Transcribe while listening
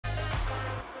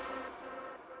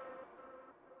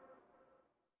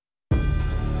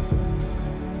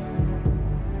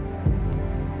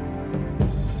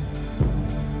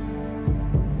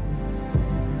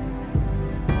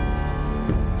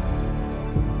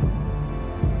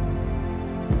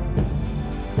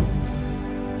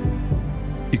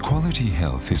Equality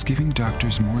Health is giving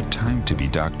doctors more time to be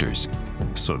doctors,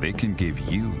 so they can give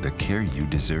you the care you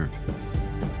deserve.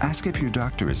 Ask if your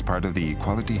doctor is part of the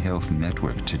Equality Health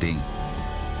network today.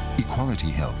 Equality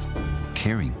Health.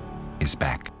 Caring is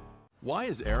back. Why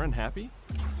is Aaron happy?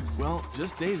 Well,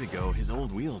 just days ago, his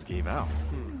old wheels gave out.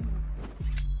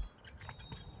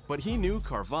 But he knew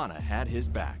Carvana had his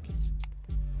back.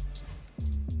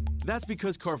 That's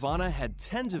because Carvana had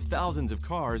tens of thousands of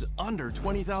cars under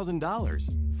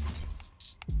 $20,000.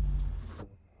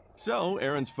 So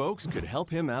Aaron's folks could help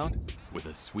him out with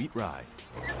a sweet ride.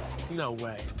 No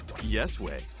way. Yes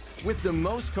way. With the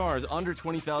most cars under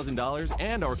 $20,000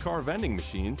 and our car vending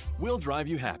machines, we'll drive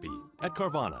you happy at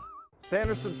Carvana.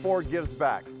 Sanderson Ford gives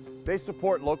back. They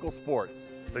support local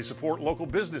sports. They support local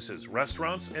businesses,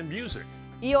 restaurants, and music.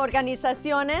 Y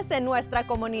organizaciones en nuestra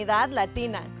comunidad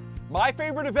latina. My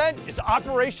favorite event is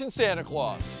Operation Santa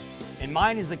Claus. And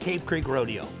mine is the Cave Creek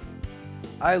Rodeo.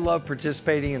 I love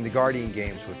participating in the Guardian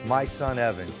Games with my son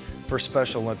Evan for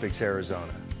Special Olympics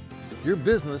Arizona. Your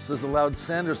business has allowed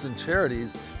Sanderson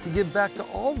Charities to give back to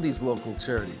all these local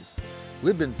charities.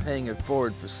 We've been paying it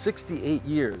forward for 68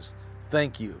 years.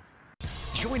 Thank you.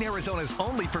 Join Arizona's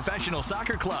only professional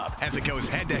soccer club as it goes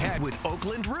head-to-head with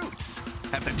Oakland Roots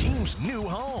at the team's new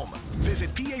home.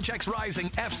 Visit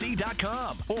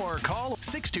phxrisingfc.com or call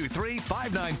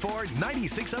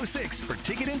 623-594-9606 for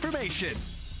ticket information.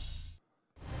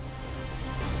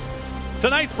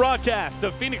 Tonight's broadcast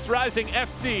of Phoenix Rising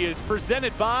FC is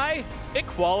presented by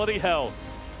Equality Health.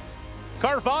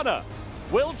 Carvana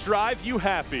will drive you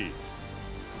happy.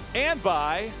 And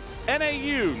by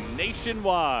NAU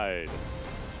Nationwide.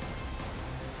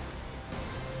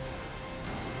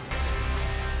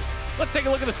 Let's take a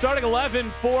look at the starting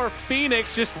 11 for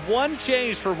Phoenix. Just one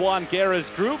change for Juan Guerra's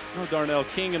group. No Darnell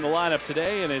King in the lineup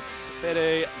today, and it's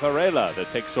Fede Varela that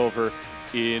takes over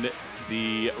in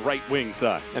the right wing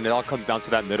side. And it all comes down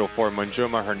to that middle four,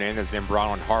 Manjoma, Hernandez,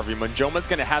 Zambrano, and Harvey. Manjoma's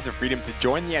going to have the freedom to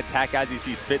join the attack as he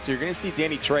sees fit, so you're going to see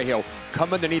Danny Trejo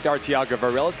come underneath Arteaga.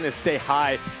 Varela's going to stay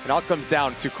high, and all comes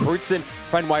down to Crutzen,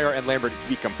 Frenwire, and Lambert to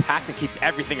be compact and keep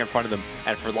everything in front of them.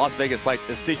 And for Las Vegas Lights,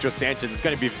 Isidro Sanchez is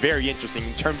going to be very interesting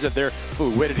in terms of their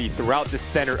fluidity throughout the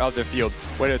center of the field,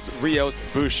 whether it's Rios,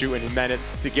 Bushu, and Jimenez,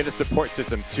 to give a support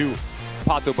system to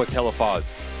Pato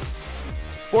Botelafaz.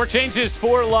 4 changes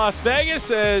for Las Vegas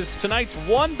as tonight's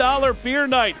 $1 beer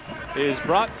night is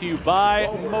brought to you by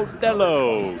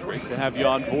Modelo. Great to have you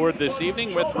on board this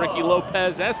evening with Ricky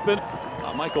Lopez Espen.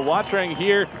 Michael Watrang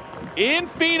here in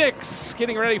Phoenix,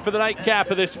 getting ready for the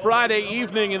nightcap of this Friday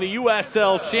evening in the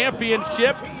USL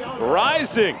Championship.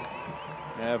 Rising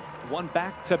have won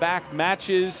back-to-back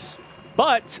matches,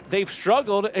 but they've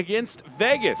struggled against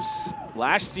Vegas.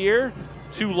 Last year,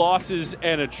 2 losses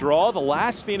and a draw. The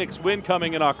last Phoenix win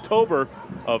coming in October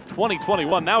of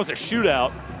 2021. That was a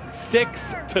shootout,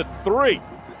 6-3.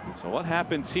 So what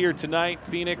happens here tonight?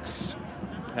 Phoenix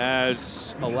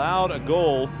has allowed a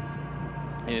goal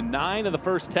in 9 of the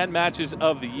first 10 matches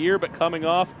of the year, but coming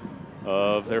off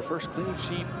of their first clean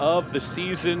sheet of the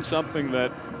season, something that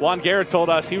Juan Guerra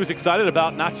told us he was excited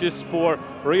about, not just for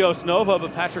Rios Nova,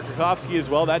 but Patrick Krakowski as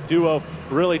well. That duo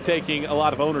really taking a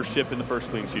lot of ownership in the first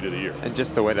clean sheet of the year. And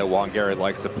just the way that Juan Guerra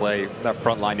likes to play, that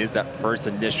front line is that first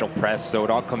initial press, so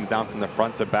it all comes down from the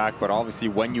front to back, but obviously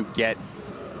when you get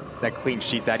that clean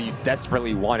sheet that you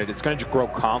desperately wanted, it's going to grow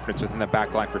confidence within the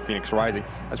back line for Phoenix Rising.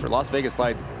 As for Las Vegas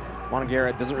Lights, Juan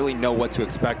Guerra doesn't really know what to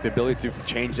expect, the ability to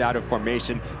change out of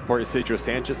formation for Isidro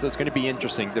Sanchez, so it's going to be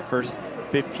interesting the first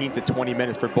 15 to 20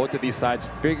 minutes for both of these sides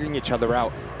figuring each other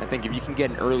out. I think if you can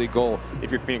get an early goal, if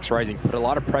you're Phoenix Rising, put a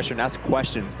lot of pressure and ask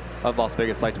questions of Las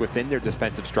Vegas Lights within their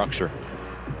defensive structure.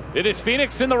 It is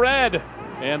Phoenix in the red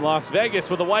and Las Vegas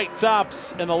with the white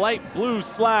tops and the light blue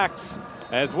slacks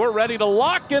as we're ready to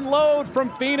lock and load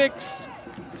from Phoenix.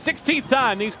 16th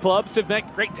time these clubs have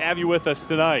met. Great to have you with us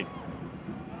tonight.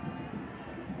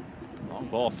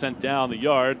 Ball sent down the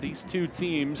yard. These two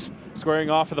teams squaring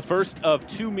off for the first of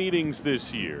 2 meetings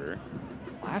this year.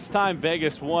 Last time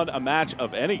Vegas won a match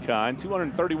of any kind,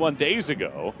 231 days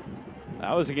ago.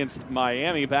 That was against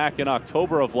Miami back in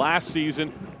October of last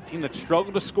season. A team that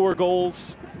struggled to score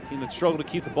goals, a team that struggled to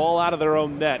keep the ball out of their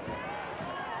own net.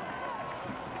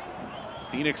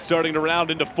 Phoenix starting to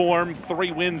round into form,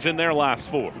 3 wins in their last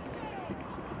 4.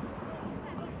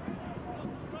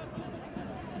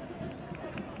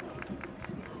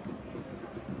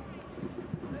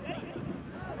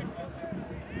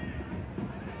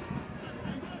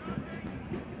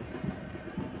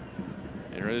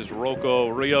 There is Rocco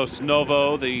Rios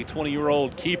Novo, the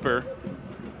 20-year-old keeper.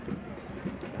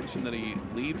 I mentioned that he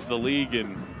leads the league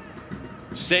in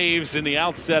saves in the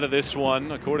outset of this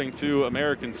one, according to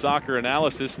American Soccer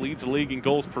Analysis, leads the league in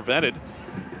goals prevented.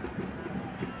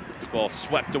 This ball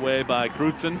swept away by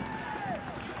Crutzen.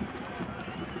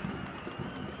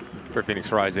 For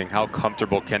Phoenix Rising, how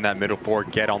comfortable can that middle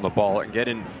forward get on the ball and get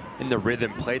in the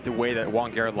rhythm, play it the way that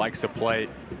Juan Garrett likes to play?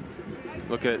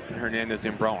 Look at Hernandez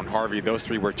and Brown and Harvey. Those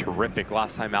three were terrific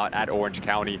last time out at Orange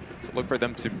County. So look for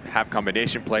them to have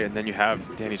combination play. And then you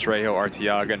have Danny Trejo,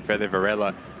 Arteaga, and Fede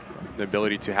Varela. The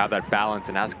ability to have that balance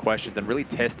and ask questions and really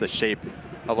test the shape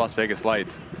of Las Vegas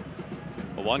Lights.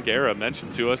 Well, Juan Guerra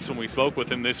mentioned to us when we spoke with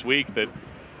him this week that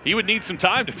he would need some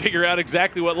time to figure out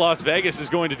exactly what Las Vegas is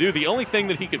going to do. The only thing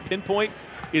that he could pinpoint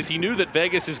is he knew that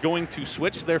Vegas is going to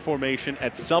switch their formation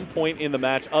at some point in the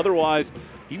match. Otherwise,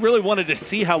 he really wanted to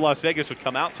see how Las Vegas would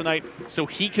come out tonight so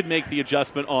he could make the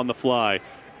adjustment on the fly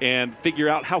and figure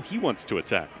out how he wants to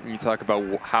attack. You talk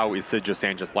about how Isidro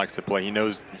Sanchez likes to play. He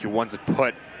knows he wants to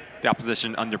put the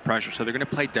opposition under pressure, so they're going to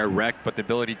play direct, but the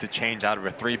ability to change out of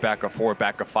a 3-back, a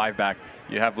 4-back, a 5-back.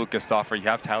 You have Lucas Stauffer, you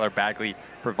have Tyler Bagley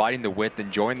providing the width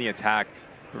and join the attack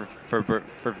for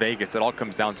Vegas. It all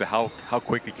comes down to how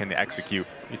quickly can they execute.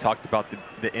 You talked about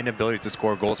the inability to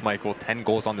score goals, Michael, 10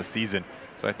 goals on the season.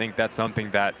 So I think that's something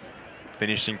that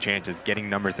finishing chances, getting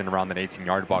numbers in around that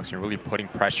 18-yard box, and really putting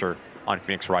pressure on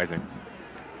Phoenix Rising.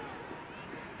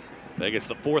 Vegas,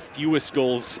 the 4th fewest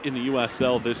goals in the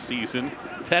USL this season.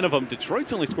 10 of them.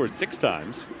 Detroit's only scored 6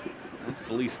 times. That's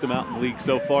the least amount in the league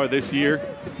so far this year.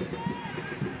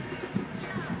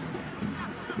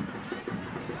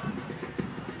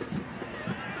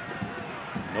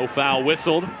 No foul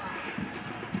whistled.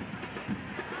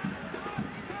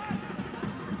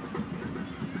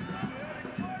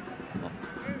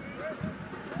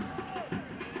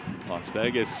 Las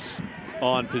Vegas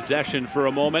on possession for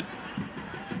a moment.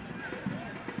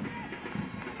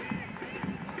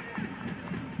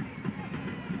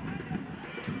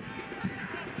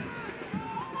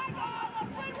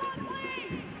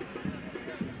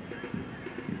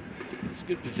 It's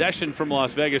good possession from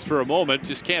Las Vegas for a moment,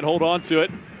 just can't hold on to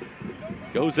it.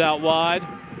 Goes out wide.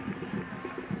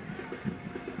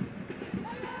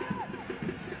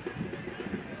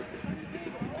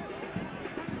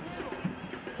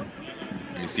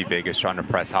 You see Vegas trying to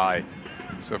press high.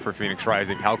 So for Phoenix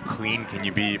Rising, how clean can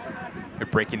you be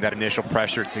at breaking that initial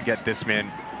pressure to get this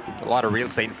man a lot of real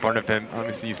estate in front of him?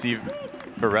 Obviously, you see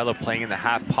Varela playing in the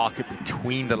half pocket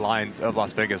between the lines of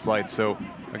Las Vegas Lights. So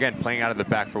again, playing out of the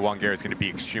back for Juan Guerra is going to be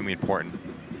extremely important.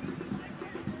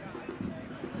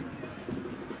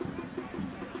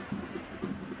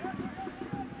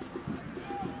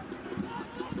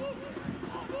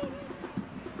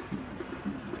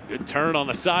 It's a good turn on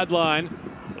the sideline,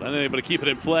 but unable to keep it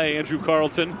in play. Andrew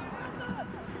Carlton.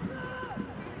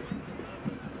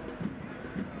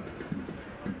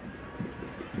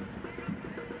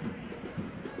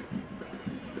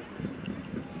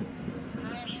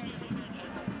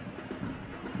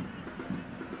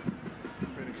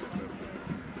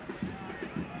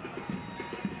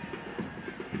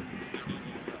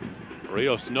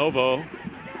 Rios Novo.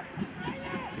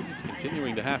 Phoenix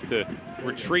continuing to have to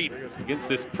retreat against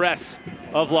this press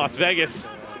of Las Vegas.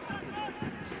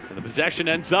 And the possession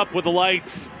ends up with the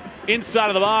Lights inside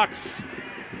of the box.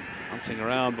 Bouncing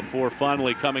around before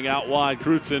finally coming out wide.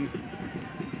 Crutzen.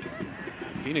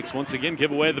 Phoenix once again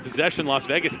give away the possession. Las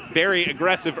Vegas very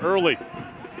aggressive early.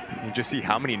 You just see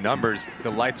how many numbers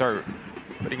the Lights are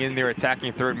putting in their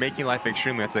attacking third, making life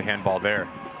extremely. That's a handball there.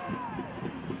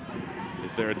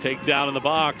 Is there a takedown in the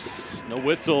box? No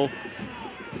whistle.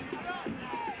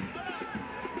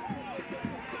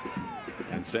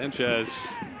 And Sanchez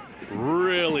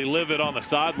really livid on the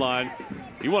sideline.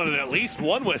 He wanted at least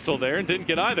one whistle there and didn't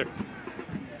get either.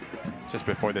 Just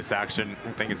before this action,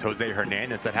 I think it's Jose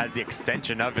Hernandez that has the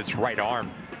extension of his right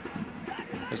arm.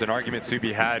 There's an argument to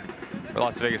be had for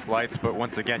Las Vegas Lights, but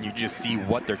once again, you just see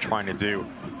what they're trying to do.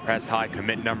 Press high,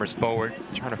 commit numbers forward,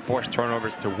 trying to force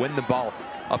turnovers to win the ball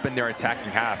up in their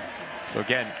attacking half. So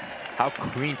again, how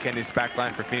clean can this back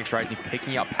line for Phoenix Rising,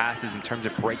 picking up passes in terms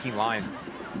of breaking lines?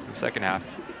 In the second half,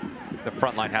 the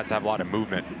front line has to have a lot of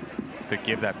movement to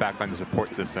give that back line the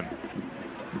support system.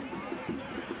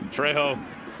 Trejo,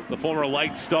 the former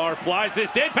Light star, flies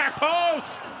this in, back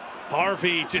post!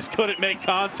 Harvey just couldn't make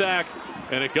contact,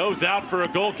 and it goes out for a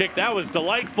goal kick. That was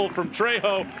delightful from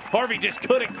Trejo. Harvey just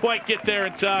couldn't quite get there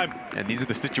in time. And these are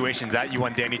the situations that you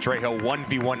want Danny Trejo,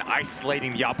 1v1,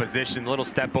 isolating the opposition, little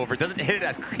step over. Doesn't hit it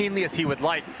as cleanly as he would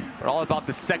like, but all about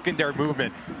the secondary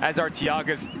movement. As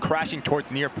Arteaga's crashing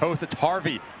towards near post, it's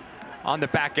Harvey on the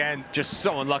back end, just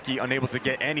so unlucky, unable to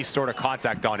get any sort of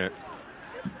contact on it.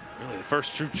 Really the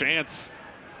first true chance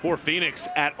for Phoenix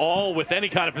at all with any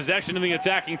kind of possession in the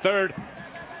attacking third.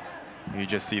 You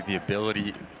just see the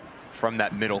ability from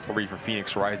that middle three for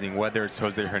Phoenix Rising, whether it's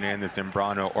Jose Hernandez,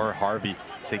 Zambrano, or Harvey,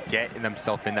 to get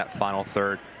themselves in that final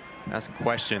third. Ask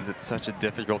questions. It's such a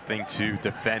difficult thing to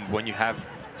defend when you have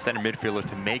a center midfielder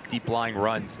to make deep lying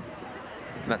runs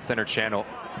in that center channel.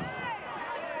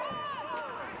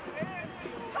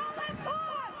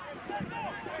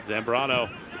 Zambrano.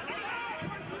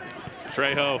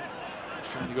 Trejo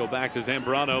trying to go back to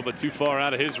Zambrano, but too far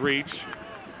out of his reach.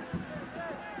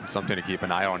 Something to keep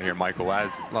an eye on here, Michael,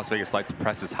 as Las Vegas Lights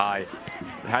presses high.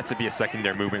 There has to be a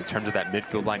secondary movement in terms of that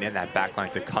midfield line and that back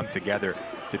line to come together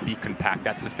to be compact.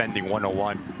 That's defending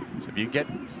 101. So if you get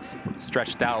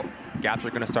stretched out, gaps are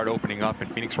going to start opening up,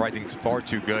 and Phoenix Rising's far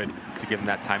too good to give them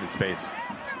that time and space.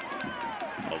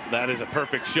 Well, that is a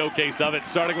perfect showcase of it,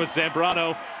 starting with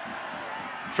Zambrano.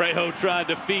 Trejo tried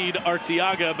to feed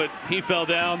Arteaga, but he fell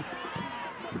down.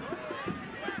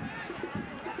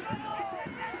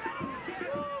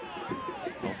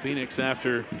 Well, Phoenix,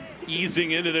 after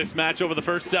easing into this match over the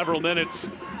first several minutes,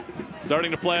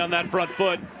 starting to play on that front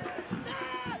foot.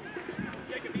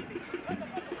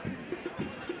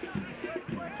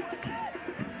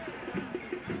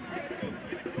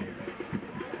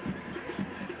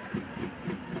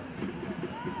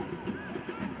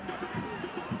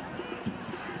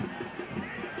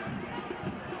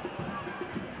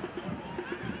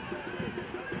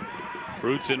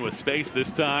 Roots in with space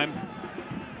this time.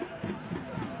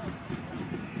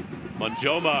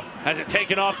 Manjoma has it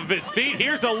taken off of his feet.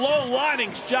 Here's a low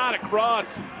lining shot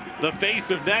across the face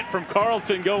of net from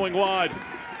Carlton going wide.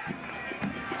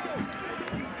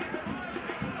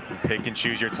 Pick and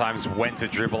choose your times when to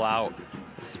dribble out,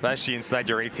 especially inside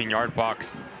your 18-yard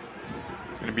box.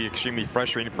 It's going to be extremely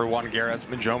frustrating for Juan Guerras.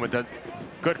 Manjoma does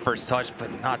good first touch,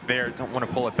 but not there. Don't want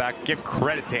to pull it back. Give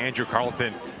credit to Andrew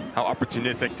Carlton. How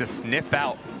opportunistic to sniff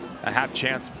out a half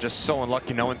chance. Just so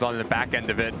unlucky no one's on the back end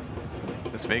of it.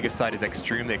 This Vegas side is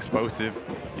extremely explosive.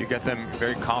 You get them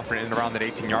very confident in around that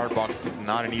 18-yard box. It's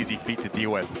not an easy feat to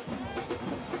deal with. There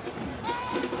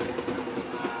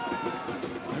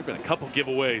have been a couple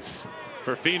giveaways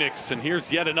for Phoenix, and here's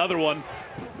yet another one.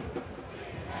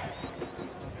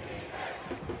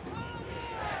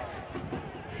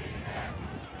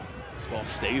 This ball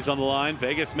stays on the line.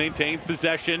 Vegas maintains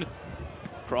possession.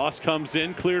 Cross comes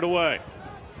in, cleared away.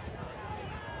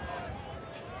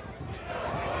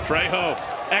 Trejo,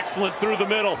 excellent through the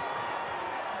middle.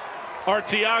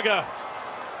 Arteaga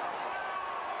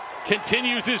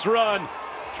continues his run.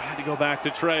 Tried to go back to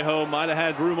Trejo, might have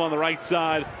had room on the right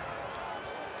side.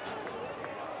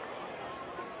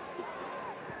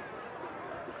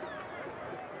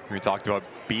 We talked about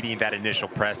beating that initial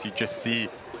press. You just see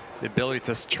the ability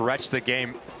to stretch the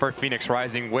game for Phoenix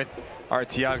Rising with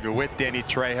Arteaga, with Danny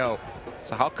Trejo.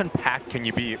 So how compact can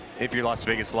you be if you're Las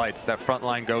Vegas Lights? That front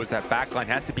line goes, that back line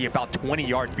has to be about 20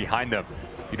 yards behind them.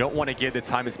 You don't want to give the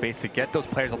time and space to get those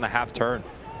players on the half turn.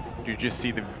 You just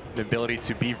see the ability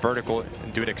to be vertical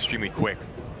and do it extremely quick.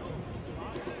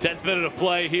 10th minute of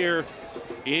play here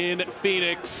in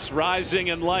Phoenix. Rising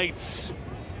and Lights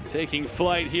taking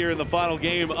flight here in the final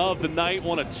game of the night.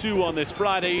 1-2 on this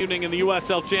Friday evening in the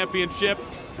USL Championship.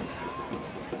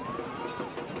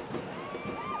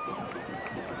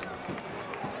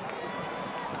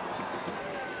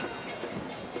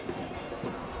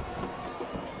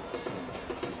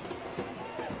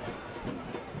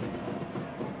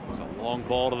 There's a long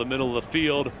ball to the middle of the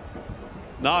field.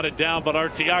 Nodded down, but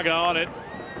Arteaga on it.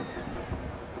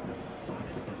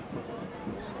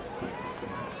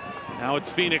 Now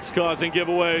it's Phoenix causing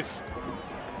giveaways.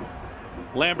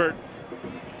 Lambert.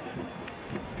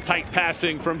 Tight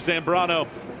passing from Zambrano.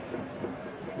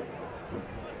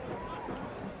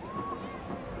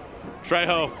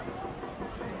 Trejo.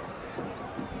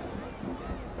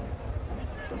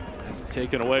 Has it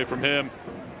taken away from him.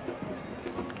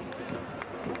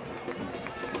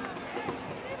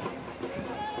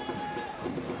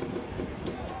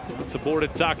 It's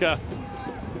aborted Taka.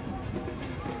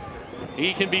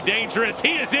 He can be dangerous.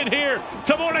 He is in here.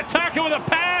 Tabornataka with a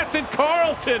pass, and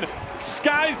Carlton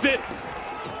skies it.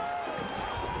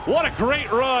 What a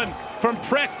great run from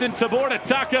Preston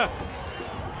Tabornataka.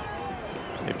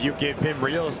 If you give him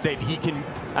real estate, he can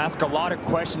ask a lot of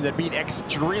questions and be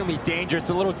extremely dangerous.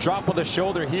 A little drop of the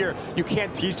shoulder here. You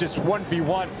can't teach this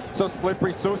 1v1. So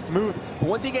slippery, so smooth. But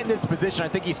once you get in this position, I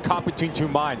think he's caught between two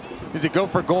minds. Does he go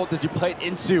for goal? Does he play it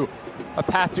into a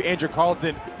path to Andrew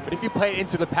Carlton? But if you play it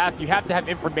into the path, you have to have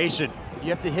information. You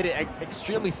have to hit it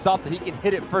extremely soft that he can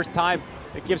hit it first time.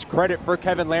 It gives credit for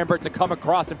Kevin Lambert to come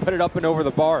across and put it up and over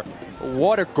the bar.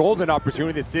 What a golden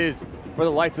opportunity this is for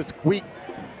the Lights to squeak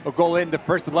a goal in the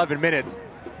first 11 minutes.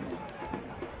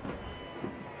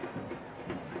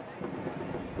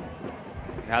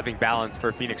 Having balance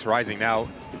for Phoenix Rising now.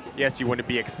 Yes, you want to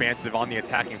be expansive on the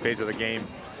attacking phase of the game,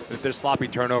 but if there's sloppy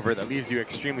turnover, that leaves you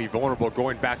extremely vulnerable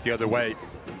going back the other way.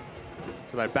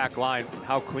 So that back line,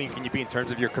 how clean can you be in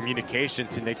terms of your communication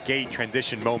to negate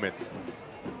transition moments?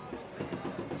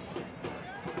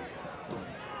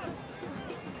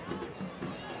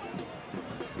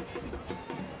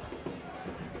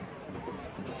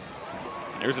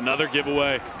 Here's another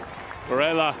giveaway.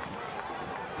 Varela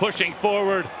pushing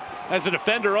forward as a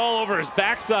defender all over his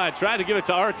backside, trying to give it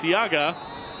to Arteaga.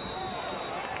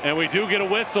 And we do get a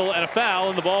whistle and a foul,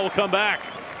 and the ball will come back.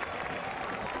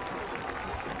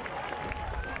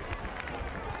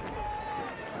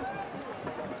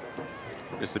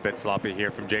 Just a bit sloppy here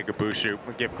from Jacob Bushu.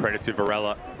 We'll give credit to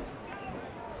Varela.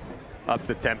 Up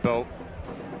to tempo,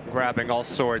 grabbing all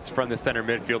sorts from the center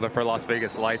midfielder for Las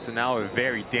Vegas Lights, and now a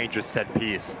very dangerous set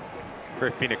piece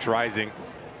for Phoenix Rising.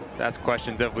 To ask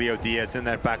questions of Leo Diaz in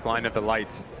that back line of the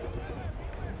Lights.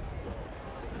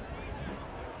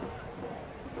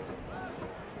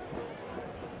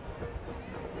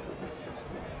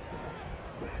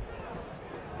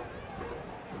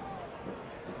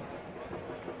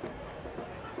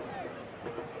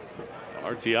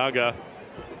 Arteaga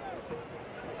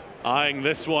eyeing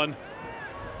this one.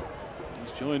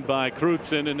 He's joined by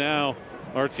Crutzen, and now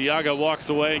Arteaga walks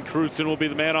away, and Crutzen will be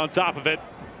the man on top of it.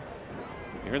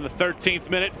 Here in the 13th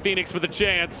minute, Phoenix with a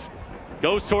chance.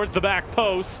 Goes towards the back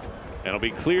post, and it'll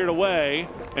be cleared away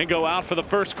and go out for the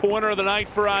first corner of the night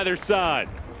for either side.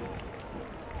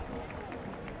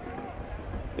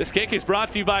 This kick is brought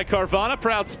to you by Carvana,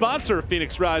 proud sponsor of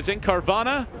Phoenix Rising.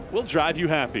 Carvana will drive you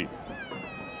happy.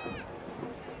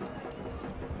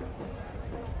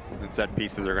 And set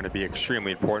pieces are going to be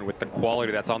extremely important with the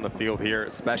quality that's on the field here,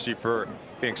 especially for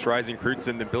Phoenix Rising.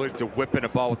 Crutzen, the ability to whip in a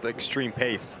ball with extreme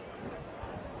pace.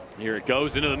 Here it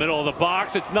goes into the middle of the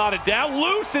box. It's knotted down,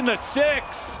 loose in the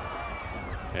 6.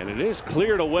 And it is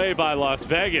cleared away by Las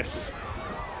Vegas.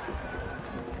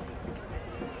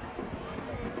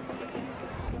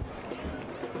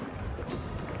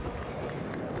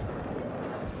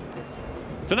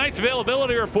 Tonight's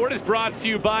availability report is brought to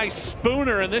you by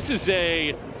Spooner, and this is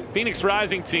a Phoenix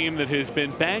Rising team that has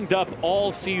been banged up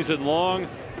all season long.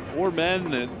 4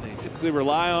 men that they typically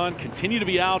rely on continue to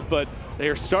be out, but they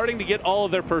are starting to get all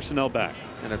of their personnel back.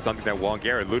 And that's something that Juan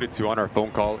Garrett alluded to on our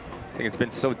phone call. I think it's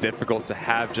been so difficult to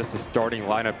have just a starting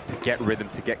lineup to get rhythm,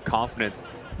 to get confidence.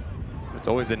 It's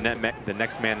always the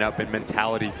next man up in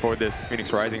mentality for this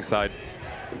Phoenix Rising side.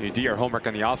 You do your homework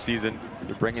on the offseason,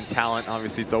 you bring in talent.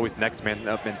 Obviously, it's always next man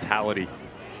up mentality.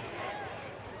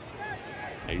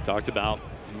 He talked about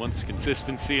he wants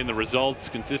consistency in the results,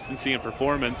 consistency in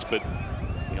performance, but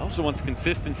he also wants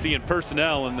consistency in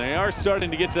personnel, and they are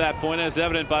starting to get to that point, as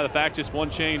evident by the fact just one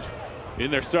change in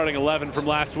their starting 11 from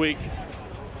last week.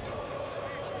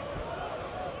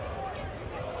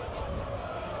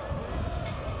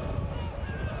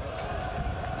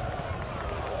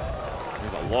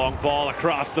 There's a long ball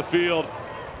across the field.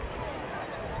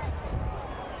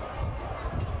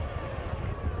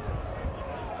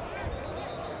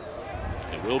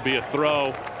 It will be a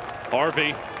throw.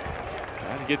 Harvey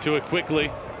trying to get to it quickly.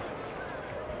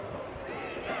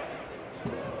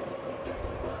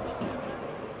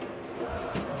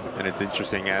 And it's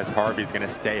interesting, as Harvey's going to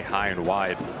stay high and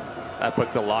wide. That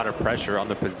puts a lot of pressure on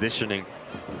the positioning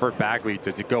for Bagley.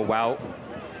 Does he go out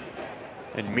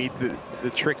and meet the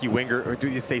tricky winger, or do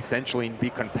you stay centrally and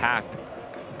be compact?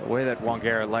 The way that Juan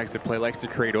Garrett likes to play, likes to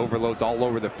create overloads all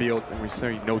over the field, and we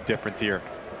see no difference here.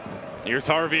 Here's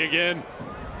Harvey again.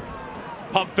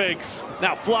 Pump fakes,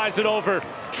 now flies it over.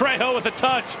 Trejo with a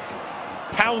touch,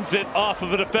 pounds it off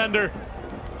of a defender.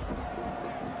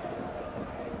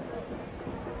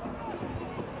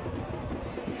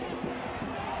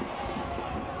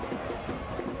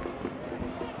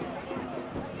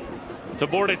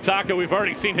 To Taka, we've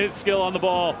already seen his skill on the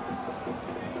ball.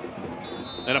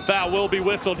 And a foul will be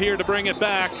whistled here to bring it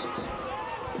back.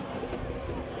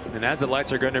 And as the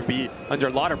Lights are going to be under a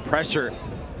lot of pressure,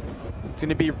 it's going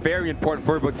to be very important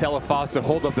for Botella Foss to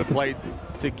hold up the plate,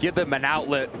 to give them an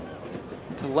outlet,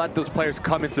 to let those players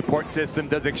come in. Support system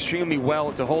does extremely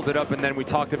well to hold it up, and then we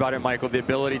talked about it, Michael, the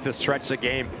ability to stretch the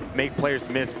game, make players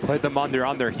miss, put them on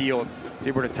their heels.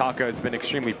 Taka has been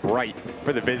extremely bright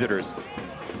for the visitors.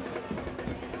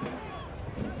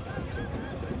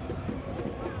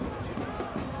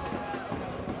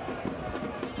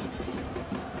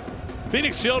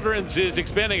 Phoenix Children's is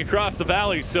expanding across the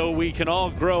valley so we can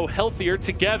all grow healthier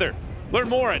together. Learn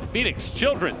more at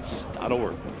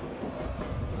phoenixchildrens.org.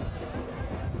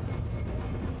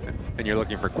 and you're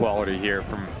looking for quality here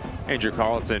from Andrew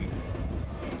Carlton.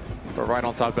 But right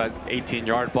on top of that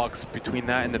 18-yard box, between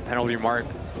that and the penalty mark,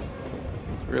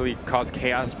 really caused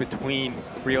chaos between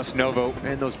Rios Novo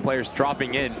and those players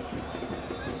dropping in.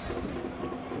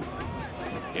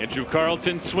 Andrew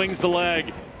Carlton swings the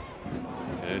leg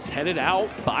and is headed out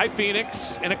by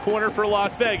Phoenix in a corner for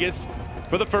Las Vegas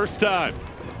for the first time.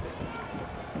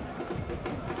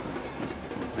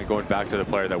 And going back to the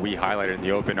player that we highlighted in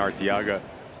the open, Arteaga,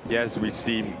 yes, we've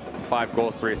seen 5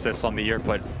 goals, 3 assists on the year,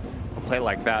 but a play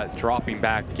like that, dropping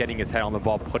back, getting his head on the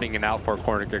ball, putting it out for a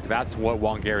corner kick, that's what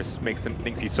Juan Garris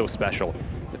thinks he's so special.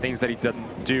 The things that he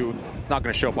doesn't do, not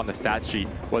going to show up on the stat sheet,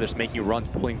 whether it's making runs,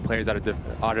 pulling players out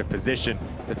of position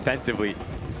defensively,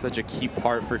 is such a key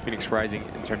part for Phoenix Rising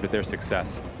in terms of their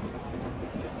success.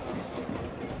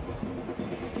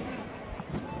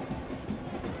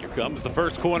 Here comes the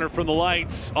first corner from the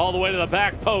lights, all the way to the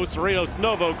back post. Rios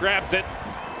Novo grabs it.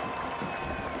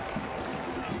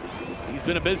 He's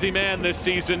been a busy man this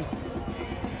season.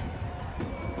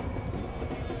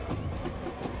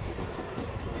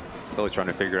 Still trying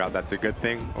to figure out that's a good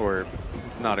thing or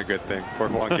it's not a good thing for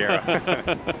Juan Guerra.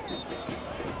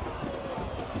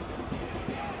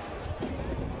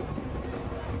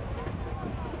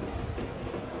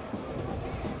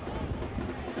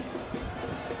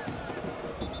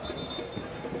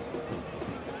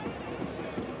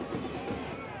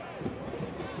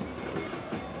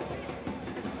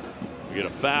 We get a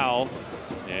foul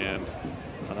and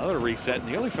another reset,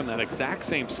 nearly from that exact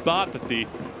same spot that the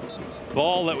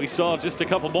ball that we saw just a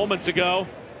couple moments ago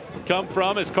come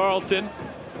from, as Carlton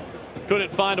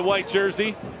couldn't find a white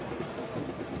jersey.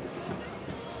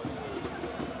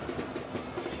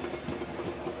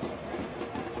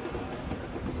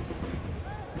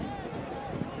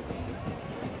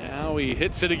 Now he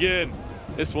hits it again.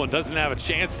 This one doesn't have a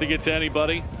chance to get to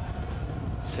anybody.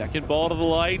 Second ball to the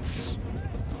lights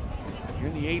here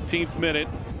in the 18th minute.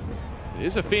 It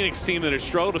is a Phoenix team that has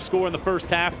struggled to score in the first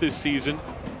half this season.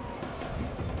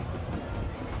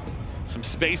 Some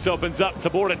space opens up to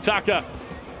Bordataka.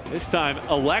 This time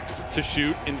elects to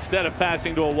shoot instead of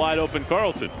passing to a wide open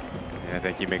Carlton. Yeah, I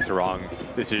think he makes the wrong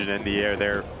decision in the air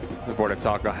there.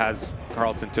 Bordataka has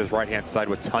Carlton to his right-hand side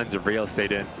with tons of real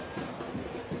estate in.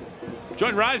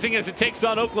 Join Rising as it takes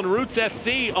on Oakland Roots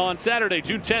SC on Saturday,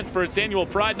 June 10th for its annual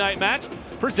Pride Night match,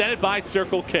 presented by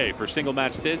Circle K. For single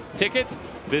match tickets,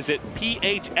 visit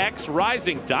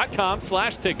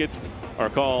phxrising.com/tickets or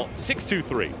call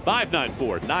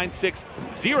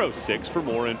 623-594-9606 for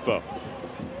more info.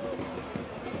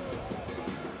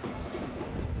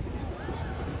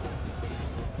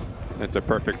 It's a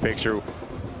perfect picture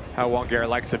how Juan Guerra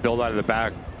likes to build out of the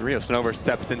back. Rios Novo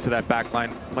steps into that back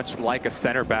line, much like a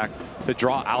center back, to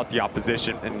draw out the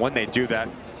opposition. And when they do that,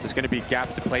 there's going to be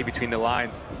gaps to play between the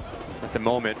lines. At the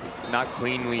moment, not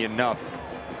cleanly enough.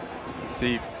 You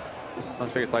see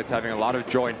Las Vegas Lights having a lot of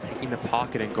joy in the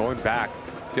pocket and going back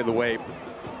the other way.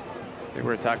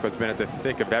 Bordataka has been at the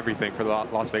thick of everything for the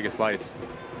Las Vegas Lights.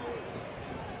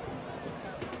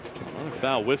 Another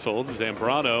foul whistled.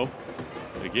 Zambrano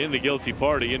again the guilty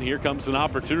party, and here comes an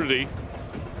opportunity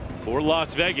for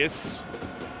Las Vegas.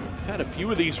 We've had a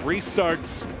few of these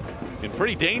restarts in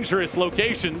pretty dangerous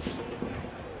locations.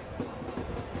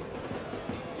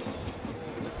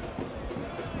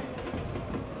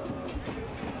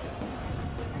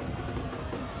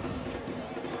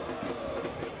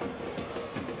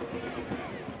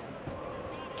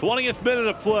 '20th minute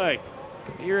of play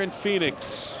here in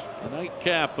Phoenix. A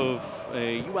nightcap of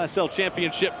a USL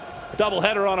Championship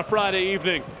doubleheader on a Friday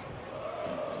evening.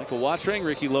 Michael Watring,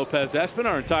 Ricky Lopez Espin,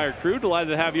 our entire crew, delighted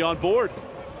to have you on board.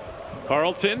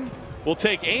 Carlton will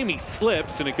take aim, he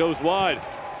slips, and it goes wide.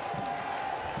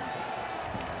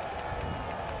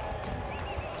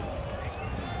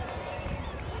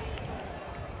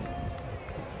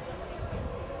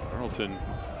 Carlton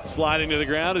sliding to the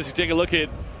ground as you take a look at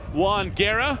Juan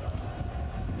Guerra,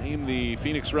 named the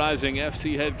Phoenix Rising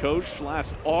FC head coach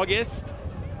last August.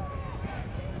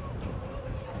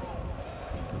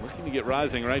 Looking to get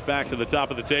Rising right back to the top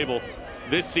of the table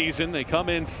this season. They come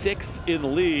in 6th in the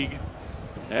league.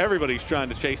 Everybody's trying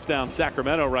to chase down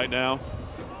Sacramento right now.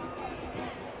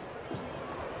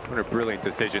 What a brilliant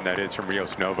decision that is from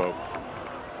Rios Novo.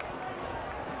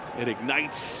 It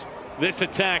ignites this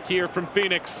attack here from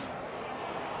Phoenix.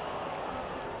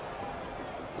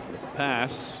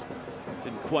 Pass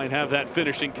didn't quite have that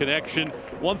finishing connection.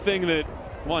 One thing that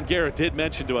Juan Guerra did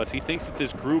mention to us, he thinks that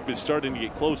this group is starting to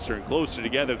get closer and closer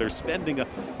together. They're spending a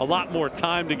lot more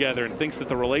time together, and thinks that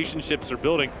the relationships are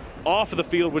building off of the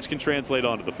field, which can translate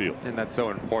onto the field. And that's so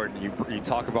important. You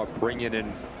talk about bringing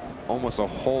in almost a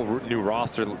whole new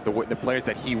roster, the players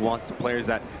that he wants, the players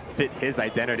that fit his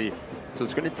identity. So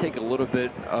it's going to take a little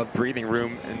bit of breathing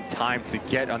room and time to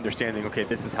get understanding, okay,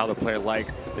 this is how the player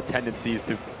likes, the tendencies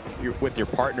to with your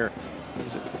partner.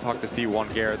 Talk to Steve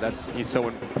Wongera, he's so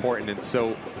important and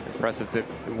so impressive, the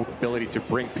ability to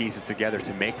bring pieces together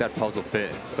to make that puzzle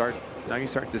fit and now you're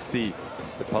starting to see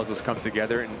the puzzles come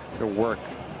together and the work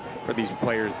for these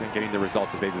players and getting the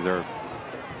results that they deserve.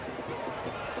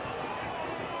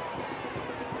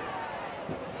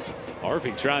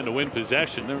 Harvey trying to win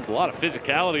possession. There was a lot of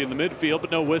physicality in the midfield,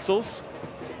 but no whistles.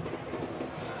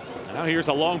 Now here's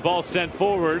a long ball sent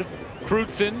forward.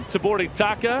 Crutzen to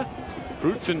Bortitaka.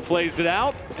 Crutzen plays it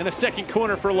out, and a second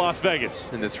corner for Las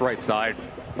Vegas. In this right side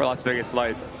for Las Vegas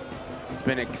Lights, it's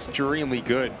been extremely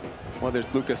good. Whether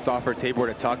it's Lucas Stauffer,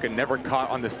 Tabor Bortitaka, never caught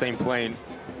on the same plane.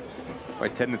 By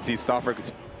tendency, Stauffer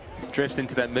drifts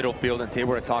into that middle field, and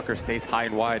Tabor Bortitaka stays high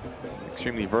and wide,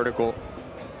 extremely vertical.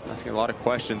 Asking a lot of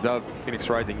questions of Phoenix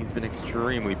Rising. He's been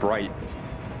extremely bright.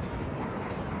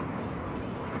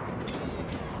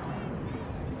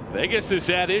 Vegas has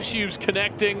had issues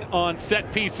connecting on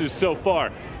set pieces so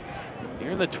far.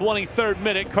 Here in the 23rd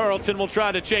minute, Carlton will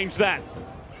try to change that.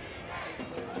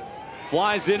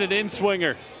 Flies in an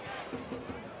in-swinger.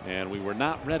 And we were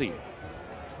not ready.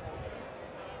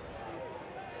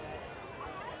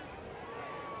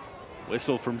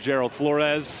 Whistle from Gerald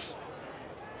Flores.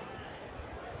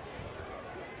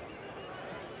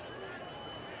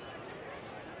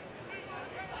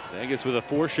 Vegas with a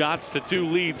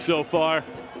 4-shots-to-2 lead so far.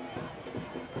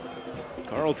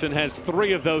 Carlton has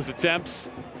 3 of those attempts.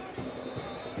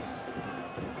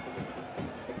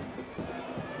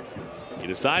 He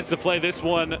decides to play this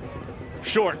one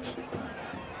short.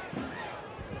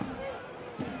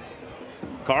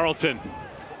 Carlton.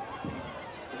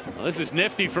 Well, this is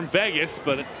nifty from Vegas,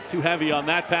 but too heavy on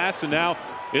that pass, and now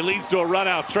it leads to a run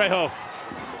out. Trejo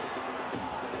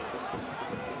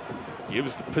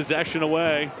gives the possession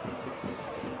away.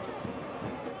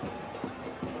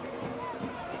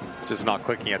 Just not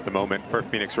clicking at the moment for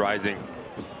Phoenix Rising.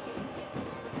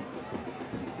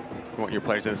 You want your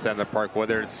players in the center of the park,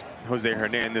 whether it's Jose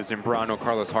Hernandez, Zambrano,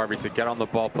 Carlos Harvey, to get on the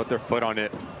ball, put their foot on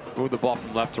it, move the ball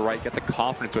from left to right, get the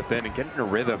confidence within, and get in a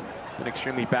rhythm. It's been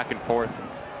extremely back and forth.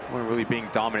 We're really being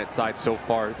dominant side so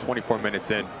far, 24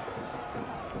 minutes in.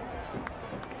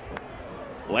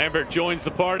 Lambert joins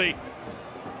the party.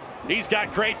 He's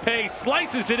got great pace,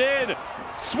 slices it in.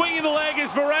 Swinging the leg is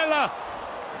Varela.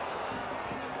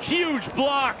 Huge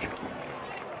block.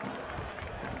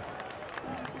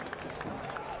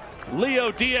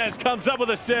 Leo Diaz comes up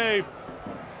with a save.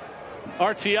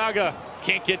 Arteaga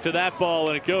can't get to that ball,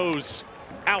 and it goes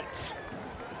out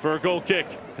for a goal kick.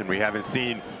 And we haven't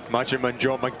seen much of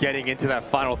Manjoma getting into that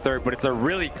final third, but it's a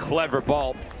really clever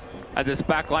ball as this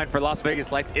back line for Las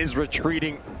Vegas Lights is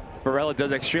retreating. Varela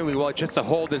does extremely well just to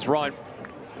hold his run.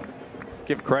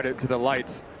 Give credit to the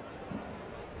Lights.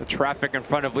 The traffic in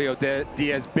front of Leo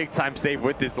Diaz, big time save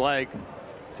with his leg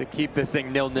to keep this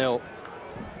thing 0-0.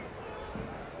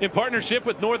 In partnership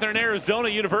with Northern Arizona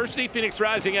University, Phoenix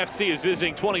Rising FC is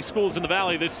visiting 20 schools in the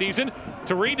Valley this season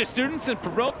to read to students and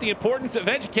promote the importance of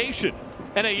education.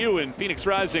 NAU and Phoenix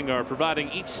Rising are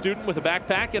providing each student with a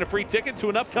backpack and a free ticket to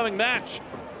an upcoming match.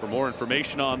 For more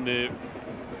information on the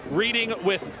Reading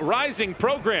with Rising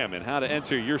program and how to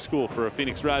enter your school for a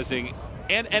Phoenix Rising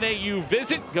and NAU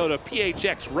visit, go to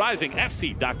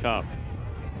phxrisingfc.com.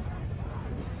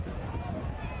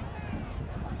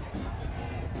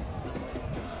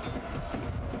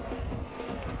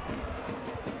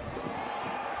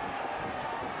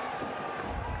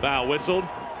 Foul whistled,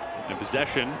 and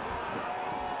possession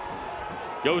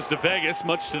goes to Vegas,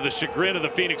 much to the chagrin of the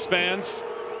Phoenix fans.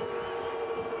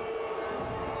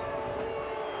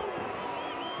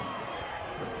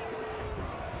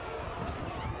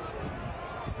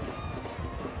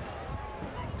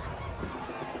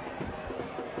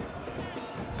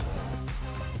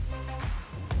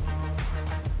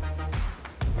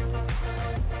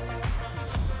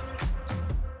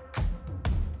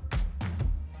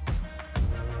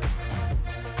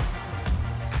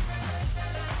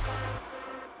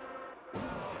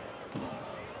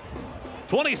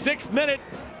 '26th minute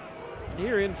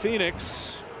here in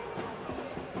Phoenix.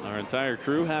 Our entire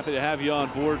crew happy to have you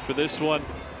on board for this one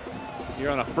here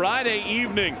on a Friday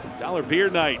evening, dollar beer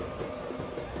night,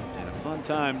 and a fun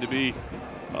time to be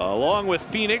along with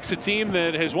Phoenix, a team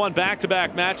that has won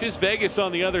back-to-back matches. Vegas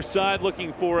on the other side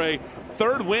looking for a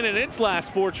third win in its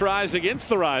last 4 tries against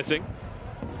the Rising.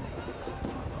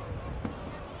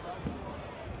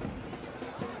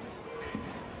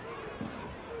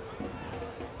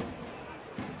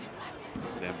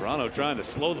 Brano trying to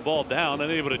slow the ball down,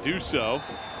 unable to do so.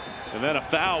 And then a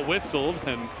foul whistled,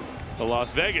 and the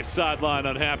Las Vegas sideline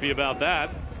unhappy about that.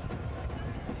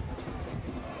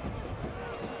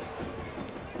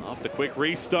 Off the quick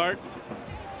restart,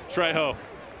 Trejo.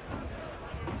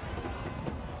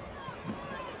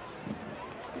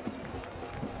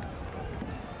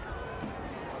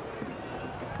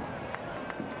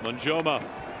 Monjoma.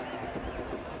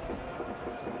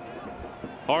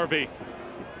 Harvey.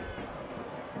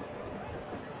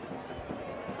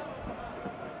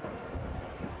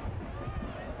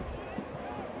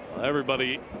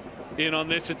 Everybody in on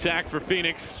this attack for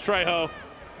Phoenix. Trejo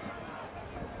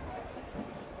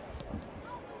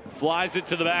flies it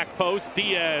to the back post.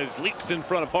 Diaz leaps in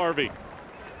front of Harvey.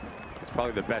 It's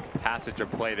probably the best passage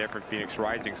of play there from Phoenix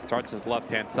Rising. Starts on his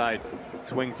left-hand side,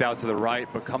 swings out to the right,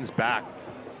 but comes back.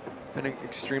 It's been an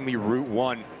extremely route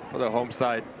one for the home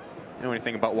side. You know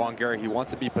anything about Juan Guerra, he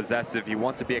wants to be possessive, he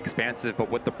wants to be expansive, but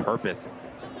with the purpose.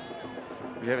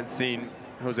 We haven't seen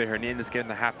Jose Hernandez get in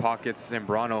the half pockets,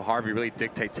 Zambrano, Harvey really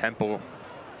dictate tempo.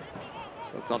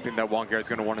 So it's something that Juan Guerra is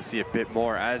going to want to see a bit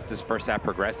more as this first half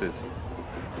progresses.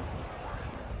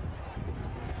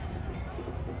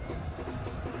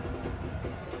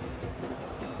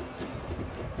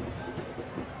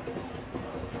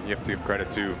 You have to give credit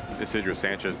to Isidro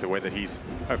Sanchez, the way that he's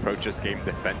approached this game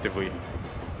defensively,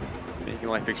 making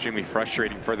life extremely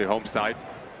frustrating for the home side.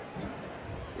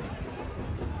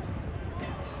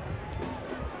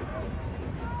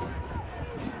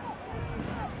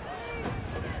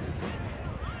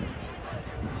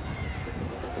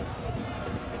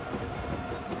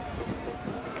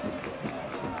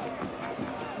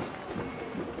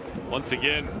 Once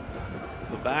again,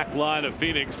 the back line of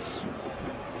Phoenix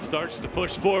starts to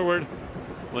push forward.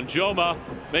 Monjoma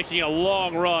making a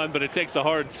long run, but it takes a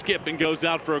hard skip and goes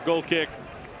out for a goal kick.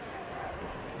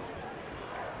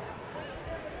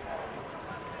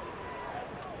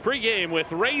 Pre-game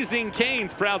with Raising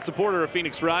Cane's, proud supporter of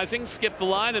Phoenix Rising. Skip the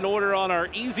line and order on our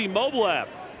Easy mobile app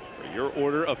for your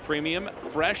order of premium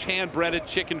fresh hand-breaded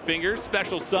chicken fingers,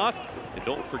 special sauce, and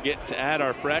don't forget to add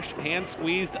our fresh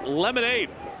hand-squeezed lemonade.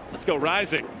 Let's go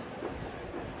Rising.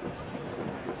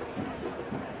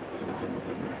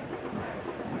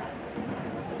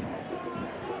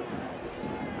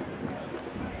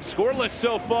 Scoreless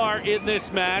so far in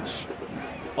this match.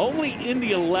 Only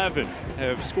Indy 11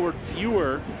 have scored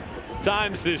fewer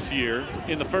times this year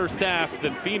in the first half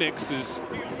than Phoenix is.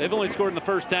 They've only scored in the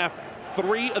first half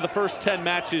 3 of the first 10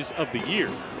 matches of the year.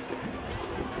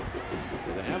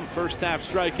 They have a first half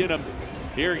strike in them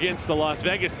here against the Las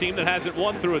Vegas team that hasn't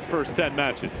won through its first 10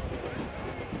 matches.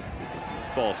 This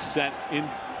ball sent in,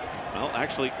 well,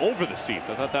 actually over the seats.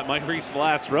 I thought that might reach the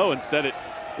last row. Instead, it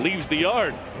leaves the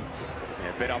yard.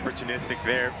 Yeah, a bit opportunistic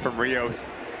there from Rios.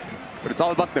 But it's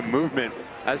all about the movement.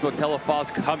 As Botella Falls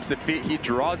comes to feet, he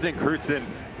draws in Crutzen,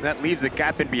 and that leaves a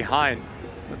gap in behind.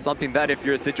 That's something that if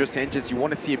you're Isidro Sanchez, you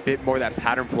want to see a bit more of that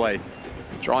pattern play.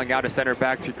 Drawing out a center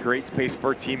back to create space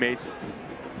for teammates.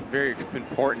 Very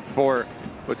important for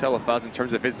Botella Falls in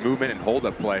terms of his movement and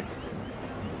hold-up play.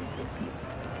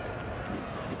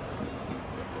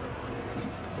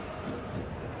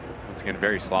 Once again,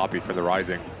 very sloppy for the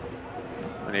Rising.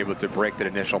 Unable to break that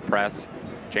initial press,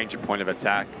 change the point of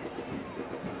attack.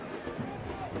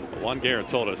 Juan Guerra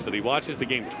told us that he watches the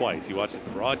game twice. He watches the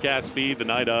broadcast feed the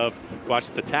night of,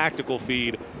 watches the tactical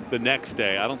feed the next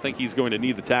day. I don't think he's going to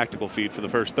need the tactical feed for the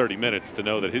first 30 minutes to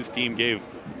know that his team gave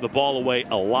the ball away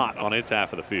a lot on its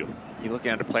half of the field. You're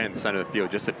looking at a play in the center of the field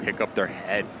just to pick up their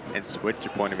head and switch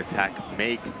your point of attack,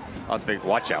 make Las Vegas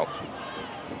watch out.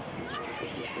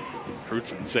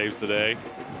 Crutzen saves the day.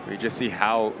 You just see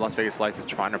how Las Vegas Lights is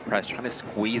trying to press, trying to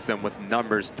squeeze them with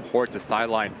numbers towards the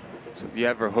sideline. So if you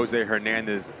have Jose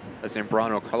Hernandez,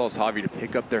 Zambrano, Carlos Javi to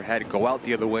pick up their head, go out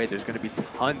the other way, there's going to be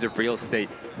tons of real estate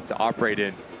to operate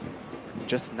in.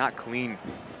 Just not clean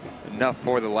enough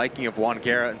for the liking of Juan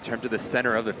Guerra in terms of the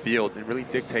center of the field and really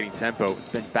dictating tempo. It's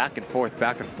been back and forth,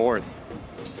 back and forth.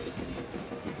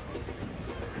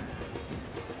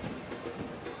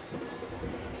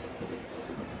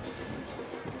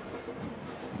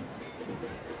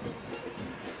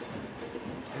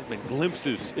 There's been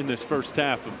glimpses in this first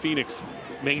half of Phoenix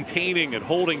maintaining and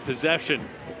holding possession.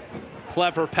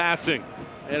 Clever passing.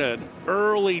 Had an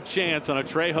early chance on a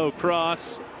Trejo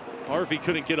cross. Harvey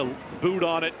couldn't get a boot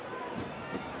on it.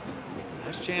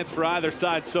 Best chance for either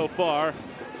side so far.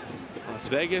 Las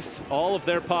Vegas, all of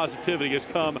their positivity has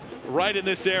come right in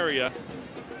this area.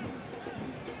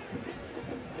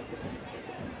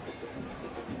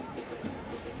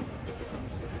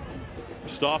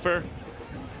 Stauffer.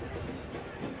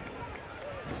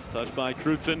 It's touched by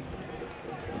Crutzen.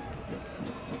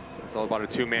 It's all about a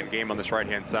two-man game on this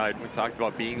right-hand side. We talked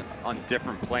about being on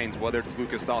different planes, whether it's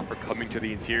Lucas Stauffer coming to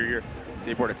the interior,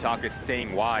 Tibor Tataka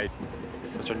staying wide.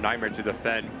 Such a nightmare to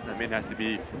defend. I mean, has to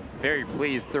be very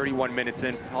pleased. 31 minutes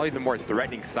in, probably the more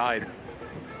threatening side.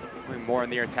 Probably more in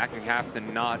the attacking half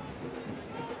than not.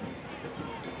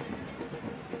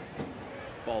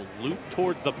 This ball looped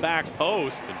towards the back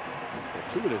post, and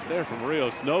fortuitous there from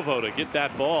Rios Novo to get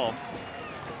that ball.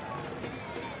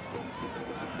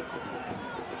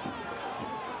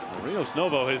 Rios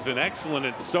Novo has been excellent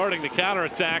at starting the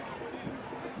counterattack.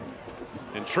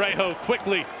 And Trejo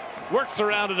quickly works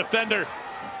around a defender.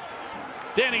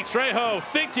 Danny Trejo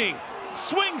thinking,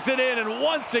 swings it in, and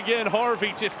once again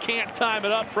Harvey just can't time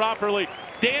it up properly.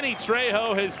 Danny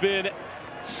Trejo has been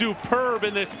superb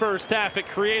in this first half at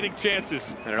creating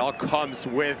chances. And it all comes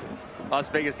with Las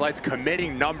Vegas Lights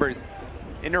committing numbers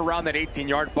in and around that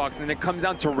 18-yard box, and it comes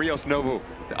down to Rios Novo,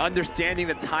 understanding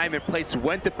the time and place,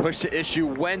 when to push the issue,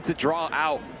 when to draw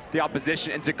out the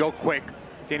opposition, and to go quick.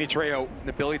 Danny Trejo,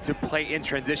 the ability to play in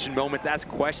transition moments, ask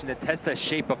questions, and test the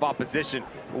shape of opposition.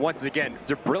 But once again, it's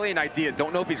a brilliant idea.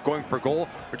 Don't know if he's going for goal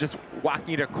or just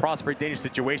whacking it across for a dangerous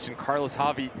situation. Carlos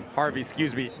Harvey,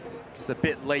 just a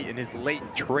bit late in his late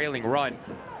trailing run.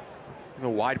 The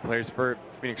wide players for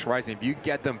Phoenix Rising, if you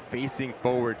get them facing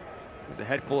forward with a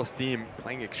head full of steam,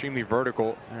 playing extremely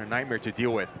vertical, they're a nightmare to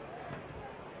deal with.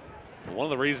 One of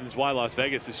the reasons why Las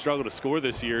Vegas has struggled to score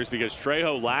this year is because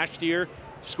Trejo last year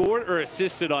scored or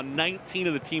assisted on 19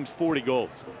 of the team's 40 goals.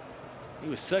 He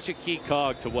was such a key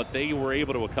cog to what they were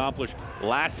able to accomplish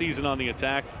last season on the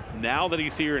attack. Now that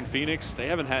he's here in Phoenix, they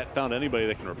haven't found anybody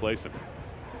that can replace him.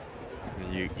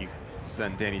 You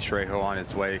send Danny Trejo on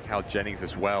his way, Cal Jennings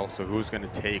as well. So who's going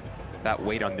to take that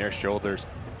weight on their shoulders?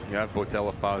 You have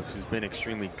Botella Faz, who's been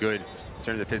extremely good in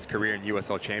terms of his career in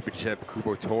USL Championship.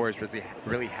 Kubo Torres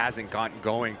really hasn't gotten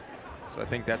going. So I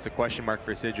think that's a question mark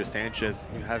for Isidro Sanchez.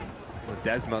 You have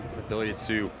Desma, the ability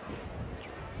to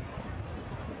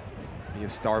be a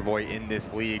star boy in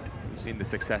this league. We've seen the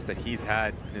success that he's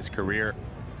had in his career.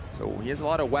 So he has a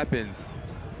lot of weapons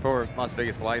for Las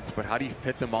Vegas Lights, but how do you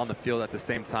fit them on the field at the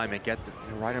same time and get the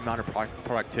right amount of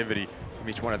productivity from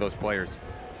each one of those players?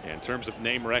 In terms of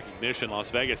name recognition, Las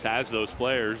Vegas has those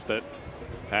players that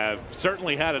have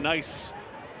certainly had a nice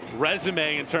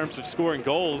resume in terms of scoring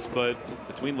goals, but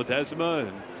between Ledesma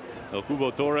and El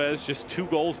Cubo Torres, just 2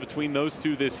 goals between those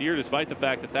two this year, despite the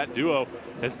fact that that duo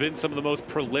has been some of the most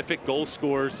prolific goal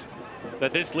scorers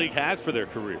that this league has for their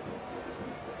career.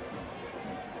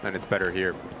 And it's better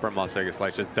here from Las Vegas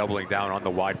Lights, just doubling down on the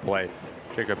wide play.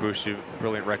 Jacob Bushu,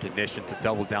 brilliant recognition to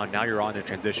double down. Now you're on the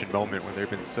transition moment when they've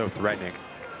been so threatening.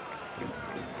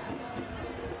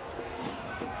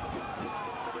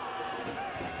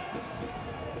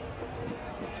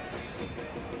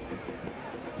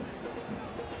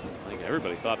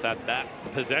 Everybody thought that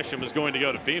possession was going to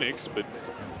go to Phoenix, but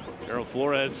Gerald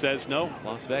Flores says no.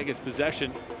 Las Vegas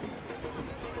possession.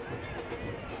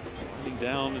 Winding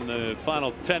down in the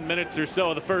final 10 minutes or so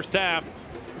of the first half.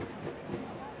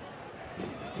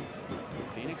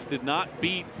 Phoenix did not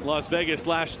beat Las Vegas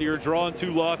last year, drawing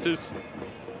 2 losses.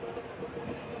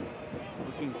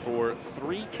 Looking for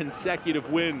 3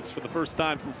 consecutive wins for the first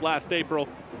time since last April.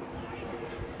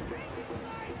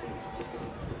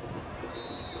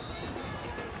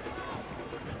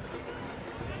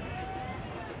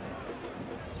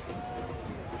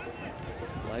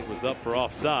 Was up for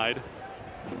offside.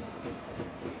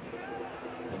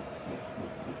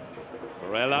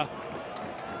 Varela.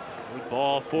 Good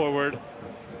ball forward.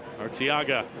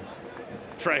 Arteaga.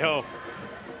 Trejo.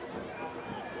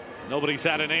 Nobody's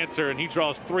had an answer, and he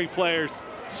draws 3 players.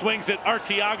 Swings it.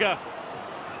 Arteaga.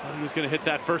 I thought he was going to hit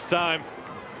that first time.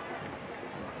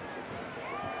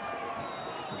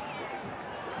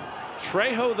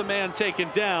 Trejo, the man taken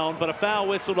down, but a foul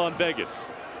whistled on Vegas.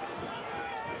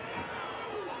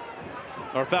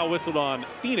 Or foul whistled on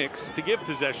Phoenix to give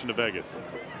possession to Vegas.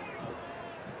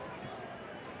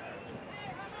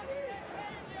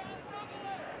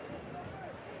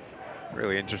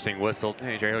 Really interesting whistle.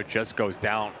 Danny Trejo just goes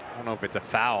down. I don't know if it's a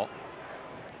foul.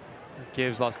 It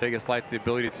gives Las Vegas Lights the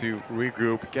ability to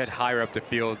regroup, get higher up the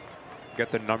field,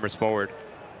 get the numbers forward.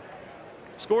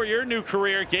 Score your new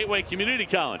career at Gateway Community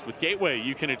College. With Gateway,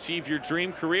 you can achieve your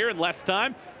dream career in less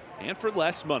time and for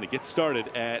less money. Get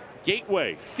started at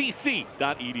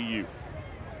gatewaycc.edu.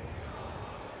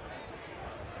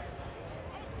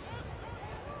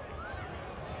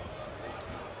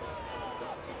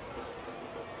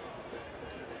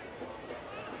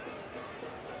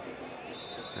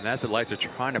 And as the Lights are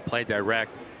trying to play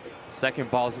direct,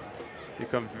 second balls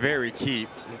become very key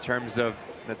in terms of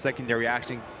that secondary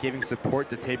action, giving support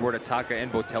to Tabor Ataka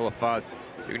and Botello Faz. So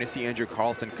you're going to see Andrew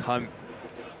Carlton come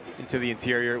into the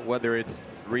interior, whether it's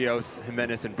Rios,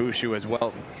 Jimenez, and Bushu as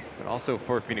well. But also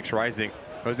for Phoenix Rising,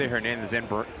 Jose Hernandez and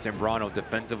Zambrano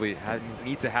defensively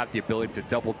need to have the ability to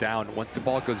double down. Once the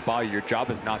ball goes by, your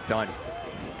job is not done.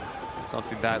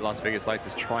 Something that Las Vegas Lights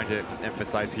is trying to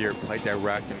emphasize here. Play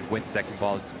direct and win second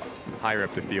balls higher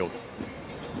up the field.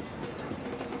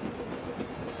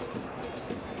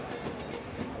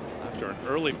 After an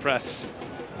early press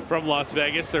from Las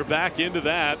Vegas, they're back into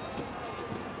that.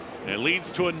 It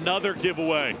leads to another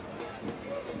giveaway.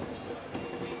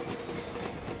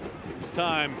 This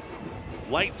time,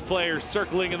 Lights players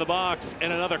circling in the box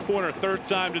and another corner, third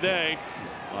time today.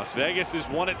 Las Vegas has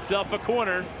won itself a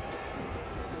corner.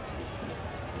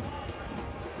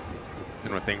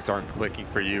 And when things aren't clicking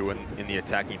for you in the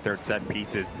attacking third set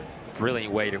pieces,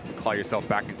 brilliant way to claw yourself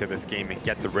back into this game and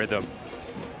get the rhythm.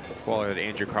 Quality that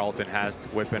Andrew Carlton has,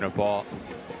 whipping a ball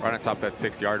right on top of that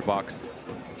 6-yard box.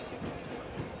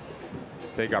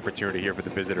 Big opportunity here for the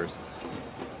visitors.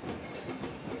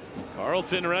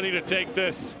 Carlton ready to take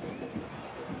this.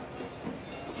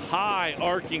 High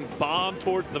arcing bomb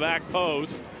towards the back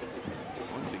post.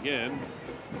 Once again,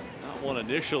 not one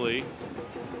initially.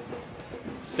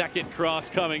 Second cross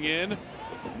coming in.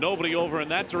 Nobody over in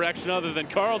that direction other than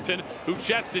Carlton, who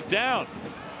chests it down.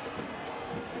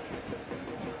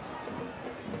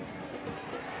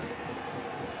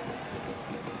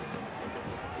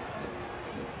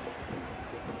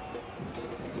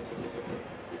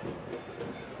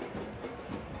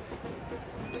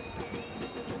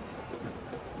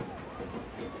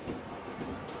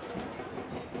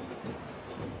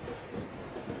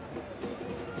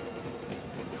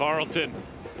 Carlton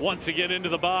once again into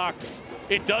the box.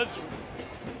 It does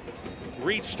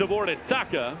reach toward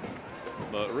Ataka,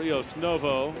 but Rios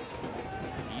Novo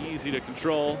easy to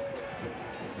control.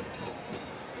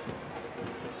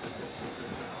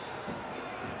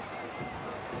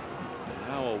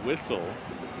 Now a whistle.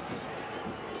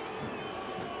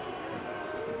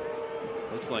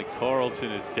 Looks like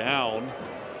Carlton is down.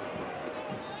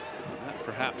 That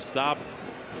perhaps stopped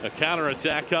a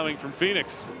counterattack coming from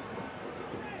Phoenix.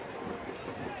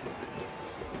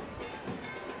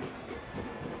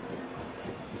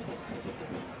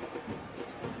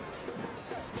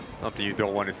 Something you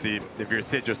don't want to see. If you're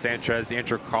Sergio Sanchez,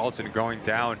 Andrew Carlton going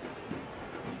down.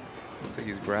 Looks like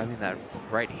he's grabbing that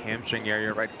right hamstring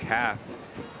area, right calf.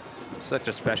 Such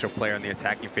a special player in the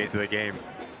attacking phase of the game.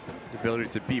 The ability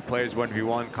to beat players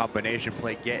 1v1, combination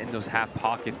play, get in those half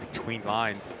pockets between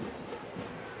lines.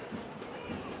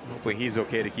 Hopefully he's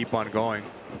okay to keep on going.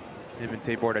 Him and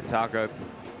Tabor Ataka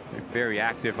very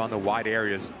active on the wide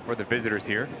areas for the visitors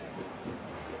here.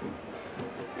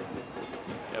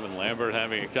 Lambert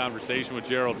having a conversation with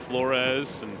Gerald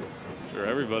Flores, and I'm sure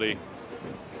everybody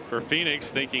for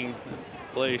Phoenix thinking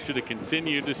play should have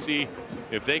continued to see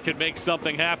if they could make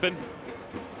something happen.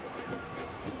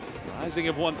 Rising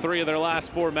have won 3 of their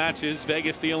last 4 matches.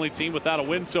 Vegas the only team without a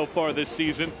win so far this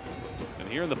season. And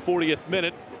here in the 40th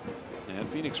minute at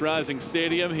Phoenix Rising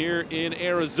Stadium here in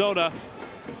Arizona.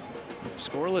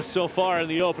 Scoreless so far in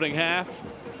the opening half.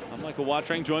 I'm Michael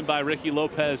Watring, joined by Ricky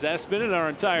Lopez Espin and our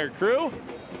entire crew.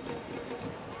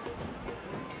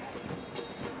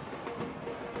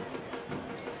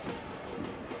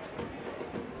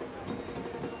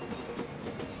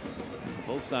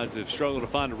 Both sides have struggled to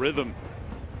find a rhythm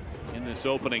in this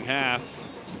opening half.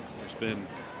 There's been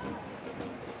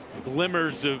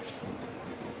glimmers of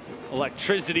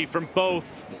electricity from both.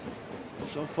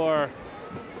 So far,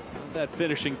 not that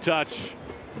finishing touch.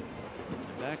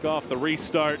 Back off the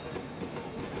restart.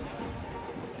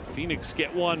 Can Phoenix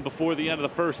get one before the end of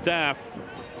the first half?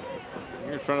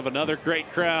 Here in front of another great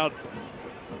crowd.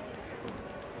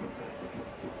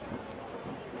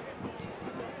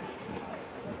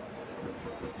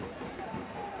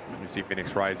 You see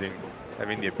Phoenix Rising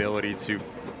having the ability to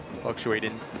fluctuate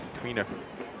in between a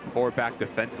 4-back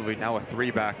defensively, now a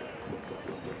 3-back.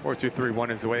 4-2-3-1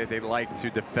 is the way that they like to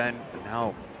defend. And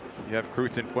now you have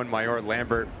Crutzen, Fuenmayor,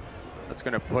 Lambert. That's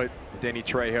going to put Denny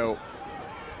Trejo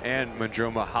and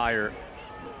Mandroma higher,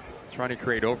 trying to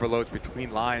create overloads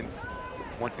between lines.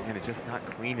 Once again, it's just not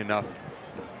clean enough.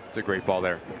 It's a great ball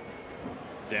there.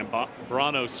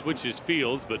 Zambrano switches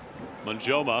fields, but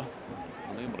Mandroma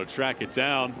unable to track it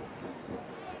down.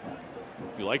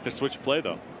 You like the switch play,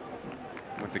 though.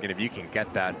 Once again, if you can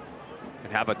get that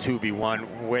and have a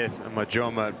 2v1 with a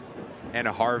Mandroma and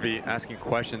a Harvey asking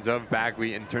questions of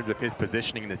Bagley in terms of his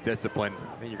positioning and his discipline,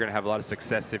 I think you're going to have a lot of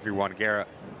success if you're Juan Guerra.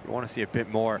 You want to see a bit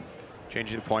more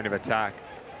changing the point of attack,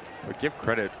 but give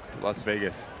credit to Las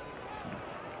Vegas.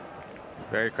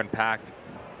 Very compact,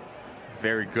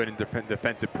 very good in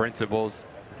defensive principles.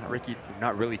 Ricky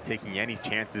not really taking any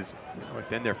chances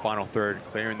within their final third,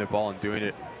 clearing the ball and doing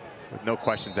it with no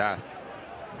questions asked.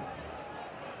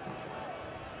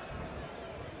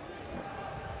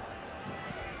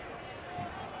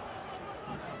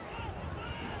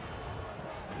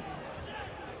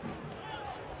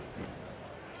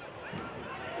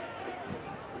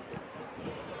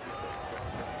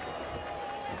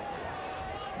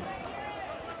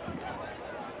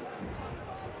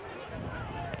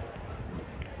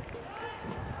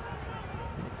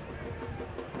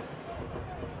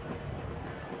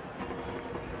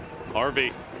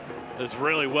 Harvey does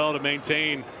really well to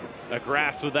maintain a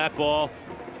grasp with that ball.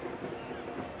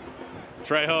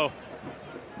 Trejo,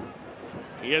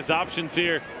 he has options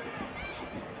here.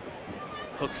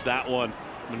 Hooks that one.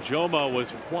 Manjoma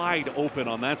was wide open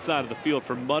on that side of the field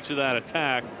for much of that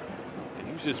attack, and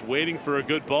he was just waiting for a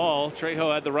good ball.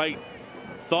 Trejo had the right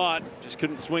thought, just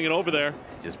couldn't swing it over there.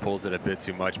 Just pulls it a bit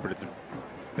too much, but it's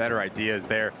better ideas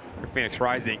there for Phoenix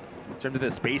Rising in terms of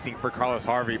the spacing for Carlos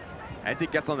Harvey. As he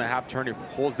gets on the half turn, he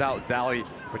pulls out Zali,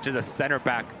 which is a center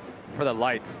back for the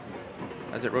Lights.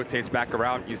 As it rotates back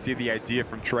around, you see the idea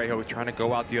from Trejo trying to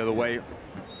go out the other way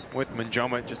with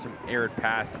Manjoma, just an aired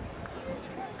pass.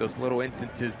 Those little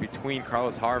instances between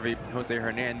Carlos Harvey, Jose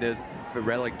Hernandez,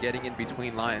 Varela getting in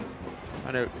between lines,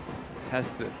 trying to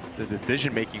test the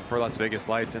decision-making for Las Vegas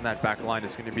Lights, and that back line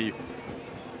is going to be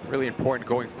really important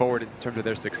going forward in terms of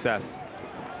their success.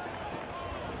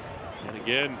 And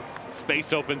again,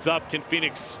 space opens up. Can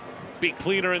Phoenix be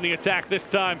cleaner in the attack this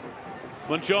time?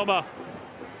 Manjoma.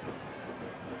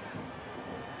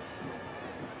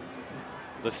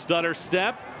 The stutter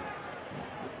step.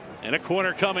 And a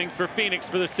corner coming for Phoenix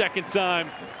for the second time.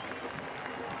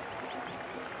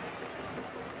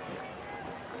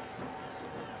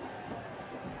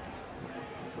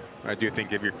 I do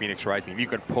think if you're Phoenix Rising, if you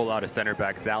could pull out a center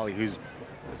back, Zali, who's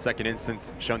the second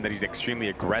instance shown that he's extremely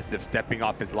aggressive, stepping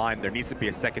off his line, there needs to be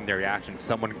a secondary action,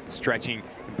 someone stretching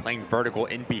and playing vertical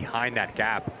in behind that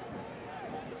gap.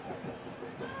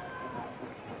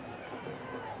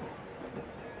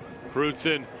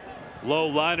 Crutzen, low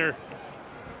liner.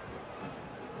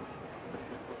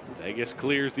 Vegas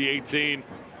clears the 18.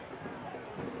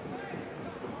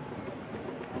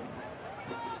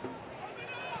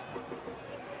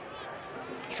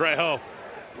 Trejo.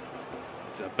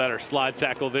 It's a better slide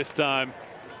tackle this time.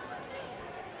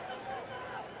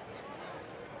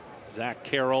 Zach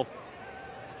Carroll.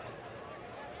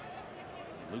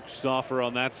 Luke Stauffer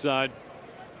on that side.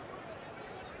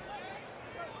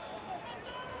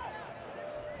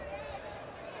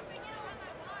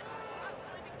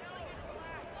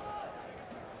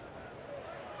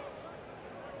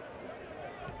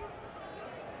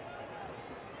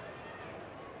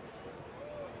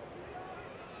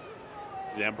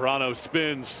 Zambrano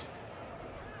spins.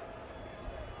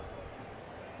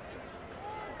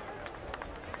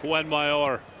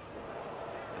 Fuenmayor.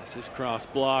 This is cross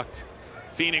blocked.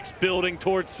 Phoenix building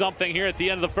towards something here at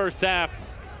the end of the first half.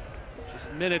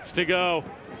 Just minutes to go.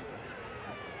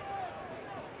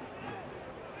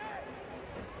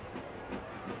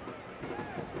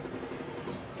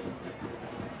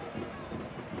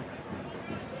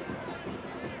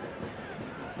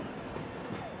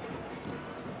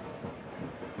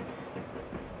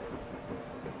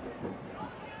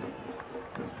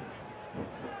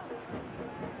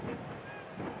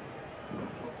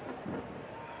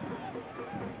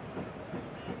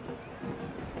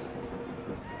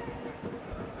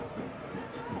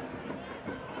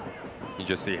 You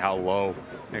just see how low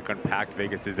and compact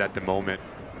Vegas is at the moment.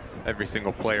 Every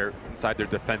single player inside their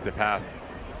defensive half.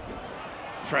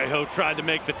 Trejo tried to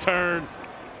make the turn.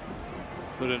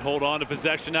 Couldn't hold on to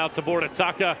possession out to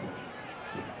Bordataka.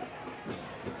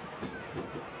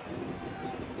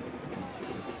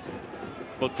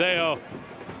 Boteo.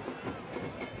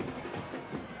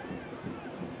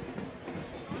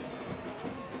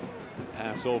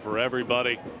 Pass over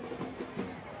everybody.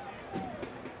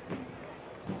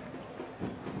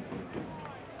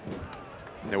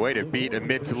 The way to beat a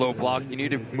mid to low block, you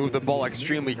need to move the ball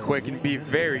extremely quick and be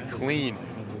very clean,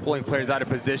 pulling players out of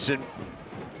position.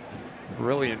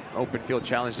 Brilliant open field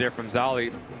challenge there from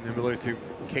Zali. The ability to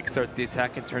kickstart the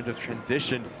attack in terms of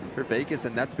transition for Vegas,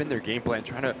 and that's been their game plan,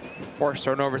 trying to force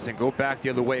turnovers and go back the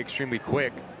other way extremely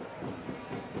quick.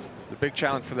 The big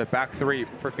challenge for the back three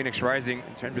for Phoenix Rising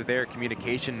in terms of their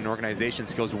communication and organization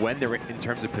skills when they're in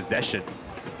terms of possession.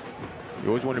 You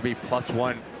always want to be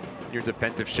 +1 in your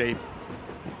defensive shape.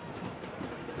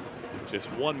 Just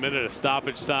 1 minute of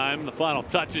stoppage time. The final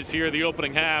touches here, the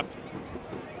opening half.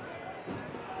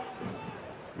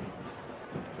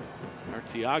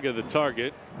 Tiaga the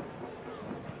target.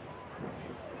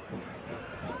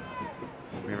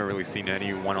 We haven't really seen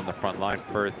anyone on the front line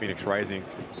for Phoenix Rising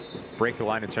break the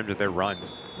line in terms of their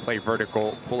runs, play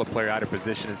vertical, pull a player out of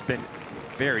position. It's been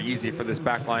very easy for this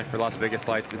back line for Las Vegas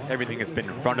Lights. Everything has been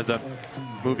in front of them,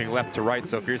 moving left to right.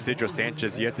 So if you're Cedro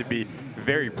Sanchez, you have to be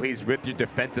very pleased with your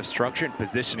defensive structure and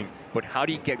positioning. But how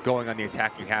do you get going on the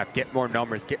attacking half, get more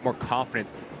numbers, get more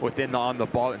confidence within on the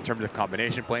ball in terms of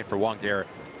combination playing for Juan Guerra?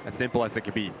 As simple as it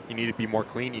could be. You need to be more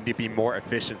clean, you need to be more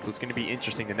efficient. So it's going to be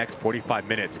interesting the next 45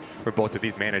 minutes for both of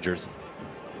these managers.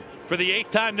 For the 8th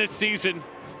time this season,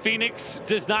 Phoenix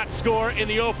does not score in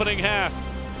the opening half.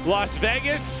 Las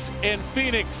Vegas and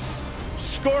Phoenix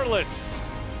scoreless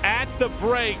at the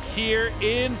break here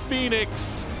in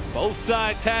Phoenix. Both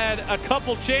sides had a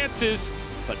couple chances,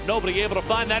 but nobody able to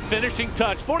find that finishing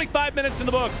touch. 45 minutes in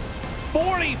the books,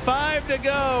 45 to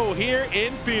go here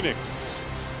in Phoenix.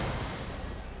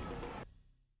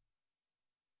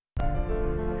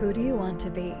 Who do you want to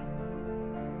be?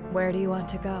 Where do you want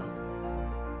to go?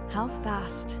 How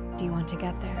fast do you want to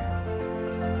get there?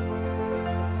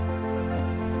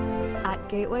 At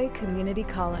Gateway Community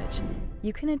College,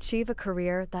 you can achieve a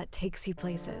career that takes you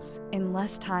places in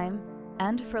less time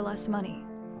and for less money.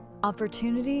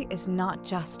 Opportunity is not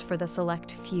just for the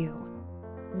select few.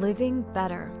 Living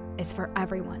better is for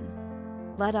everyone.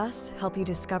 Let us help you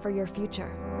discover your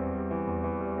future.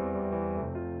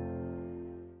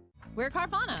 We're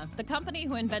Carvana, the company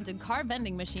who invented car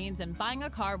vending machines and buying a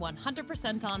car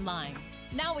 100% online.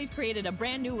 Now we've created a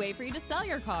brand new way for you to sell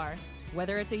your car.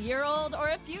 Whether it's a year old or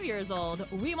a few years old,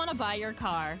 we want to buy your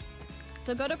car.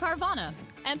 So go to Carvana,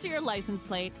 enter your license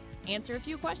plate, answer a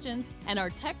few questions, and our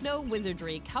techno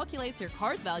wizardry calculates your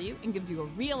car's value and gives you a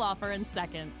real offer in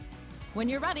seconds. When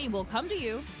you're ready, we'll come to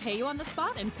you, pay you on the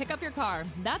spot, and pick up your car.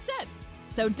 That's it.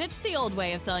 So ditch the old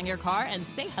way of selling your car and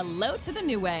say hello to the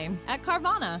new way at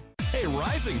Carvana. Hey,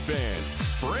 Rising fans,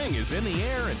 spring is in the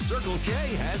air and Circle K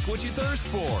has what you thirst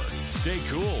for. Stay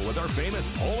cool with our famous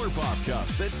Polar Pop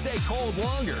Cups that stay cold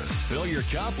longer. Fill your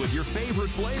cup with your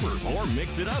favorite flavor or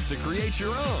mix it up to create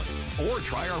your own. Or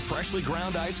try our freshly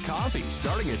ground iced coffee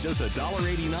starting at just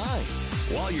 $1.89.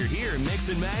 While you're here, mix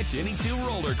and match any 2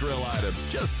 roller grill items,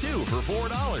 just 2 for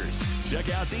 $4.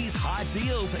 Check out these hot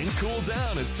deals and cool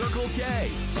down at Circle K,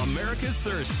 America's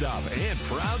thirst stop and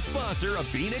proud sponsor of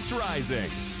Phoenix Rising.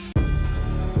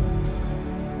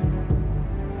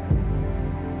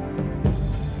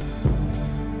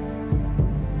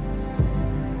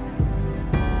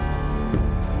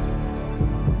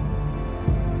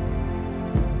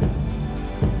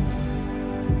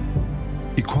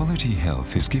 Equality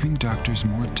Health is giving doctors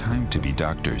more time to be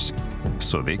doctors,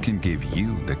 so they can give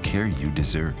you the care you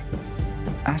deserve.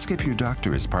 Ask if your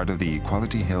doctor is part of the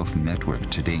Equality Health network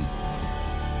today.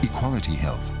 Equality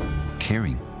Health.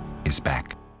 Caring is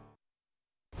back.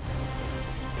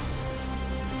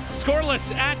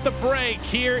 Scoreless at the break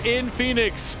here in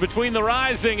Phoenix between the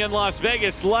Rising and Las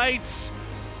Vegas Lights.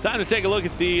 Time to take a look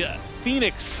at the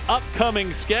Phoenix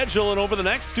upcoming schedule, and over the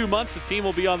next 2 months the team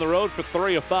will be on the road for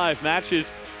 3 of 5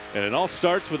 matches, and it all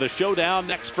starts with a showdown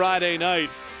next Friday night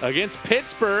against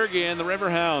Pittsburgh, and the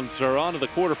Riverhounds are on to the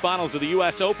quarterfinals of the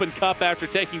US Open Cup after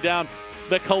taking down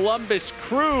the Columbus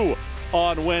Crew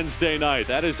on Wednesday night.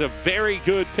 That is a very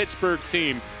good Pittsburgh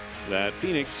team that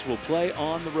Phoenix will play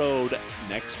on the road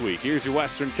next week. Here's your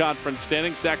Western Conference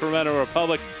standings. Sacramento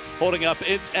Republic holding up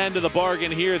its end of the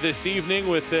bargain here this evening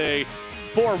with a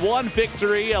 4-1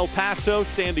 victory. El Paso,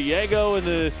 San Diego,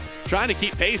 and trying to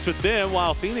keep pace with them,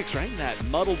 while Phoenix right in that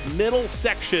muddled middle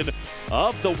section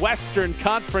of the Western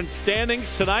Conference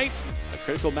standings tonight. A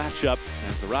critical matchup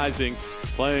as the Rising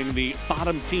playing the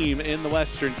bottom team in the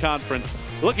Western Conference,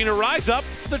 looking to rise up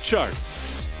the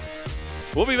charts.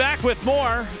 We'll be back with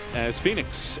more as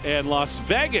Phoenix and Las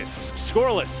Vegas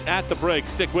scoreless at the break.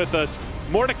 Stick with us.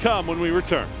 More to come when we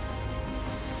return.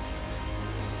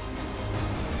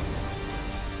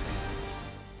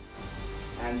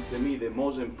 And to me, the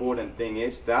most important thing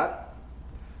is that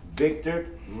Victor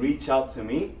reached out to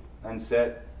me and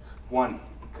said, Juan,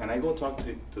 can I go talk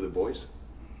to the boys?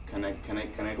 Can I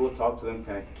go talk to them?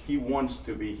 He wants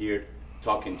to be here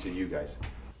talking to you guys.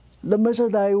 The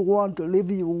message I want to leave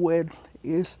you with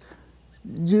is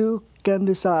you can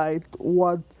decide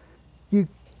what you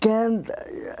can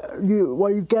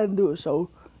do. So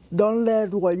don't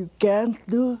let what you can't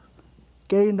do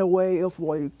get in the way of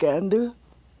what you can do.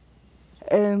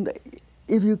 And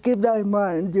if you keep that in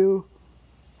mind, you,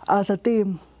 as a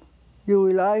team, you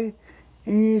rely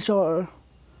on each other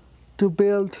to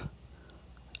build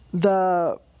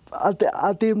a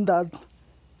team that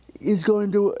is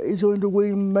going to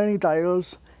win many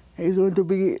titles. Is going to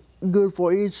be good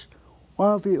for each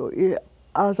one of you.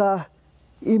 As a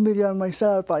immigrant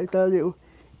myself, I tell you,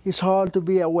 it's hard to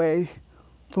be away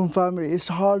from family. It's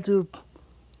hard to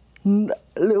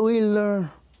really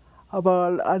learn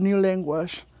about a new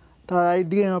language that I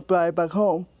didn't apply back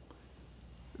home.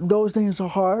 Those things are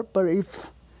hard, but if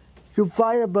you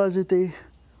fight adversity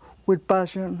with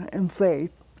passion and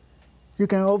faith, you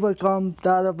can overcome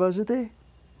that adversity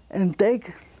and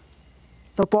take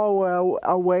the power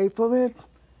away from it,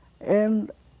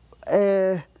 and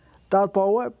that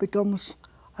power becomes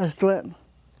a strength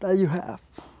that you have.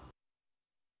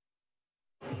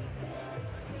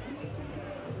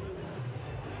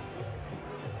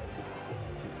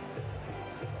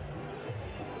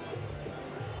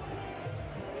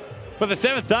 For the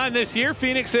 7th time this year,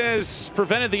 Phoenix has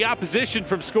prevented the opposition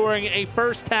from scoring a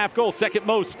first-half goal, second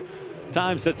most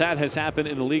times that has happened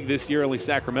in the league this year. Only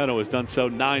Sacramento has done so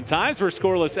 9 times. We're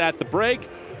scoreless at the break.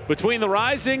 Between the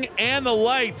Rising and the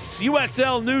Lights,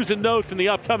 USL news and notes in the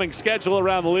upcoming schedule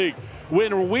around the league.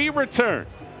 When we return.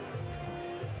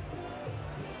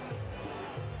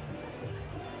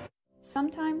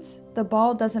 Sometimes the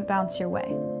ball doesn't bounce your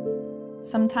way.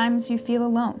 Sometimes you feel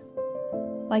alone,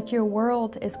 like your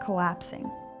world is collapsing,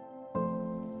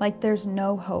 like there's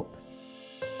no hope.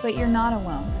 But you're not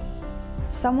alone.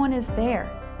 Someone is there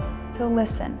to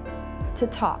listen, to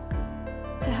talk,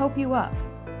 to help you up.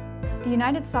 The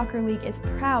United Soccer League is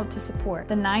proud to support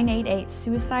the 988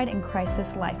 Suicide and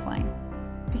Crisis Lifeline,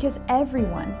 because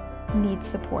everyone needs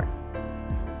support.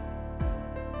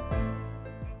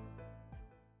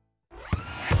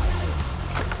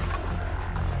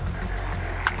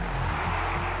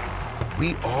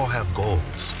 We all have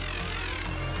goals.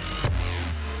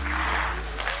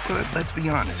 But let's be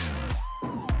honest,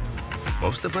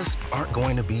 most of us aren't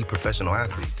going to be professional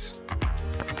athletes.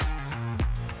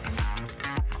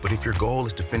 But if your goal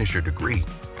is to finish your degree,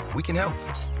 we can help.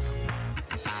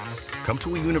 Come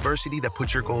to a university that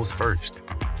puts your goals first.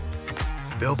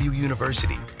 Bellevue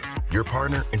University, your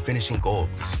partner in finishing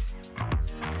goals.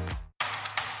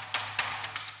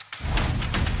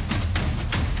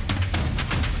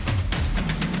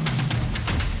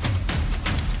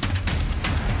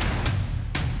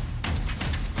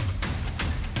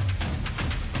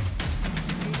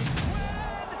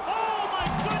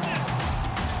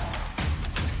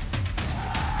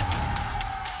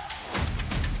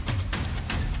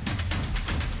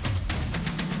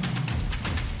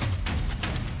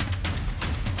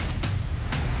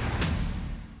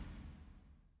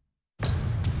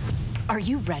 Are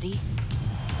you ready?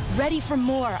 Ready for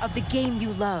more of the game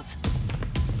you love?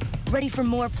 Ready for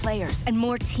more players and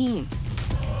more teams?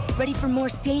 Ready for more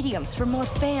stadiums, for more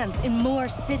fans in more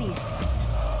cities?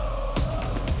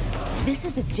 This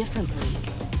is a different league.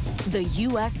 The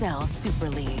USL Super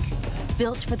League.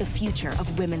 Built for the future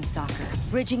of women's soccer.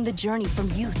 Bridging the journey from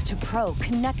youth to pro,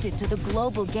 connected to the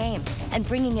global game, and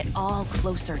bringing it all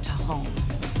closer to home.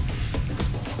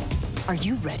 Are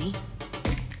you ready?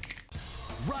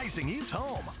 Rising is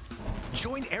home.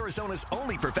 Join Arizona's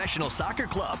only professional soccer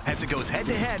club as it goes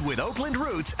head-to-head with Oakland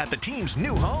Roots at the team's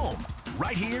new home.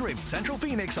 Right here in Central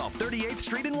Phoenix off 38th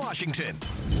Street in Washington.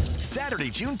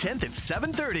 Saturday, June 10th at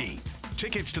 7:30.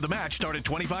 Tickets to the match start at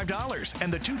 $25,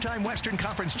 and the 2-time Western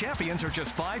Conference champions are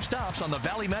just 5 stops on the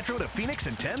Valley Metro to Phoenix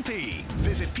and Tempe.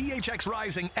 Visit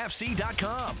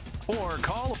phxrisingfc.com or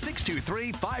call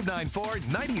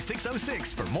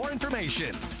 623-594-9606 for more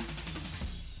information.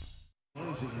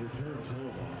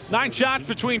 9 shots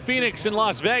between Phoenix and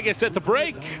Las Vegas at the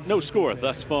break. No score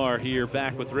thus far here.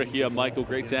 Back with Ricky and Michael.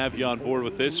 Great to have you on board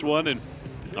with this one. And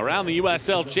around the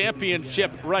USL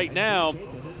Championship right now,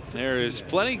 there is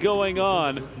plenty going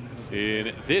on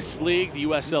in this league. The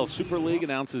USL Super League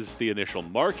announces the initial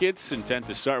markets, intent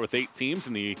to start with 8 teams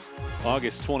in the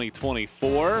August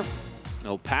 2024.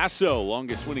 El Paso,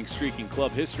 longest winning streak in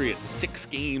club history at 6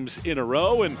 games in a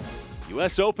row. And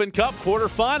U.S. Open Cup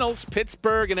quarterfinals,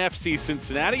 Pittsburgh and FC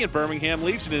Cincinnati, and Birmingham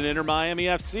Legion and Inter Miami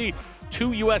FC.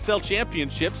 2 USL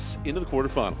championships into the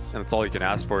quarterfinals. And that's all you can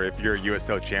ask for if you're a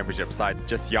USL championship side.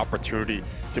 Just the opportunity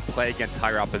to play against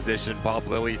higher opposition. Bob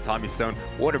Lilly, Tommy Sohn,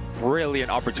 what a brilliant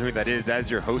opportunity that is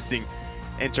as you're hosting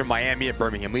Inter Miami and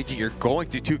Birmingham Legion. You're going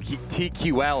to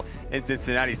TQL in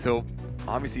Cincinnati, so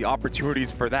obviously opportunities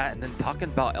for that. And then talking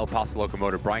about El Paso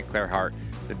Locomotive, Brian Clareheart,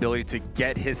 the ability to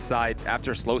get his side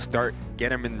after a slow start,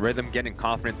 get him in rhythm, get in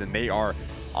confidence, and they are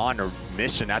on a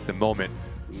mission at the moment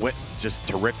with just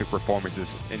terrific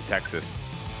performances in Texas.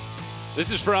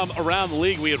 This is from around the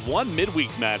league. We had one midweek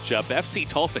matchup. FC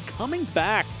Tulsa coming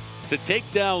back to take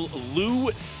down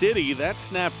Lou City. That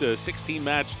snapped a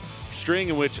 16-match string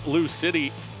in which Lou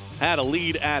City had a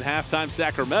lead at halftime.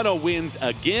 Sacramento wins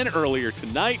again earlier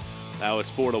tonight. That was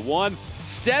 4-1.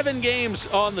 7 games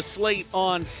on the slate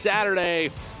on Saturday,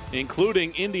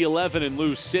 including Indy 11 and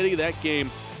Lou City. That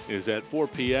game is at 4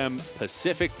 p.m.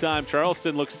 Pacific time.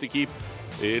 Charleston looks to keep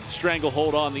its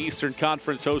stranglehold on the Eastern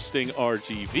Conference, hosting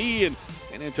RGV, and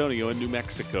San Antonio and New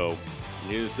Mexico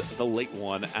is the late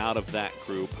one out of that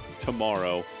group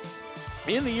tomorrow.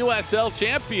 In the USL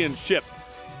Championship,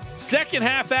 second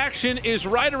half action is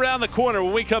right around the corner.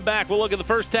 When we come back, we'll look at the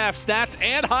first half stats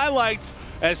and highlights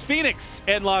as Phoenix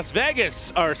and Las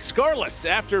Vegas are scoreless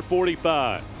after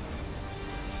 45.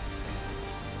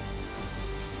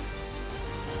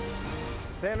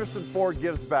 Sanderson Ford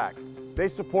gives back. They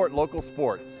support local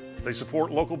sports. They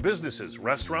support local businesses,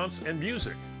 restaurants, and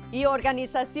music. Y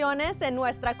organizaciones en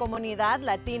nuestra comunidad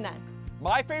latina.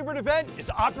 My favorite event is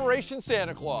Operation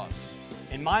Santa Claus.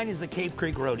 And mine is the Cave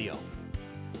Creek Rodeo.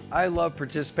 I love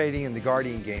participating in the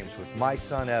Guardian Games with my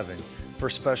son Evan for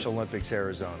Special Olympics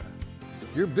Arizona.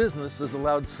 Your business has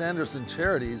allowed Sanderson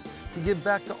Charities to give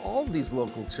back to all these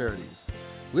local charities.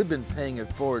 We've been paying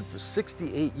it forward for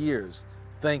 68 years.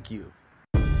 Thank you.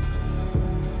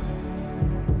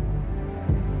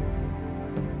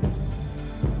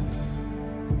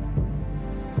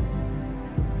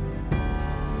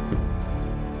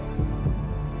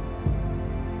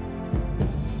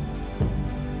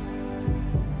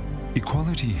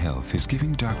 Equality Health is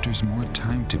giving doctors more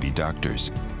time to be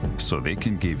doctors, so they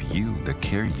can give you the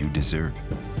care you deserve.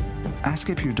 Ask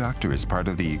if your doctor is part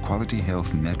of the Equality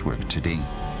Health Network today.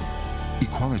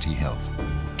 Equality Health.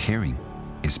 Caring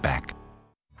is back.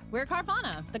 We're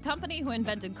Carvana, the company who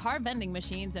invented car vending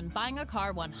machines and buying a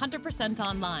car 100%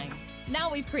 online.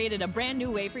 Now we've created a brand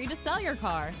new way for you to sell your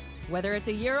car. Whether it's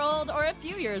a year old or a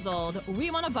few years old,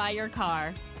 we want to buy your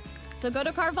car. So go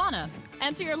to Carvana,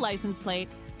 enter your license plate,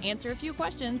 answer a few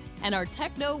questions, and our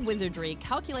techno wizardry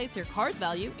calculates your car's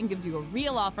value and gives you a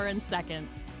real offer in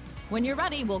seconds. When you're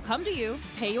ready, we'll come to you,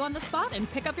 pay you on the spot, and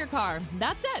pick up your car.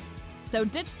 That's it. So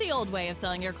ditch the old way of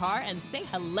selling your car and say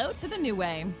hello to the new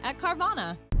way at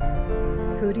Carvana.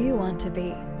 Who do you want to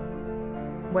be?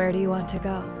 Where do you want to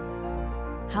go?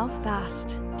 How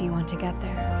fast do you want to get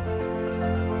there?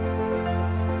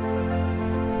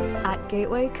 At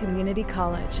Gateway Community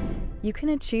College, you can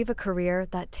achieve a career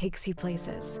that takes you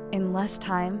places in less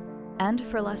time and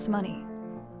for less money.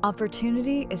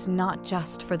 Opportunity is not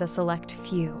just for the select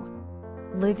few.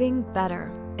 Living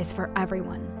better is for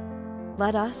everyone.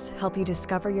 Let us help you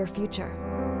discover your future.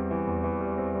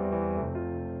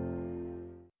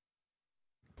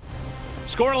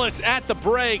 Scoreless at the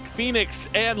break, Phoenix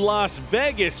and Las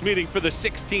Vegas meeting for the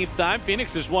 16th time.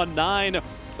 Phoenix has won 9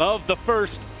 of the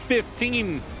first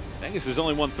 15. Vegas has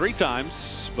only won 3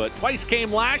 times, but twice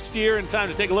came last year. And time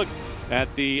to take a look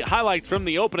at the highlights from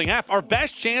the opening half. Our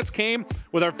best chance came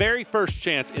with our very first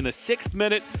chance in the 6th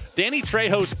minute. Danny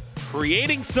Trejo's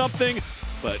creating something,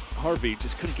 but Harvey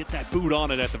just couldn't get that boot on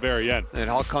it at the very end. And it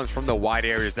all comes from the wide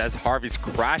areas as Harvey's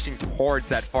crashing towards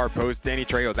that far post. Danny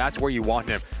Trejo, that's where you want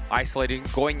him. Isolating,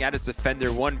 going at his defender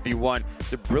 1v1.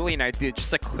 The brilliant idea just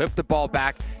to clip the ball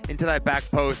back into that back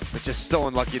post, but just so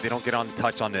unlucky they don't get on the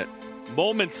touch on it.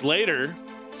 Moments later,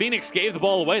 Phoenix gave the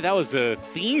ball away. That was a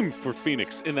theme for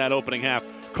Phoenix in that opening half.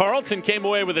 Carlton came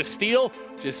away with a steal,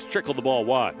 just trickled the ball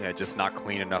wide. Yeah, just not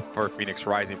clean enough for Phoenix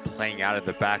Rising, playing out of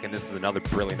the back, and this is another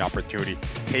brilliant opportunity.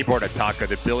 Tabor Ataka,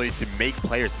 the ability to make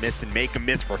players miss and make them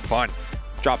miss for fun.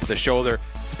 Drop of the shoulder,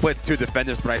 splits 2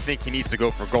 defenders, but I think he needs to go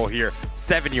for goal here.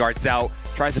 7 yards out,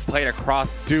 tries to play it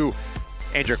across to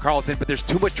Andrew Carlton, but there's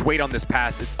too much weight on this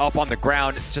pass. It's up on the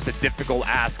ground. It's just a difficult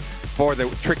ask for the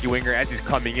tricky winger as he's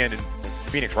coming in, and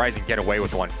Phoenix Rising get away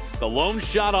with one. The lone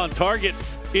shot on target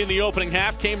in the opening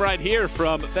half came right here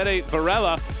from Fede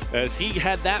Varela as he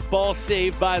had that ball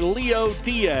saved by Leo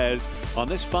Diaz on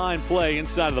this fine play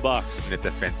inside of the box. And it's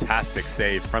a fantastic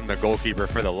save from the goalkeeper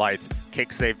for the Lights.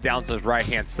 Kick save down to his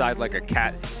right-hand side like a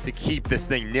cat to keep this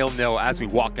thing 0-0 as we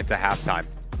walk into halftime.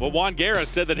 Well, Juan Guerra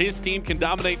said that his team can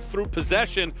dominate through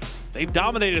possession. They've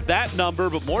dominated that number,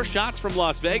 but more shots from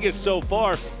Las Vegas so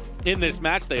far in this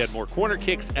match. They had more corner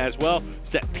kicks as well.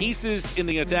 Set pieces in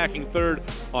the attacking third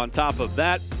on top of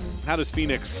that. How does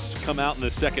Phoenix come out in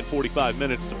the second 45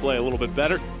 minutes to play a little bit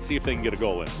better? See if they can get a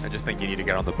goal in. I just think you need to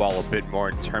get on the ball a bit more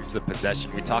in terms of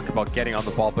possession. We talk about getting on the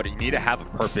ball, but you need to have a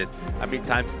purpose. How many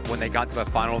times when they got to the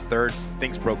final third,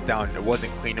 things broke down. It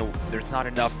wasn't clean. There's not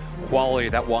enough quality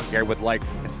that Juan Guerra would like,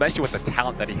 especially with the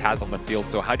talent that he has on the field.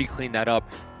 So how do you clean that up?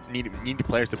 Need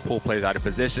players to pull players out of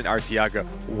position. Arteaga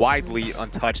widely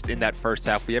untouched in that first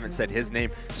half. We haven't said his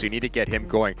name, so you need to get him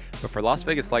going. But for Las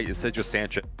Vegas Light, it's Cedro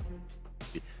Sanchez.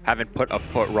 Haven't put a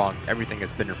foot wrong. Everything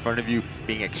has been in front of you,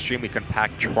 being extremely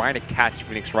compact, trying to catch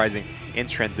Phoenix Rising in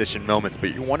transition moments.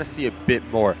 But you want to see a bit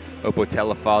more of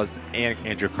Botella Falls and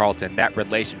Andrew Carlton, that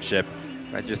relationship.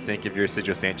 I just think if you're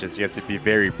Sergio Sanchez, you have to be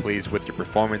very pleased with your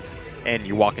performance, and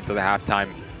you walk into the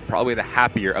halftime probably the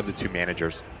happier of the two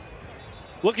managers.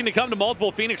 Looking to come to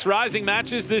multiple Phoenix Rising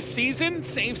matches this season?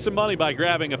 Save some money by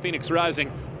grabbing a Phoenix Rising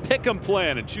pick'em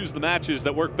plan and choose the matches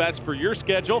that work best for your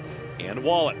schedule and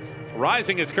wallet.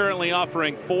 Rising is currently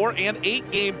offering 4 and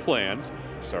 8 game plans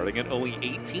starting at only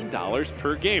 $18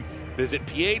 per game. Visit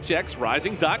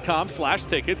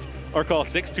phxrising.com/tickets or call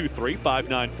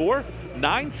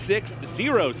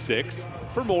 623-594-9606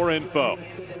 for more info.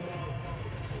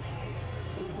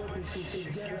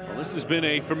 Well, this has been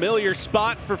a familiar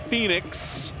spot for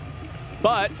Phoenix,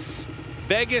 but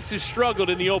Vegas has struggled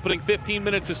in the opening 15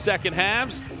 minutes of second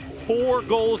halves. 4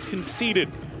 goals conceded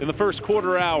in the first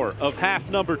quarter hour of half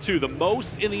number 2, the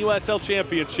most in the USL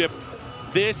Championship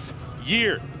this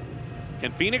year.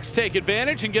 Can Phoenix take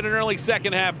advantage and get an early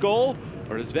second half goal?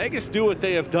 Or does Vegas do what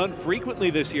they have done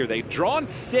frequently this year? They've drawn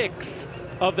 6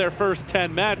 of their first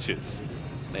 10 matches.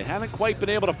 They haven't quite been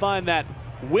able to find that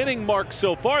winning mark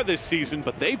so far this season,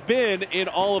 but they've been in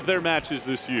all of their matches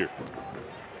this year.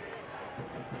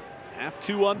 Half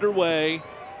 2 underway,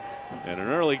 and an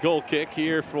early goal kick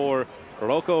here for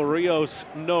Rocco Rios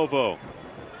Novo.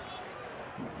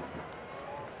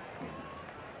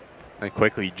 And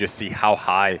quickly, you just see how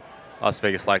high Las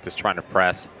Vegas Lights is trying to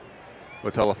press.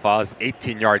 With Olafaz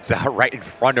 18 yards out right in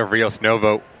front of Rios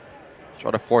Novo. Try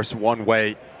to force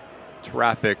one-way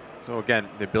traffic. So again,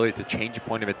 the ability to change your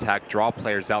point of attack, draw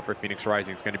players out for Phoenix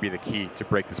Rising is going to be the key to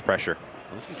break this pressure.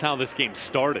 Well, this is how this game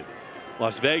started.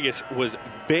 Las Vegas was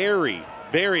very,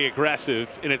 very aggressive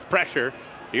in its pressure.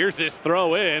 Here's this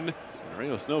throw in, and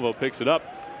Rios Novo picks it up.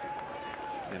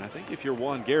 And I think if you're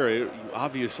Juan Guerra, you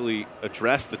obviously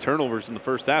address the turnovers in the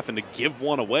first half, and to give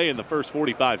one away in the first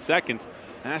 45 seconds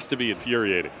has to be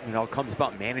infuriating. You know, it comes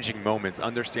about managing moments,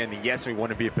 understanding, yes, we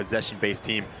want to be a possession-based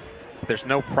team, but there's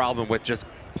no problem with just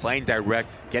playing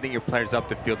direct, getting your players up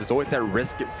the field. There's always that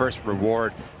risk at first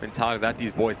reward mentality that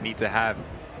these boys need to have.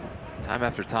 Time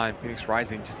after time, Phoenix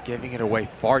Rising just giving it away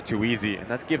far too easy, and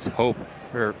that gives hope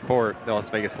for the Las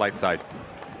Vegas Light side.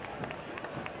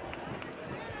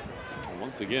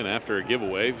 Once again, after a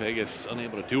giveaway, Vegas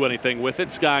unable to do anything with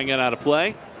it, skying it out of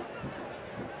play.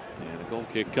 And a goal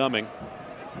kick coming.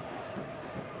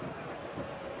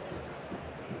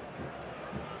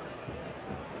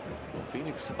 Well,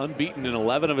 Phoenix unbeaten in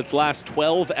 11 of its last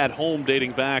 12 at home,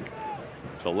 dating back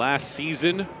to last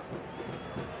season.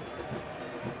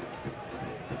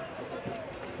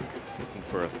 Looking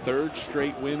for a 3rd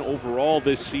straight win overall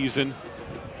this season.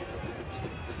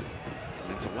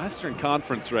 It's a Western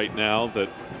Conference right now that,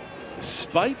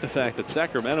 despite the fact that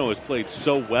Sacramento has played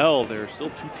so well, there are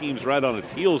still 2 teams right on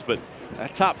its heels, but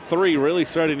that top 3 really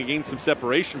starting to gain some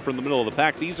separation from the middle of the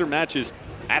pack. These are matches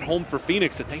at home for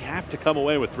Phoenix that they have to come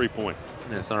away with 3 points.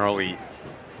 And it's not only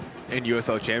in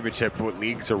USL Championship, but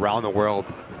leagues around the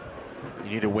world.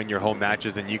 You need to win your home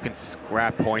matches, and you can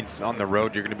scrap points on the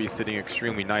road. You're going to be sitting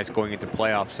extremely nice going into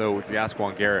playoffs. So if you ask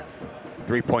Juan Guerra,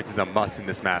 3 points is a must in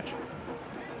this match.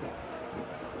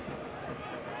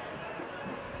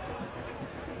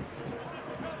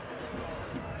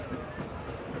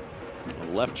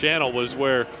 Left channel was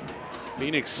where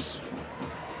Phoenix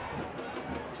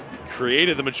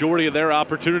created the majority of their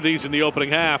opportunities in the opening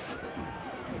half.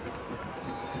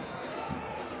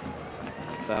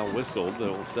 Foul whistled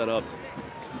that will set up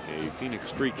a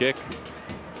Phoenix free kick.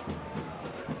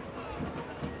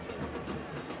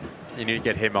 You need to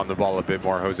get him on the ball a bit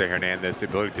more, Jose Hernandez, the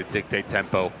ability to dictate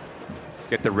tempo,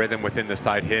 get the rhythm within the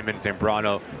side. Him and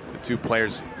Zambrano, the 2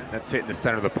 players that sit in the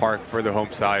center of the park for the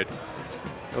home side.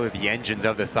 Really the engines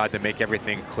of the side that make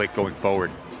everything click going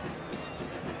forward.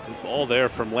 It's a good ball there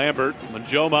from Lambert.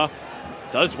 Manjoma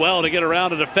does well to get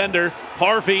around a defender.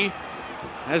 Harvey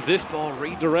has this ball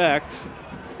redirect.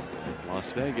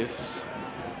 Las Vegas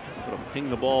able to ping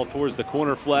the ball towards the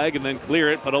corner flag and then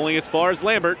clear it, but only as far as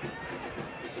Lambert.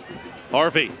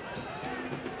 Harvey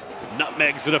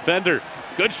nutmegs the defender.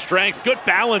 Good strength, good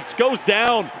balance, goes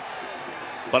down.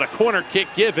 But a corner kick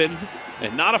given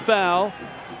and not a foul.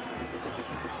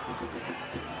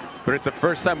 But it's the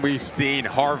first time we've seen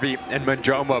Harvey and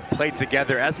Manjoma play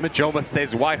together. As Manjoma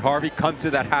stays wide, Harvey comes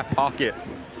to that half pocket.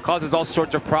 Causes all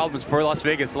sorts of problems for Las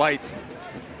Vegas Lights.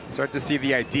 Start to see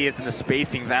the ideas and the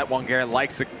spacing that Juan Guerra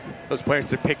likes those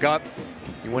players to pick up.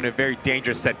 You win a very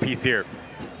dangerous set piece here.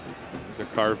 There's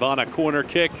a Carvana corner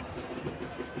kick.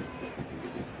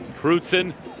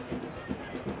 Crutzen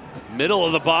Middle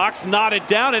of the box, knotted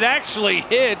down. It actually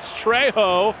hits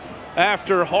Trejo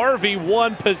after Harvey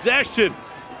won possession.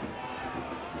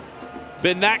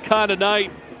 Been that kind of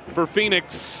night for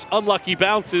Phoenix. Unlucky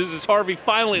bounces as Harvey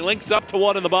finally links up to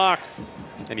one in the box.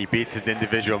 And he beats his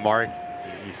individual mark.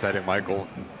 You said it, Michael.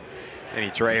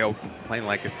 And Trejo playing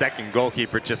like a second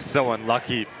goalkeeper, just so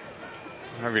unlucky.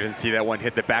 Harvey didn't see that one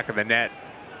hit the back of the net.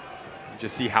 You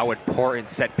just see how important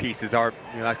set pieces are.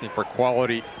 You're asking for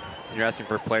quality. You're asking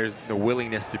for players the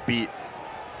willingness to beat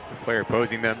the player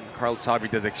opposing them. Carlos Harvey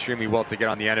does extremely well to get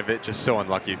on the end of it, just so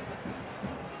unlucky.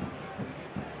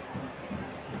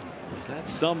 Is that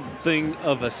something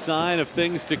of a sign of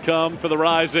things to come for the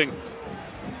Rising?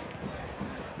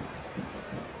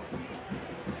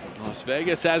 Las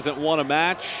Vegas hasn't won a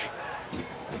match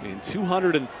in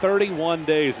 231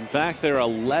 days. In fact, their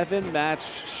 11-match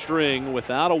string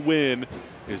without a win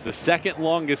is the second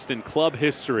longest in club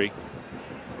history.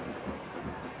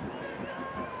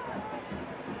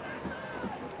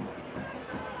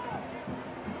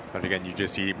 But again, you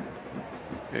just see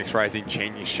Phoenix Rising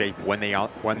changing shape when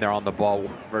they're on the ball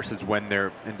versus when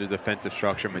they're in the defensive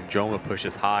structure. Manjoma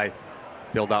pushes high,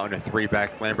 build out in a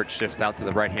 3-back. Lambert shifts out to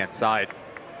the right-hand side.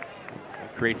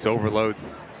 It creates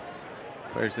overloads.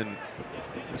 Players in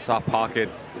soft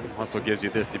pockets. Also gives you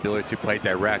the ability to play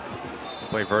direct,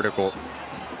 play vertical.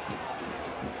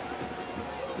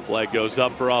 Flag goes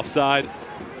up for offside.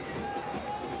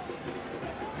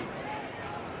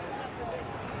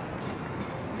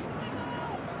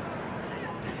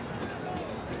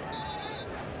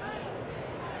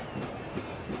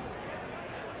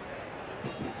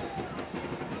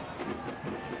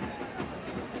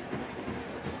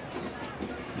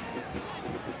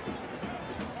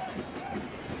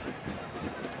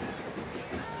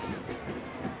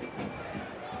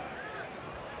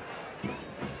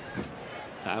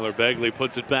 Tyler Begley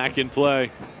puts it back in play.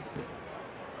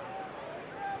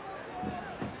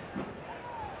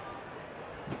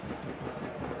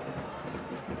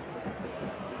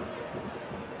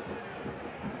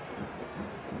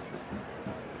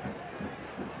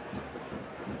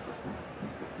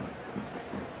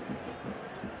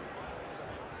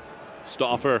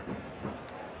 Stauffer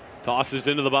tosses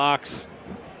into the box.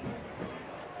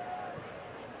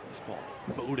 This ball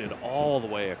booted all the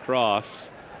way across.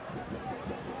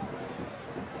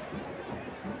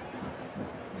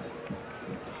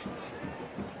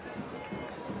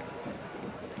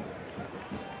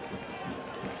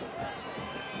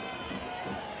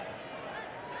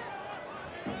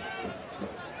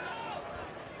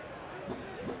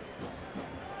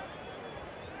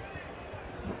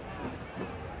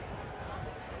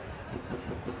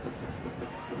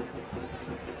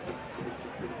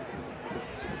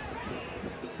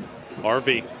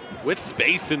 Harvey with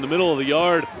space in the middle of the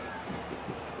yard.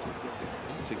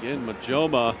 Once again,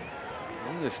 Manjoma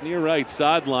on this near right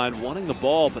sideline, wanting the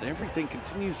ball, but everything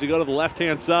continues to go to the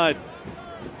left-hand side.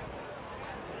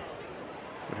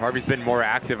 But Harvey's been more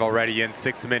active already in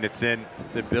 6 minutes in.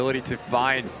 The ability to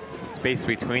find space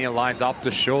between the lines off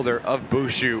the shoulder of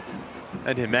Bushu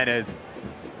and Jimenez.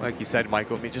 Like you said,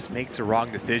 Michael, he just makes the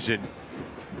wrong decision.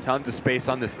 Tons of space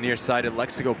on this near side. It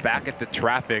likes to go back at the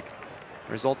traffic.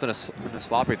 Results in a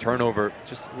sloppy turnover.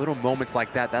 Just little moments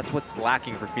like that. That's what's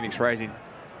lacking for Phoenix Rising.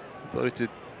 Ability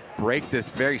to break this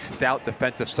very stout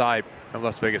defensive side of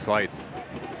Las Vegas Lights.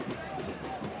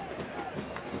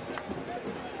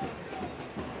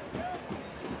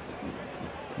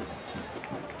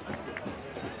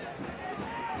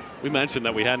 We mentioned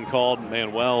that we hadn't called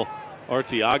Manuel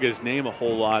Arteaga's name a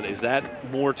whole lot. Is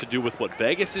that more to do with what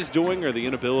Vegas is doing or the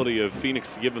inability of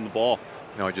Phoenix to give him the ball?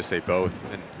 No, I just say both.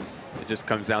 And it just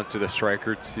comes down to the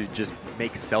striker to just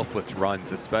make selfless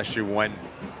runs, especially when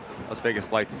Las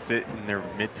Vegas Lights sit in their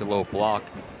mid to low block.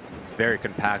 It's very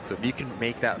compact. So if you can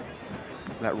make that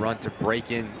run to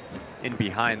break in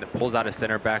behind that pulls out a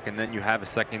center back, and then you have a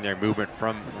secondary movement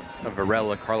from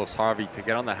Varela, Carlos Harvey to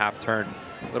get on the half turn.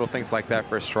 Little things like that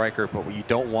for a striker, but what you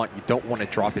don't want to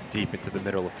drop it deep into the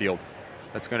middle of the field.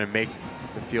 That's going to make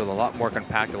the field a lot more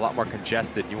compact, a lot more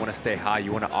congested. You want to stay high.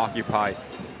 You want to occupy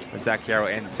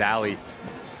Zacchiaro and Zali.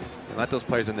 And let those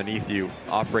players underneath you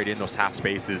operate in those half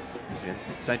spaces.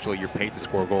 Essentially, you're paid to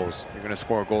score goals. You're going to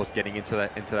score goals getting into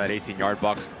that 18-yard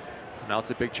box. So now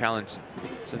it's a big challenge.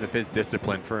 It's of his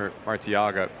discipline for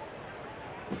Arteaga.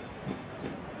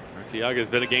 Arteaga has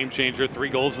been a game changer. 3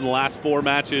 goals in the last 4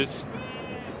 matches.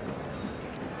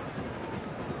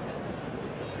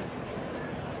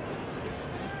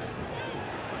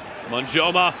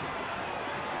 Manjoma,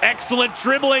 excellent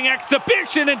dribbling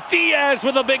exhibition, and Diaz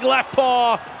with a big left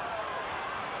paw.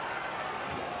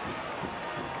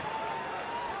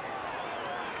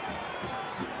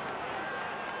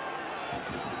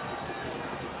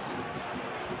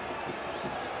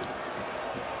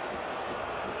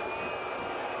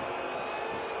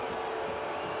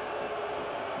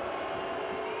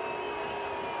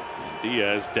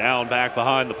 Diaz down back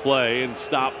behind the play and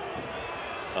stop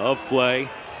of play.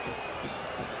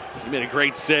 He made a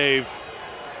great save.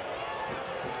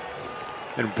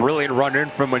 And brilliant run in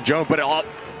from Manjoma, but it all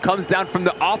comes down from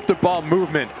the off the ball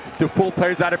movement to pull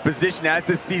players out of position as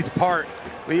to C's part.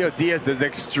 Leo Diaz does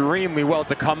extremely well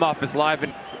to come off his live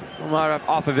and come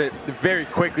off of it very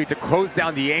quickly to close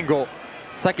down the angle.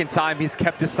 Second time he's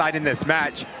kept his side in this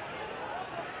match.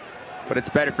 But it's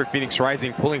better for Phoenix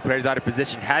Rising, pulling players out of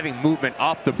position, having movement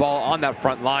off the ball on that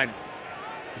front line.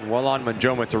 And well on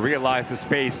Manjoma to realize the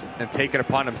space and take it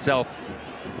upon himself.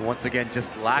 Once again,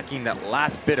 just lacking that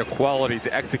last bit of quality,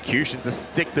 the execution to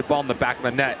stick the ball in the back of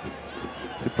the net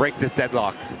to break this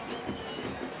deadlock.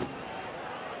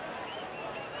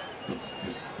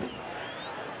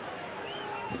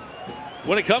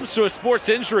 When it comes to a sports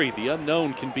injury, the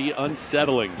unknown can be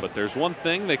unsettling, but there's one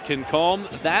thing that can calm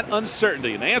that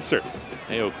uncertainty: an answer.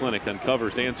 Mayo Clinic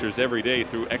uncovers answers every day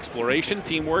through exploration,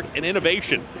 teamwork, and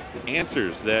innovation.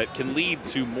 Answers that can lead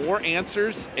to more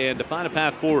answers and define a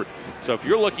path forward. So if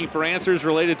you're looking for answers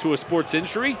related to a sports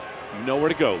injury, you know where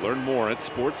to go. Learn more at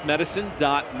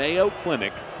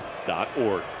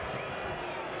sportsmedicine.mayoclinic.org.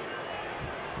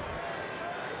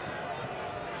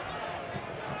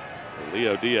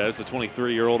 Leo Diaz, the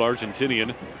 23-year-old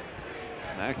Argentinian,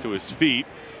 back to his feet.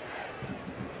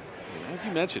 And as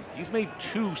you mentioned, he's made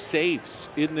 2 saves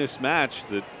in this match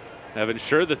that have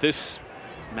ensured that this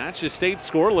match has stayed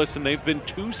scoreless, and they've been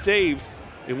 2 saves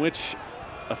in which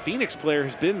a Phoenix player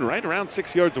has been right around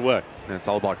 6 yards away. And it's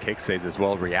all about kick saves as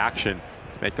well, reaction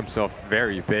to make himself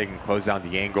very big and close down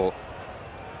the angle.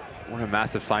 What a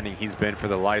massive signing he's been for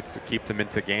the Lights to keep them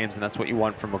into games, and that's what you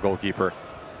want from a goalkeeper.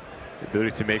 The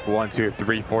ability to make 1, 2,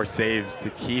 3, 4 saves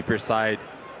to keep your side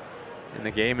in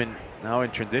the game. And now in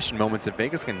transition moments, if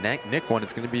Vegas can nick one,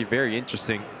 it's going to be very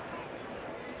interesting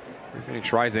for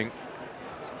Phoenix Rising.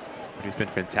 But he's been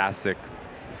fantastic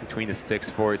between the sticks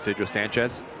for Isidro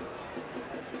Sanchez.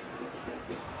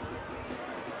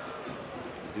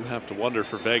 You do have to wonder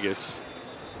for Vegas.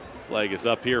 Flag is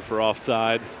up here for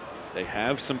offside. They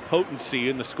have some potency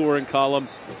in the scoring column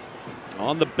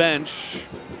on the bench.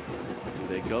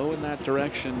 They go in that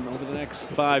direction over the next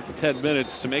 5 to 10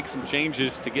 minutes to make some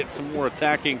changes to get some more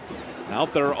attacking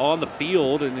out there on the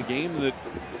field in a game that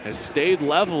has stayed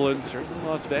level, and certainly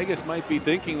Las Vegas might be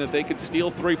thinking that they could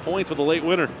steal 3 points with a late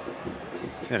winner.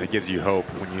 And it gives you hope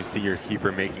when you see your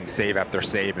keeper making save after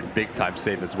save and big time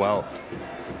save as well.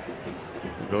 The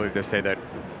ability to say that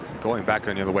going back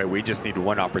on the other way, we just need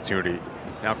 1 opportunity.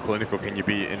 How clinical can you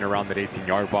be in around that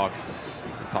 18-yard box?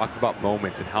 Talked about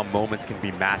moments and how moments can be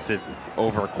massive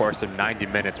over a course of 90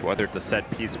 minutes, whether it's a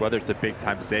set piece, whether it's a big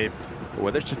time save, or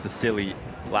whether it's just a silly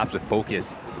lapse of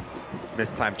focus.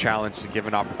 Missed time challenge to give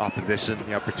an opposition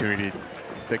the opportunity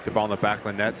to stick the ball in the back of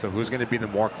the net. So who's going to be the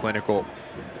more clinical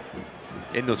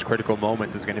in those critical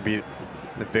moments is going to be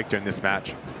the victor in this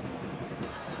match.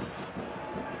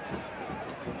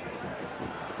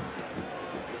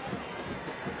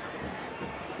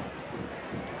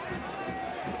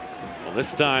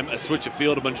 This time, a switch of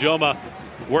field to Manjoma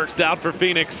works out for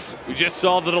Phoenix. We just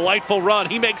saw the delightful run.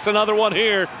 He makes another one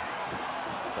here.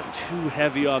 But too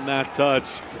heavy on that touch.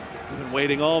 We've been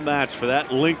waiting all match for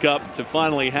that link up to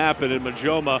finally happen, and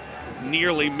Manjoma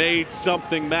nearly made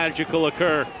something magical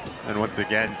occur. And once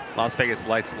again, Las Vegas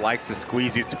Lights likes to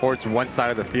squeeze you towards one side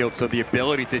of the field, so the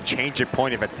ability to change your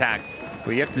point of attack.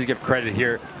 But you have to give credit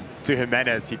here to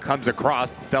Jimenez. He comes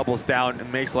across, doubles down,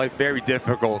 and makes life very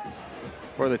difficult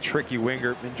for the tricky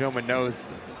winger. Manjoma knows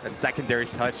that secondary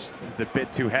touch is a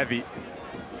bit too heavy.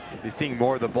 He's seeing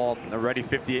more of the ball already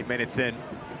 58 minutes in.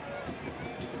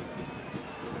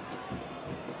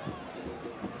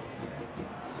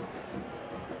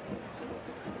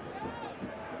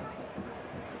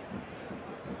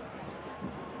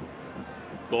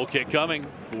 Goal kick coming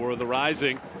for the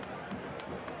Rising.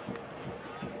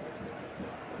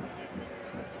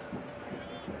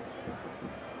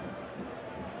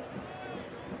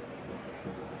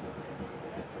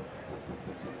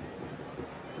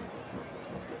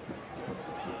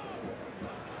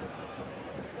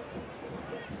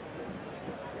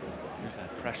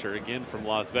 Pressure again from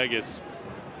Las Vegas.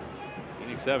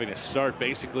 Phoenix having to start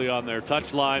basically on their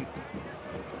touchline.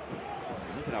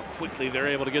 Look at how quickly they're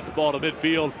able to get the ball to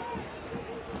midfield.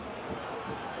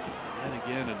 And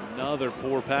again, another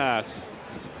poor pass.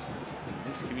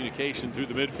 Miscommunication through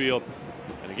the midfield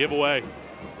and a giveaway.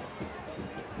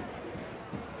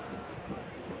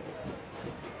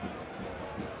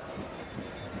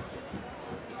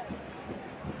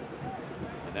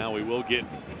 And now we will get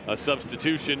a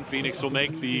substitution. Phoenix will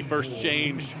make the first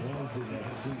change.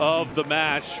 of the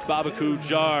match. Babaku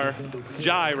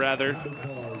Jai rather,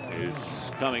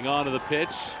 is coming onto the pitch.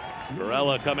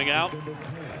 Barella coming out.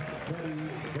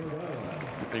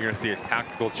 You're going to see a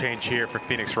tactical change here for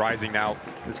Phoenix Rising now.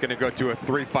 It's going to go to a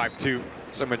 3-5-2.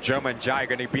 So Majoma and Jai are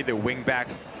going to be the wing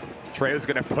backs. Trejo's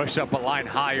going to push up a line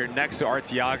higher next to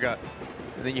Arteaga.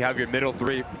 And then you have your middle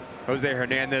three, Jose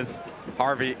Hernandez,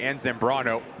 Harvey, and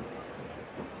Zambrano.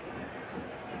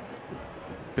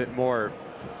 Bit more,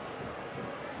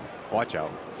 watch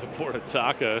out.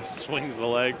 Portataka swings the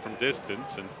leg from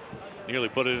distance and nearly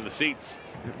put it in the seats.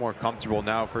 A bit more comfortable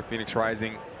now for Phoenix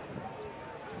Rising,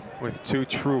 with two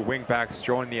true wing backs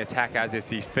joining the attack as they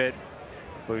see fit,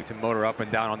 ability to motor up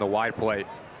and down on the wide play.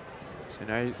 So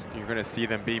now you're going to see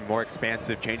them be more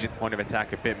expansive, changing the point of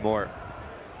attack a bit more.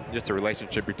 Just a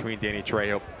relationship between Danny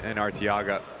Trejo and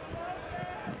Arteaga.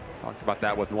 Talked about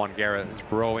that with Juan Guerra. It's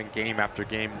growing game after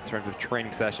game in terms of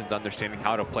training sessions, understanding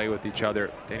how to play with each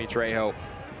other. Danny Trejo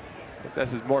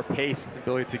possesses more pace, the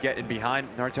ability to get in behind,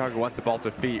 and Arteaga wants the ball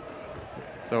to feet.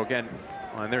 So again,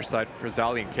 on their side, for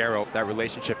Zali and Caro, that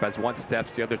relationship as one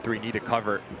steps, the other three need to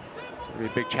cover. It's going to be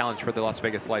a big challenge for the Las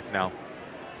Vegas Lights now.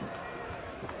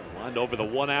 And over the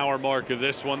 1 hour mark of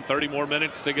this one, 30 more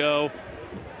minutes to go.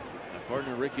 My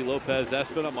partner Ricky Lopez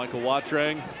Espina, Michael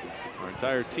Watrang, our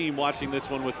entire team watching this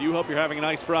one with you. Hope you're having a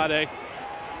nice Friday.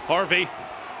 Harvey,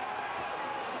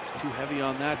 just too heavy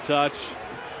on that touch.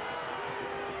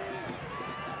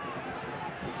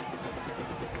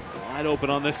 Wide open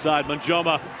on this side.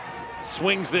 Manjoma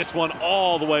swings this one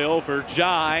all the way over.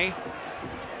 Jai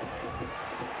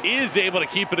is able to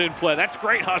keep it in play. That's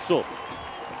great hustle.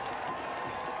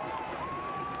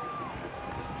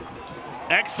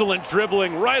 Excellent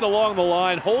dribbling right along the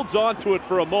line. Holds on to it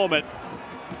for a moment.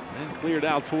 And cleared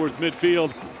out towards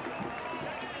midfield.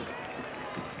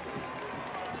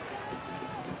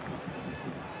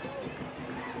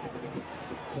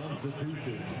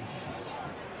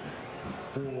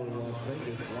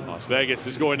 Las Vegas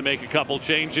is going to make a couple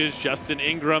changes. Justin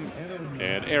Ingram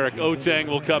and Eric Oteng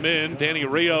will come in. Danny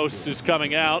Rios is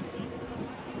coming out.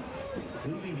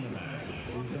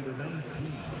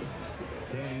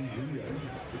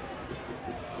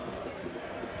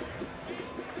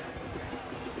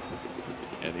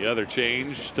 And the other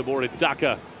change, Tabor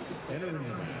Itaka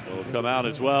will come out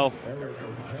as well.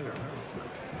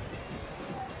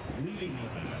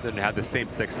 Didn't have the same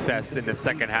success in the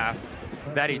second half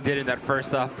that he did in that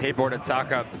first half. Tabor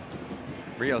Itaka,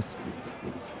 Rios,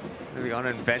 really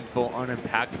uneventful,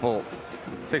 unimpactful.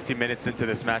 60 minutes into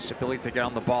this match, the ability to get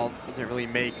on the ball, didn't really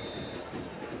make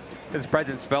his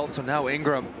presence felt. So now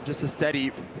Ingram, just a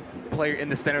steady player in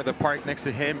the center of the park next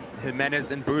to him,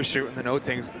 Jimenez and Bushu, and then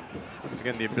Oteng's once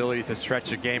again the ability to stretch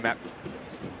the game at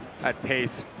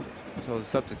pace. So the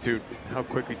substitute, how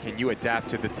quickly can you adapt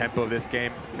to the tempo of this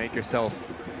game, make yourself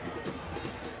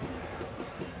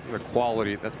the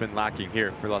quality that's been lacking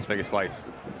here for Las Vegas Lights.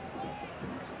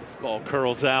 This ball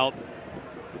curls out.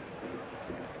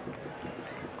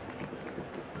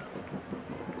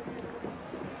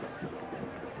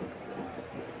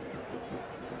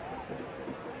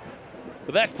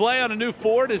 The best play on a new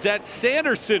Ford is at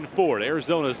Sanderson Ford,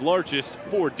 Arizona's largest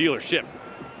Ford dealership.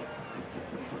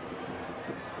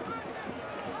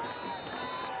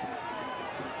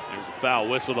 There's a foul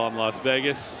whistled on Las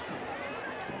Vegas.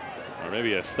 Or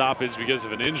maybe a stoppage because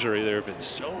of an injury. There have been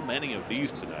so many of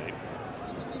these tonight.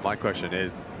 My question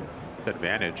is, it's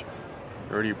advantage.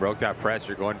 You already broke that press.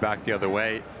 You're going back the other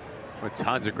way with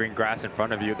tons of green grass in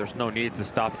front of you. There's no need to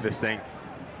stop this thing.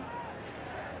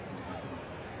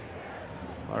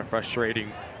 A lot of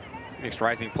frustrating Phoenix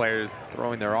Rising players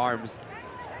throwing their arms.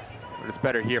 But it's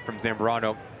better here from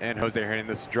Zambrano and Jose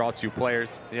Hernandez to draw two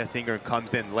players. Yes, Ingram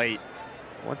comes in late.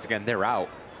 Once again, they're out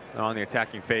on the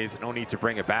attacking phase. No need to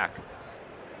bring it back.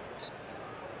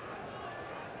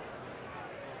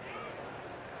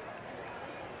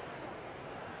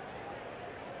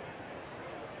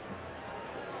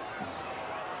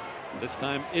 This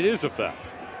time it is a foul.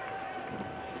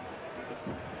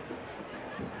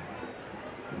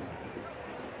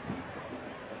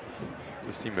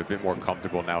 Just seem a bit more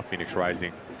comfortable now, Phoenix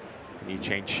Rising. When you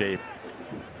change shape,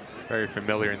 very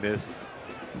familiar in this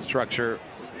structure.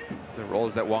 The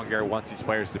roles that Juan Guerra wants these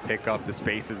players to pick up, the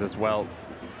spaces as well.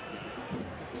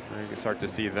 And you can start to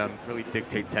see them really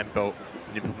dictate tempo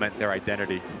and implement their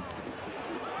identity.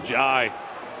 Jai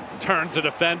turns a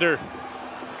defender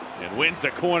and wins a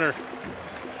corner.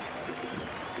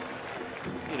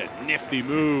 Made a nifty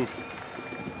move.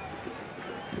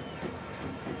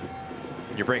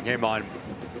 You bring him on,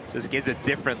 Just gives a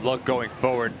different look going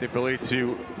forward. The ability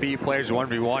to beat players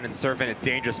 1v1 and serve in a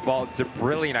dangerous ball. It's a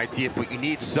brilliant idea, but you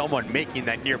need someone making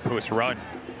that near post run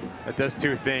that does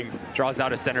two things. Draws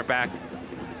out a center back.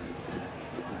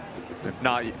 If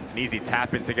not, it's an easy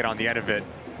tap in to get on the end of it.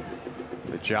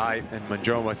 The Jai and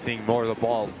Manjoma seeing more of the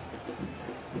ball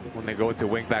when they go to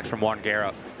wing backs from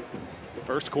Wangera.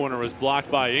 First corner was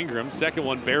blocked by Ingram. Second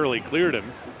one barely cleared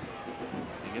him.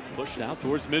 He gets pushed out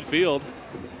towards midfield.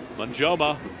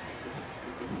 Manjoma.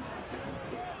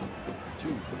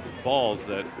 Two balls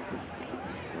that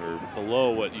are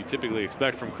below what you typically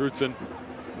expect from Crutzen.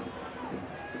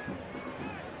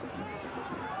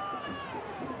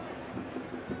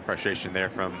 Frustration there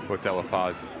from Hotel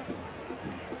Afaz.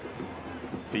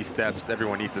 If he steps,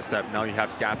 everyone needs to step. Now you have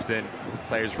gaps in.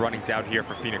 Players running down here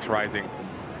from Phoenix Rising.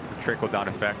 The trickle-down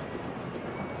effect.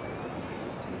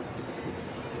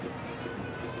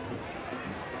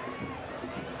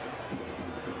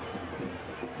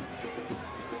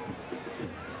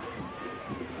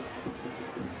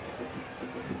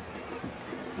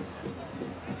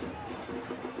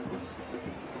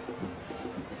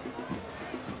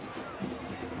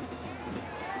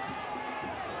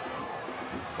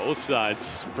 Both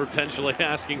sides potentially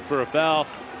asking for a foul.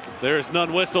 There is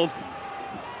none whistled.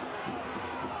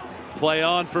 Play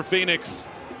on for Phoenix.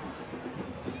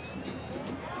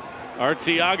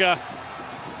 Arteaga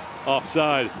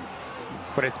offside.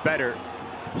 But it's better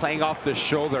playing off the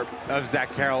shoulder of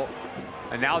Zach Carroll.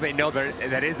 And now they know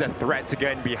that is a threat to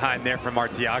getting behind there from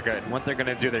Arteaga. And what they're going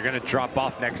to do, they're going to drop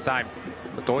off next time.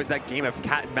 But always that game of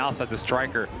cat and mouse as a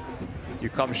striker. You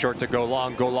come short to go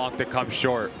long to come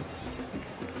short.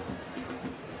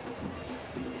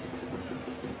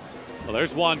 Well,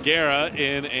 there's Wangera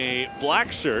in a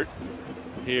black shirt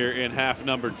here in half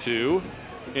number 2.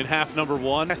 In half number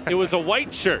 1, it was a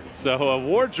white shirt, so a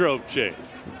wardrobe change.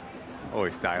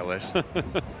 Always stylish. You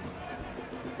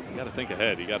got to think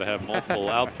ahead. You got to have multiple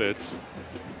outfits.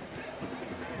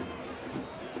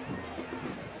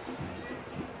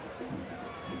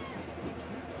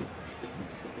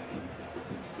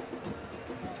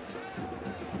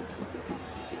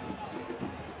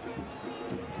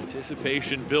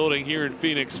 Anticipation building here in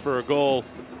Phoenix for a goal.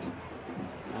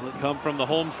 Will it come from the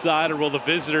home side, or will the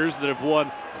visitors that have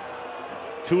won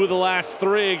 2 of the last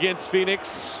 3 against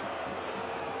Phoenix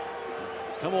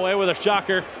come away with a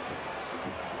shocker?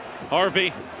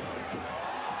 Harvey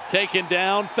taken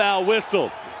down, foul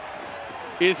whistled.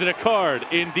 Is it a card?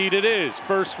 Indeed it is.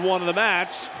 First one of the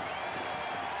match.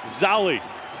 Zali,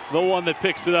 the one that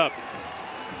picks it up.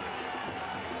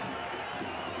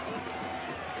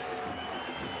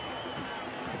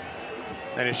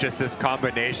 And it's just this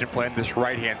combination playing this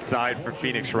right-hand side for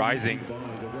Phoenix Rising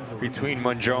between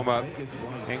Manjoma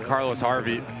and Carlos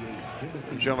Harvey.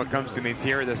 Manjoma comes to the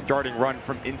interior, the starting run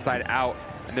from inside out,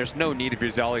 and there's no need for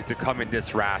Zali to come in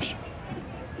this rash.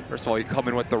 First of all, you come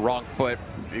in with the wrong foot.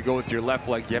 You go with your left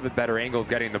leg, you have a better angle of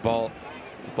getting the ball.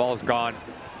 The ball's gone.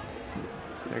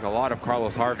 Take a lot of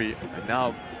Carlos Harvey, and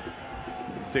now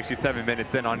 67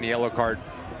 minutes in on the yellow card.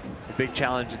 A big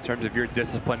challenge in terms of your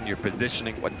discipline, your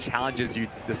positioning, what challenges you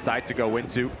decide to go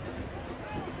into.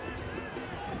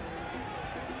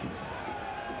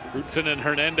 Crutzen and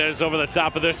Hernandez over the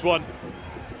top of this one.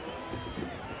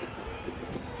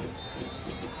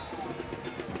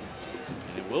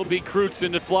 And it will be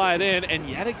Crutzen to fly it in, and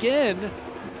yet again,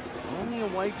 only a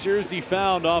white jersey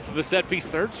found off of a set piece.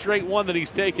 Third straight one that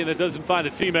he's taken that doesn't find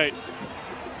a teammate.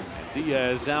 And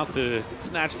Diaz out to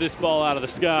snatch this ball out of the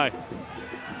sky.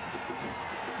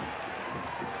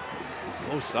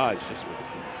 Both sides just with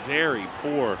very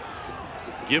poor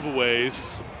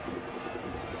giveaways.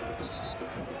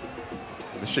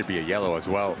 This should be a yellow as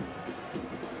well.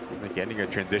 Like ending a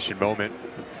transition moment.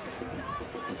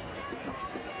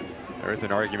 There is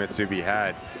an argument to be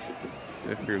had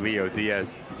if you're Leo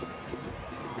Diaz.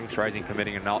 Phoenix Rising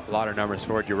committing a lot of numbers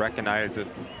forward. You recognize that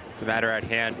the matter at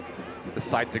hand,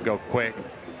 decide to go quick.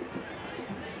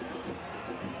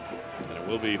 And it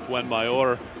will be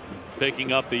Fuenmayor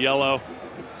picking up the yellow.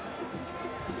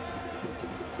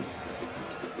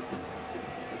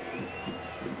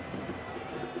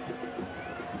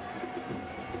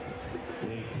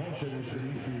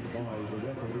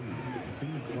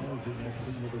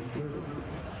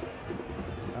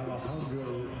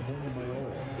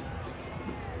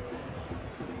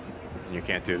 You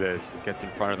can't do this. Gets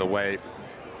in front of the way.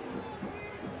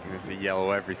 You're going to see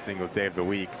yellow every single day of the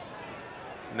week.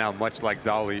 Now, much like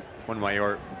Zali,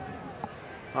 Fuenmayor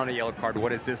on a yellow card, what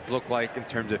does this look like in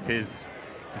terms of his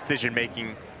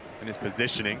decision-making and his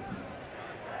positioning?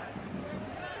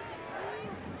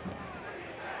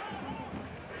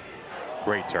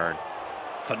 Great turn.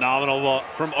 Phenomenal ball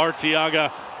from Arteaga.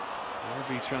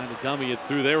 Harvey trying to dummy it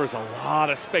through. There was a lot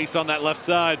of space on that left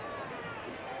side.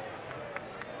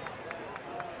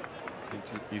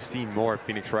 You've seen more of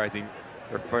Phoenix Rising.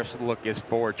 Their first look is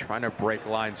forward, trying to break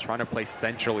lines, trying to play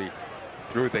centrally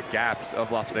through the gaps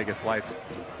of Las Vegas Lights.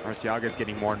 Arteaga's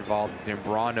getting more involved.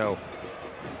 Zambrano,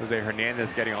 Jose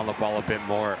Hernandez getting on the ball a bit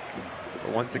more.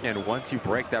 But once again, once you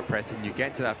break that press and you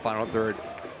get to that final third,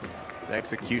 the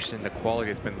execution and the quality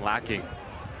has been lacking.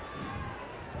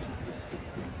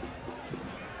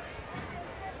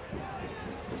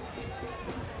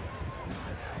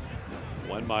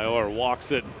 Mayor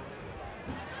walks it.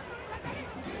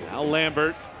 Now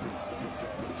Lambert.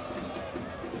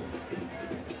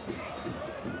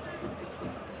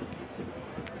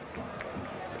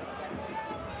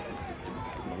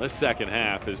 Well, this second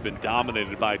half has been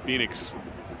dominated by Phoenix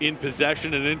in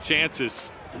possession and in chances.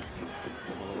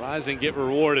 Will the Rising get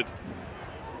rewarded?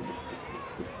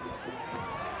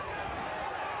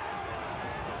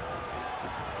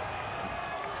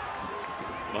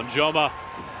 Monjoma.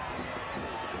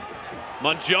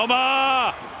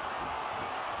 Monjoma!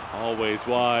 Always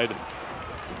wide.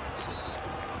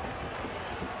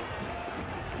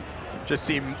 Just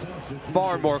seem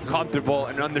far more comfortable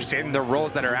and understanding the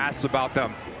roles that are asked about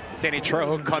them. Danny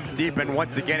Trejo comes deep, and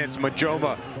once again, it's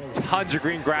Monjoma. Tons of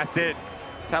green grass in.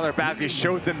 Tyler Bagley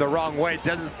shows him the wrong way,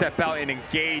 doesn't step out and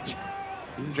engage.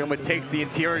 Monjoma takes the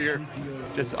interior,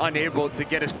 just unable to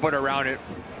get his foot around it,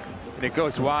 and it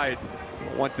goes wide.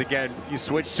 Once again, you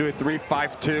switch to a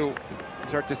 3-5-2.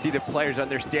 Start to see the players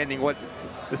understanding what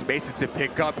the spaces to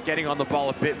pick up, getting on the ball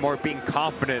a bit more, being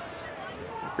confident.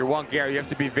 If you're Juan Guerra, you have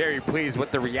to be very pleased with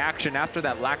the reaction after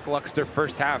that lackluster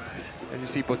first half. As you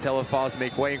see Botello Falls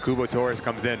make way and Kubo Torres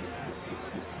comes in.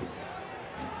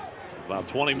 About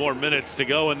 20 more minutes to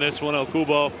go in this one, El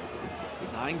Kubo.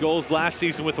 9 goals last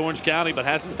season with Orange County, but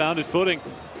hasn't found his footing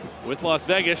with Las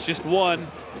Vegas, just 1.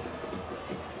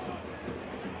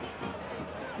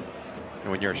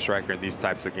 When you're a striker in these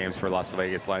types of games for Las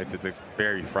Vegas Lights, it's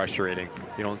very frustrating.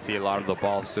 You don't see a lot of the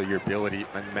ball, so your ability,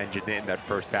 I mentioned it in that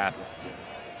first half,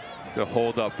 to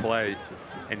hold up play,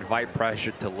 invite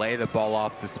pressure, to lay the ball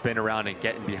off, to spin around and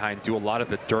get in behind, do a lot of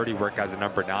the dirty work as a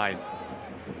number 9.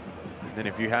 And then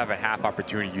if you have a half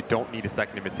opportunity, you don't need a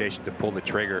second invitation to pull the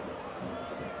trigger.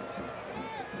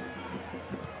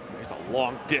 There's a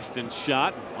long distance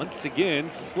shot. Once again,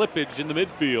 slippage in the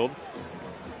midfield.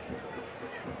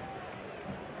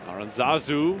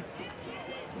 Aranzazu.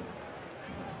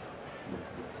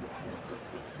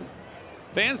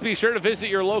 Fans, be sure to visit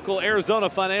your local Arizona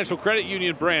Financial Credit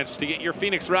Union branch to get your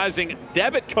Phoenix Rising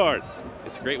debit card.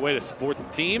 It's a great way to support the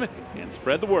team and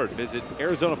spread the word. Visit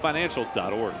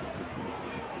arizonafinancial.org.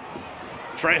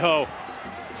 Trejo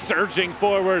surging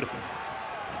forward.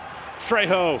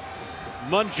 Trejo,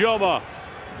 Monjoma.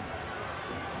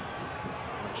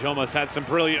 Monjoma's had some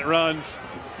brilliant runs.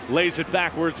 Lays it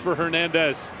backwards for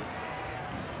Hernandez.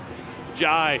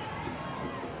 Jai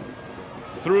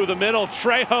through the middle.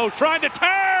 Trejo trying to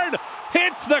turn.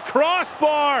 Hits the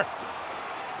crossbar.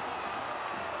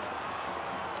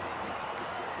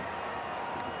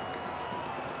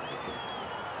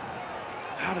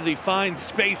 How did he find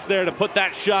space there to put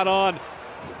that shot on?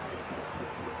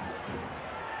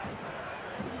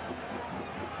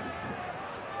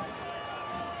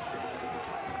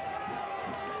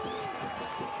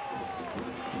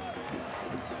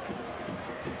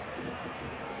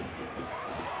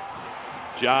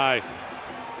 Jai.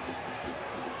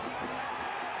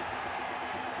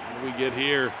 What do we get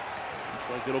here? Looks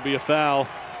like it'll be a foul.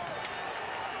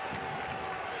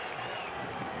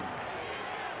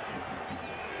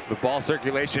 The ball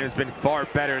circulation has been far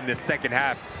better in this second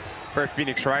half for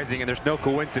Phoenix Rising, and there's no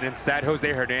coincidence that Jose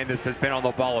Hernandez has been on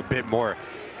the ball a bit more,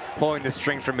 pulling the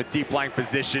strings from a deep lying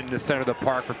position in the center of the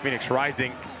park for Phoenix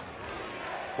Rising.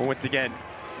 But once again,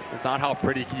 it's not how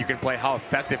pretty you can play, how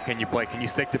effective can you play? Can you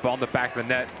stick the ball in the back of the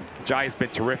net? Jai has been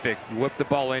terrific. You whip the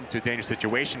ball into a dangerous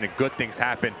situation and good things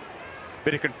happen.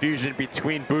 Bit of confusion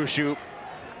between Bushu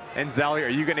and Zali. Are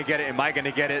you gonna get it? Am I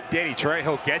gonna get it? Danny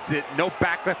Trejo gets it. No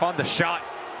backlift on the shot.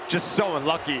 Just so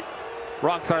unlucky.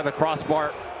 Wrong side of the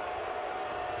crossbar.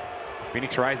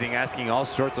 Phoenix Rising asking all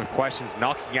sorts of questions,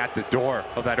 knocking at the door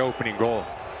of that opening goal.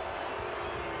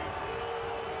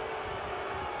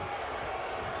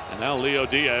 And now Leo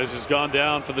Diaz has gone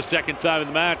down for the second time in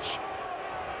the match.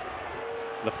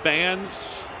 The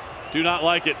fans do not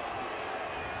like it.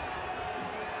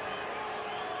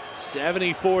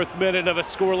 74th minute of a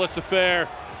scoreless affair.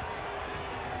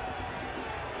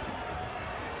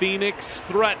 Phoenix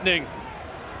threatening.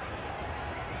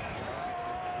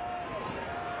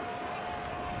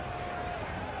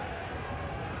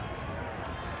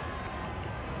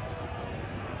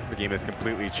 The game has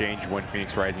completely changed when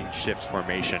Phoenix Rising shifts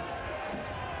formation.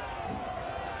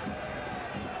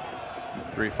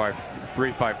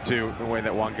 3-5-2, the way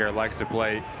that Juan Guerra likes to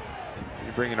play.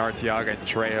 You bring in Arteaga and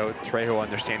Trejo. Trejo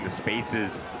understands the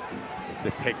spaces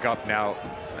to pick up now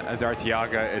as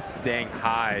Arteaga is staying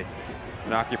high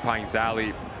and occupying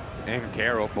Zali and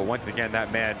Carroll. But once again,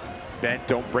 that man, bend,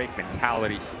 don't break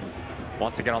mentality.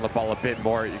 Wants to get on the ball a bit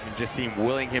more. You can just see him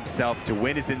willing himself to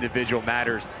win his individual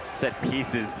matters. Set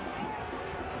pieces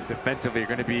defensively are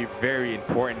going to be very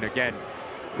important again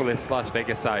for this Las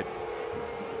Vegas side.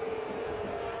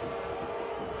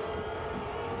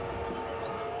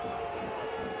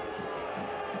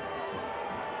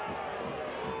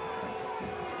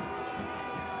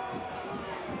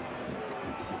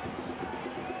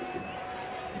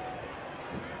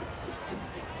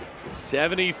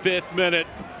 '75th minute.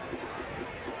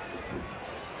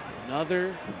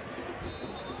 Another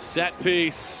set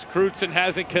piece. Crutzen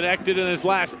hasn't connected in his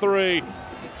last three.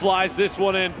 Flies this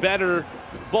one in, better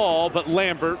ball, but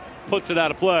Lambert puts it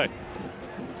out of play.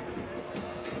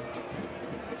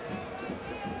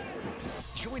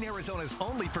 Join Arizona's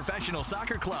only professional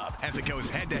soccer club as it goes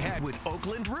head-to-head with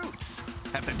Oakland Roots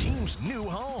at the team's new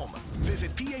home.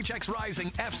 Visit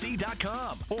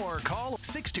phxrisingfc.com or call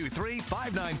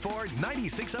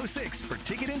 623-594-9606 for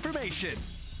ticket information.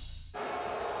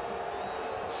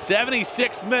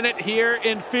 76th minute here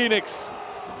in Phoenix.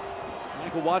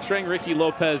 Michael Watrang, Ricky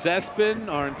Lopez Espin,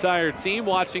 our entire team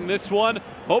watching this one.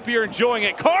 Hope you're enjoying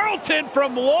it. Carlton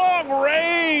from long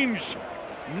range.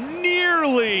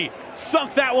 Nearly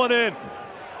sunk that one in.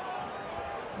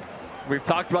 We've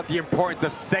talked about the importance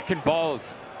of second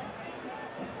balls.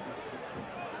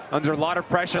 Under a lot of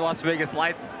pressure, Las Vegas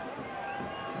Lights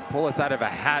pull us out of a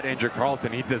hat, Andrew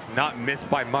Carlton. He does not miss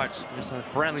by much. Just a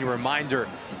friendly reminder of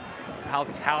how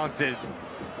talented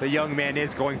the young man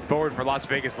is going forward for Las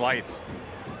Vegas Lights.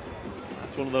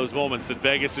 That's one of those moments that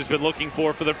Vegas has been looking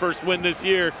for their first win this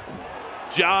year.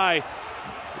 Jai,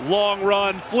 long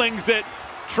run, flings it.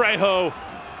 Trejo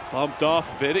bumped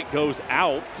off it, it goes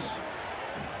out.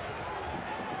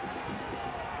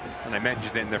 And I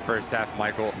mentioned it in the first half,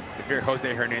 Michael. If you're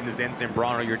Jose Hernandez and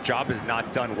Zambrano, your job is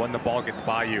not done when the ball gets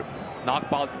by you.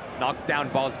 Knockdown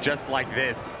balls just like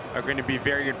this are going to be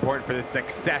very important for the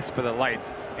success for the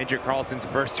Lights. Andrew Carlton's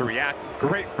first to react.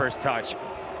 Great first touch.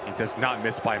 He does not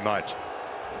miss by much.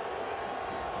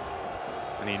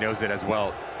 And he knows it as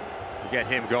well. You get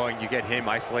him going, you get him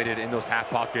isolated in those half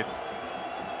pockets.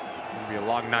 It's going to be a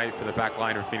long night for the back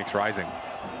line of Phoenix Rising.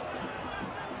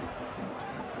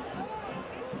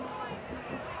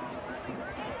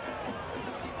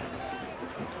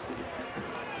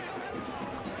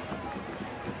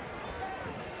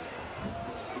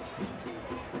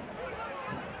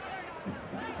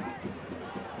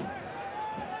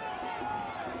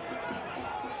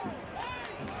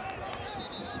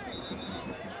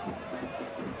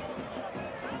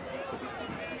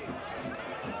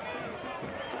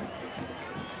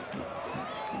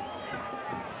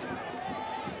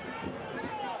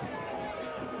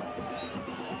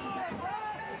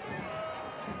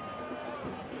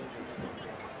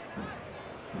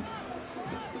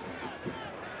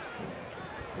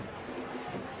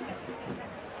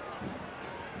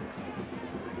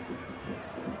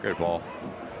 Good ball.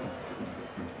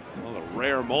 One of the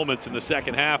rare moments in the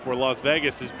second half where Las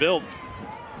Vegas is built.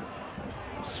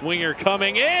 Swinger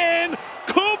coming in.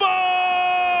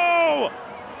 Kubo!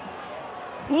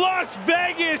 Las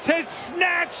Vegas has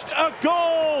snatched a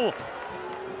goal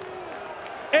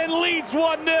and leads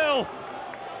 1-0.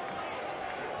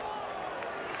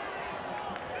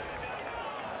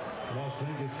 Las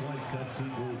Vegas Lights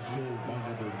FC goal scored by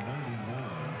number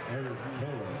 99, Eric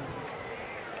Torres.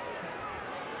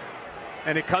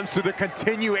 And it comes to the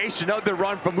continuation of the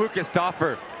run from Lucas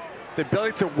Doffer. The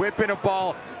ability to whip in a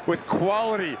ball with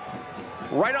quality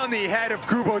right on the head of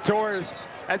Kubo Torres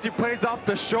as he plays off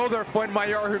the shoulder of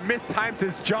Fuenmayor, who mistimes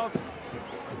his jump.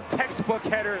 Textbook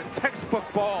header, textbook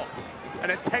ball,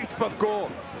 and a textbook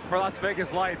goal for Las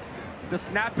Vegas Lights. To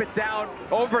snap it down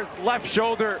over his left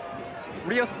shoulder.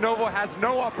 Rios Novo has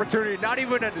no opportunity, not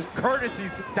even a courtesy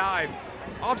dive,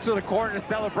 off to the corner to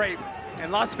celebrate.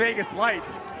 And Las Vegas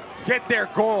Lights get their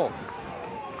goal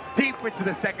deep into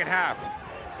the second half.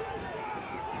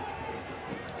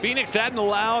 Phoenix hadn't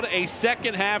allowed a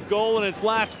second half goal in its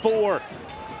last four.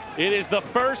 It is the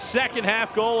first second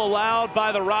half goal allowed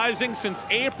by the Rising since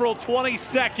April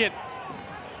 22nd.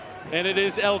 And it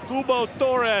is El Kubo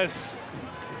Torres,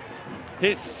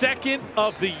 his second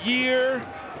of the year.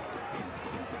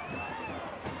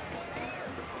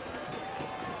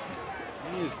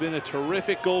 He has been a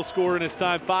terrific goal scorer in his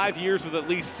time. 5 years with at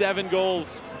least 7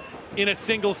 goals in a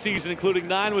single season, including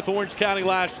 9 with Orange County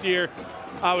last year.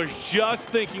 I was just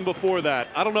thinking before that,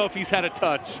 I don't know if he's had a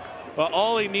touch, but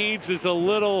all he needs is a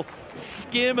little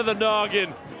skim of the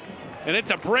noggin, and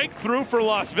it's a breakthrough for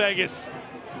Las Vegas.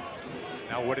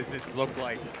 Now what does this look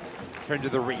like in terms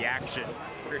of the reaction?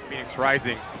 Great Phoenix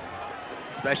Rising,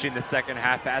 especially in the second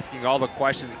half, asking all the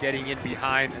questions, getting in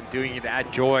behind and doing it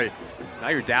at Joy. Now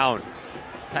you're down,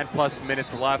 10+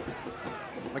 minutes left.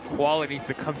 The quality needs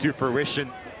to come to fruition.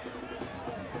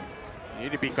 You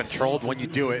need to be controlled when you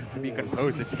do it, be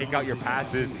composed and pick out your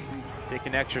passes, take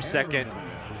an extra second.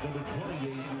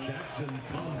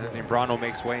 As Zambrano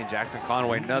makes way, and Jackson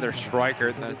Conway, another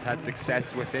striker that's had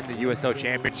success within the USL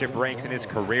Championship ranks in his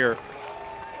career.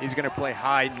 He's going to play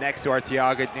high next to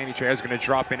Arteaga. Danny Trejo is going to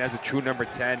drop in as a true number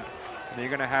 10. And then you're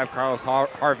going to have Carlos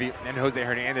Harvey and Jose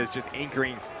Hernandez just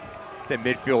anchoring the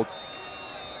midfield.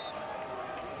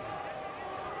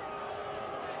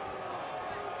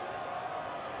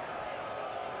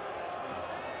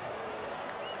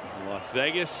 Las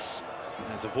Vegas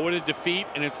has avoided defeat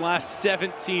in its last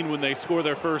 17 when they score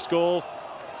their first goal.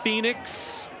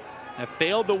 Phoenix have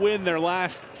failed to win their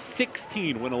last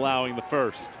 16 when allowing the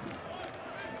first.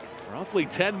 Roughly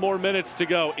 10 more minutes to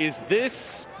go. Is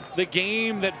this the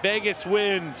game that Vegas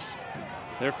wins?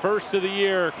 Their first of the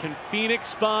year. Can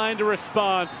Phoenix find a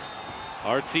response?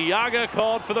 Arteaga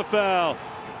called for the foul.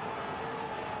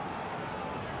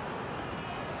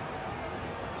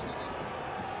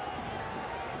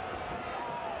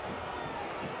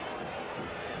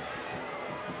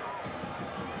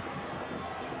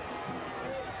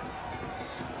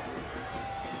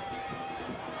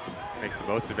 Makes the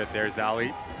most of it there,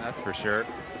 Zali. That's for sure.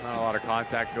 Not a lot of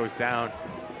contact, goes down.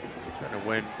 Trying to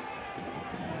win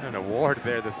an award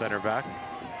there, the center back.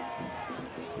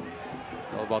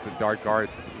 It's all about the dart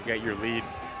guards. You get your lead.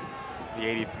 The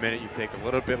 80th minute, you take a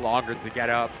little bit longer to get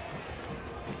up.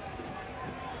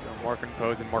 Feel more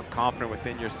composed and more confident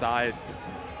within your side.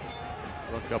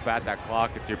 Look up at that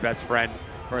clock. It's your best friend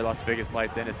for Las Vegas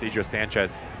Lights and Isidro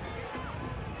Sanchez.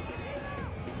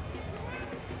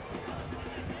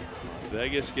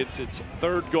 Vegas gets its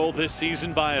 3rd goal this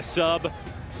season by a sub,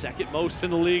 2nd most in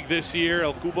the league this year.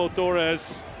 El Cubo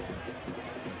Torres,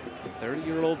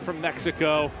 30-year-old from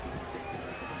Mexico,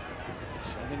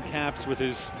 7 caps with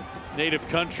his native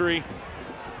country.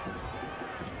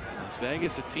 Las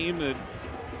Vegas, a team that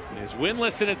is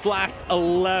winless in its last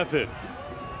 11.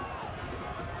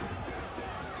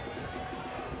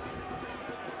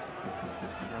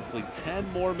 Roughly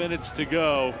 10 more minutes to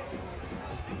go.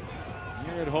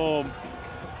 Here at home,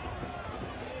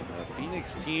 a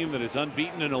Phoenix team that is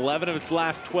unbeaten in 11 of its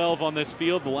last 12 on this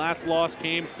field. The last loss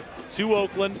came to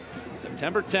Oakland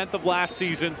September 10th of last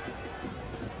season.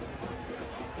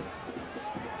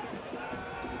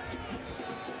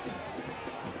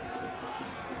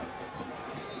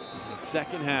 A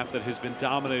second half that has been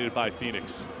dominated by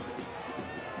Phoenix.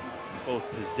 Both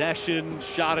possession,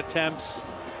 shot attempts.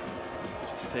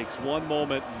 Just takes one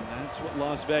moment, and that's what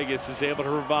Las Vegas is able to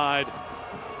provide.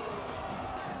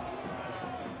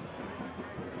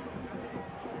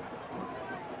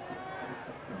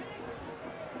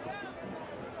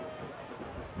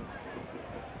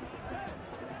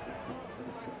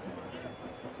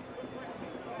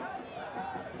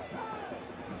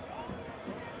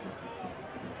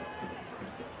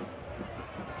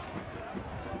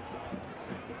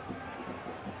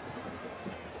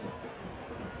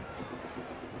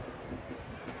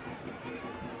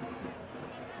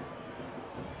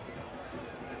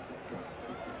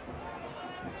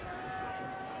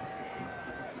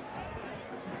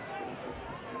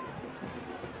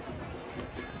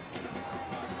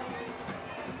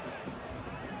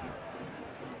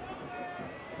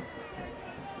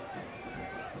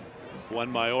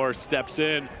 Juan Mayor steps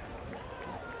in.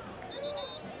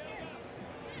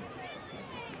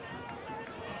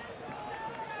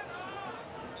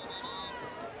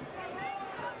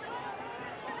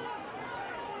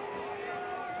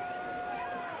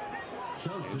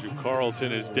 Andrew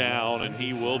Carlton is down, and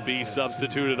he will be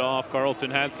substituted off.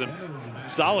 Carlton had some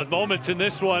solid moments in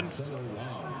this one.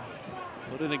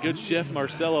 Put in a good shift.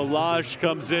 Marcelo Lage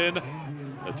comes in,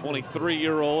 a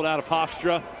 23-year-old out of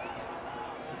Hofstra.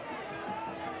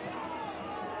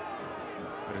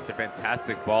 But it's a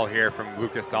fantastic ball here from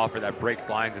Lucas Stauffer that breaks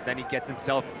lines, and then he gets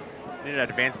himself in an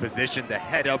advanced position to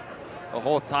head up the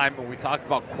whole time. When we talked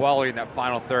about quality in that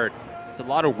final third, it's a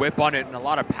lot of whip on it and a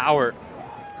lot of power.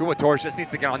 Kuma Torres just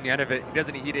needs to get on the end of it. He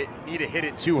doesn't need to hit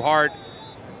it too hard.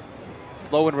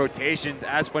 Slow in rotations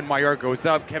as when Mayor goes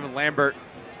up. Kevin Lambert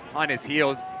on his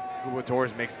heels. Kuma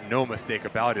Torres makes no mistake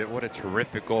about it. What a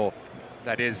terrific goal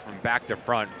that is from back to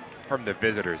front from the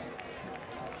visitors.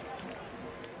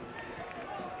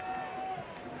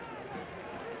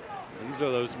 These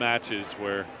are those matches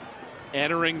where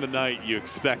entering the night you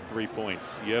expect 3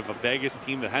 points. You have a Vegas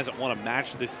team that hasn't won a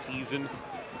match this season.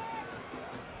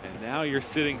 And now you're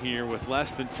sitting here with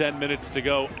less than 10 minutes to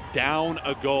go, down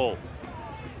a goal.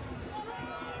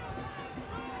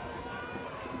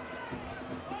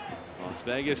 Las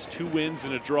Vegas, 2 wins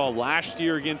and a draw last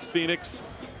year against Phoenix.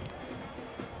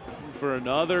 For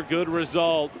another good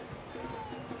result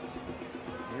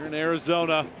here in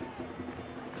Arizona.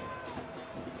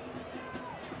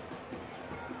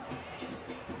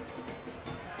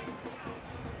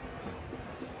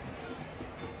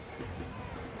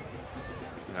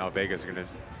 Now Vegas are going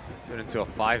to turn into a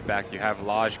 5-back. You have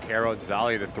Lodge, Caro, and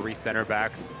Zali, the 3 center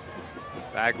backs.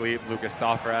 Bagley, Lucas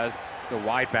Stoffer as the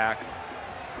wide backs.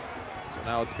 So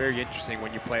now it's very interesting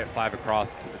when you play at 5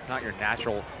 across. It's not your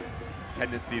natural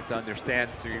tendencies to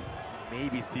understand, so you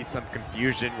maybe see some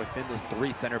confusion within those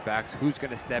 3 center backs. Who's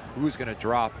going to step, who's going to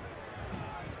drop.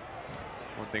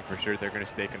 One thing for sure, they're going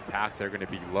to stay compact, they're going to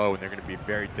be low, and they're going to be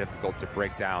very difficult to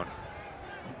break down.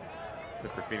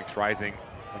 Except for Phoenix Rising,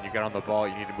 when you get on the ball,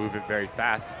 you need to move it very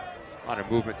fast. A lot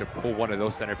of movement to pull one of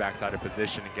those center backs out of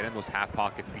position and get in those half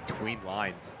pockets between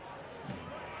lines.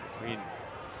 Between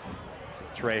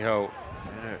Trejo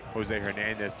and Jose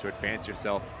Hernandez to advance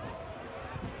yourself.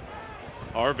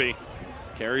 Harvey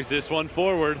carries this one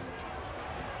forward.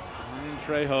 And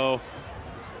Trejo,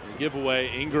 the giveaway,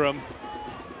 Ingram.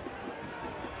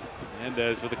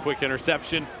 Hernandez with a quick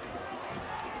interception.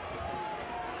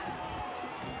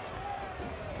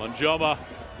 Manjoma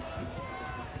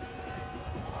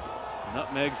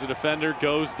nutmegs the defender,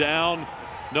 goes down,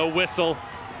 no whistle.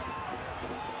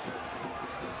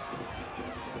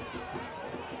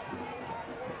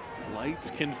 Lights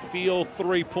can feel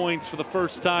 3 points for the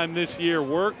first time this year.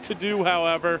 Work to do,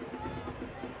 however.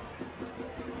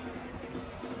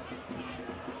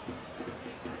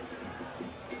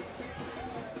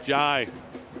 Jai.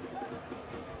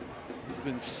 He's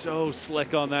been so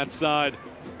slick on that side.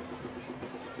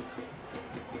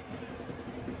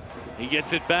 He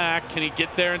gets it back. Can he get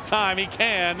there in time? He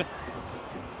can.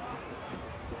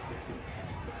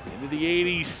 Into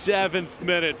the 87th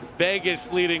minute.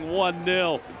 Vegas leading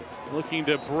 1-0. Looking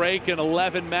to break an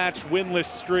 11-match winless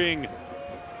string.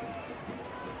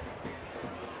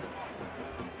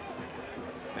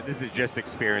 And this is just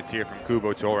experience here from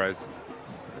Kubo Torres.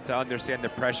 To understand the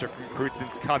pressure from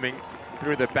Crutzen coming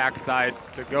through the backside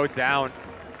to go down,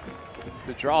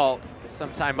 to draw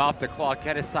some time off the clock,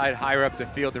 get his side higher up the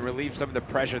field and relieve some of the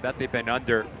pressure that they've been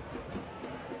under.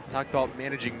 Talk about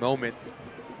managing moments.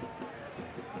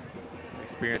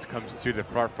 Experience comes to the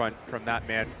far front from that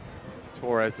man.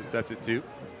 Torres, the substitute.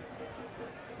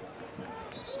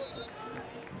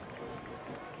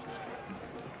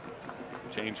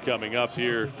 Change coming up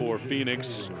here for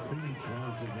Phoenix.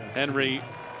 Henry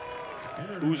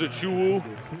Uzachuwu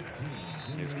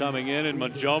is coming in and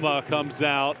Manjoma comes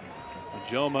out.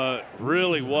 Manjoma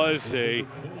really was a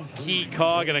key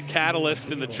cog and a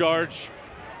catalyst in the charge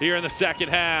here in the second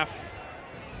half.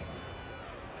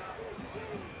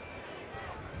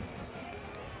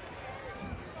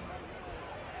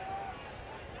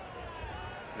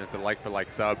 And it's a like-for-like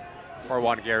sub.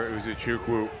 Farwan Garrett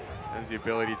Uzuchukwu has the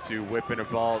ability to whip in a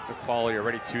ball, the quality,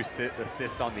 already 2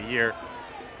 assists on the year.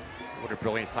 What a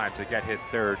brilliant time to get his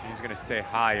 3rd. He's going to stay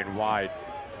high and wide.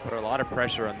 Put a lot of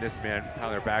pressure on this man,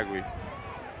 Tyler Bagley.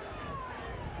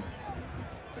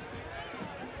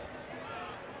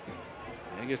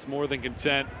 Vegas more than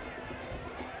content.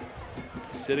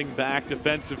 Sitting back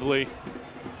defensively.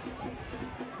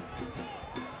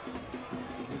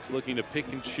 Phoenix looking to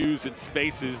pick and choose its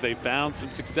spaces. They found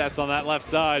some success on that left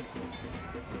side.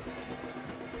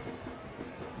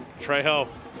 Trejo.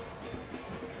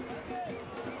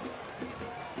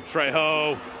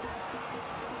 Trejo.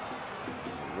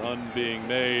 Run being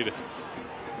made in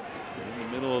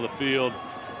the middle of the field.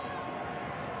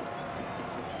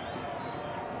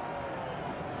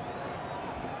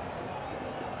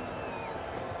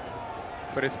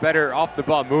 But it's better off the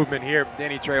ball movement here.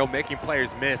 Danny Trejo making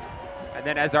players miss. And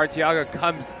then as Arteaga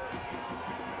comes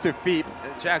to feet,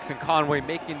 Jackson Conway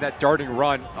making that darting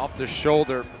run off the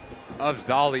shoulder of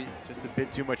Zali. Just a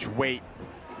bit too much weight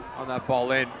on that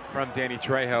ball in from Danny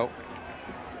Trejo.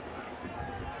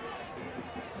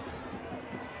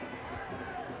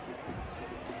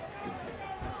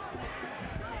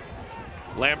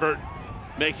 Lambert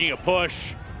making a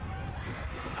push.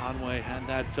 Conway had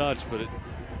that touch, but it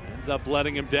ends up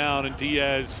letting him down, and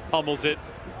Diaz pummels it.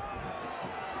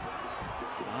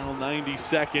 Final 90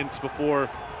 seconds before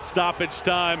stoppage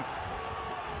time.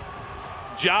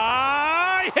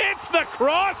 Jai hits the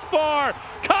crossbar.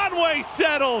 Conway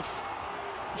settles.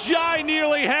 Jai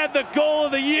nearly had the goal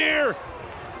of the year.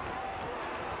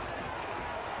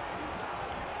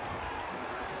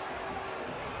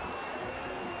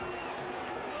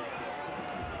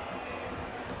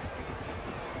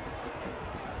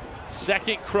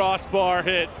 Second crossbar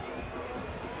hit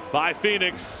by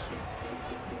Phoenix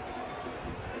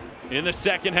in the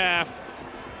second half.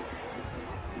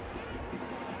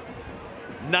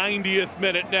 90th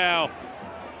minute now.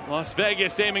 Las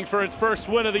Vegas aiming for its first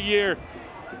win of the year.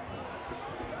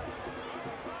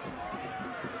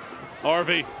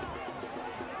 Harvey.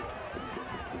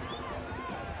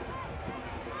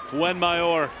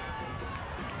 Fuenmayor.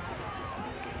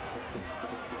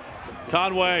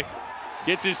 Conway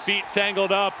gets his feet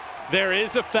tangled up. There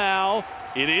is a foul.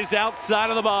 It is outside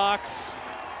of the box.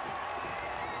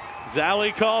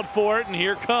 Zali called for it, and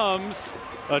here comes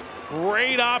a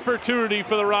great opportunity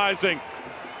for the Rising.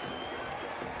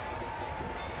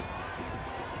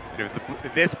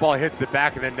 If this ball hits the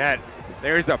back of the net,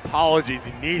 there's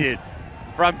apologies needed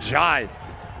from Jai.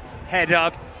 Head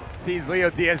up, sees Leo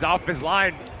Diaz off his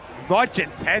line. Much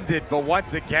intended, but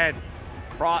once again,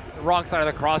 wrong side of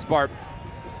the crossbar.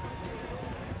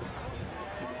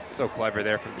 So clever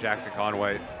there from Jackson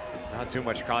Conway. Not too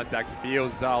much contact.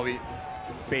 Feels Zali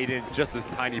bait in just a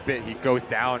tiny bit. He goes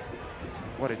down.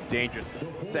 What a dangerous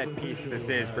set piece this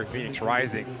is for Phoenix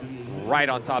Rising. Right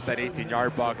on top of that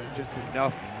 18-yard box. Just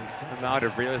enough amount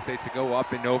of real estate to go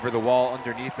up and over the wall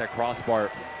underneath that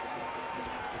crossbar.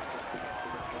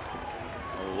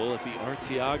 Oh, will it be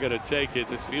Arteaga to take it?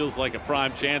 This feels like a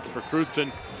prime chance for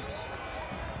Crutzen.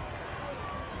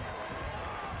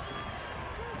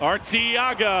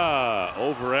 Arteaga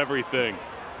over everything.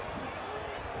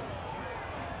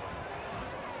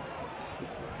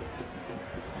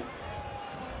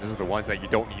 Those are the ones that you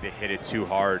don't need to hit it too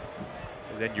hard.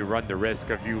 And then you run the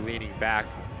risk of you leaning back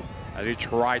as you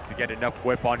try to get enough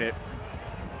whip on it.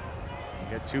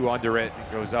 You get two under it,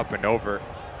 it goes up and over.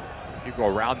 If you go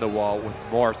around the wall with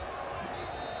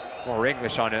more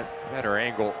English on it, better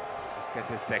angle, just gets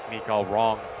his technique all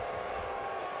wrong.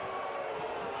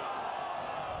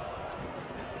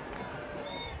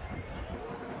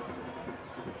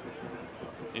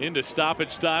 Into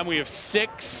stoppage time, we have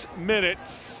 6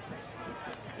 minutes.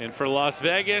 And for Las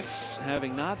Vegas,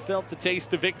 having not felt the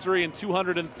taste of victory in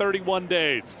 231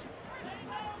 days.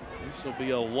 This will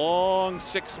be a long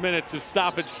 6 minutes of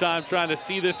stoppage time trying to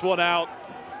see this one out.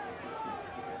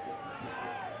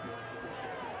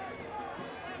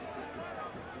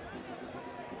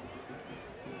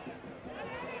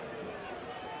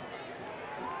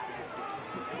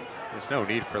 There's no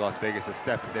need for Las Vegas to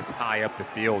step this high up the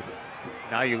field.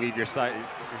 Now you leave your side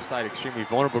extremely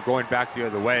vulnerable going back the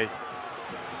other way.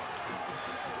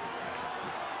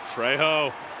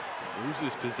 Trejo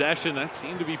loses possession. That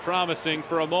seemed to be promising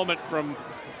for a moment from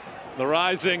the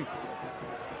Rising.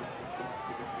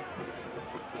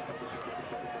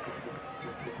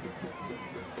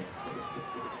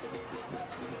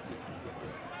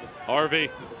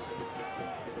 Harvey.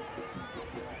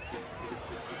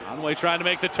 Conway trying to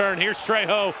make the turn. Here's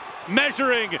Trejo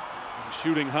measuring and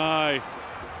shooting high.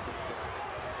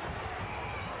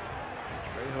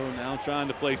 Trejo now trying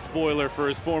to play spoiler for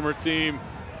his former team.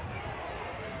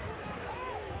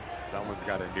 Someone's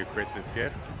got a new Christmas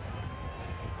gift.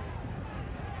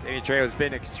 Danny Trejo's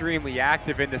been extremely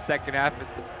active in the second half,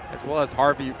 as well as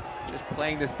Harvey just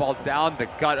playing this ball down the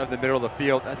gut of the middle of the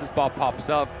field. As this ball pops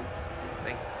up, I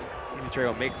think Danny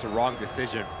Trejo makes the wrong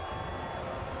decision.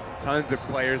 Tons of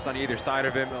players on either side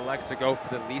of him, elects to go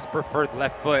for the least preferred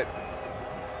left foot.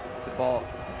 The ball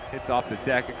hits off the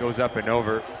deck, it goes up and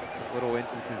over. Little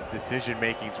instances, decision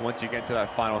makings once you get into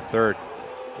that final third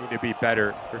need to be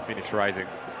better for Phoenix Rising.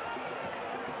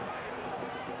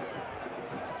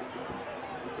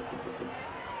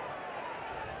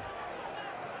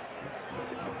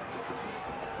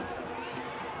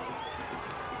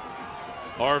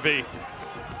 Harvey.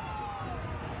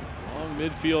 Long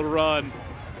midfield run.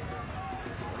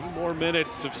 3 more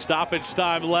minutes of stoppage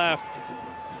time left.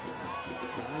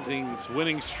 Rising's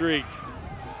winning streak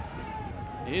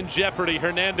in jeopardy.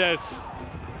 Hernandez.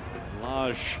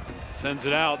 Lage sends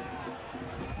it out.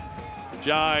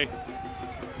 Jai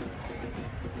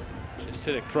just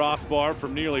hit a crossbar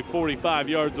from nearly 45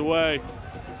 yards away.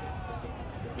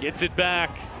 Gets it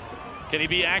back. Can he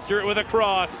be accurate with a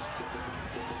cross?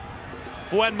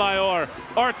 Fuenmayor,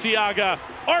 Arteaga,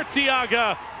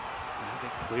 Arteaga has it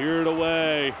cleared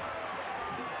away.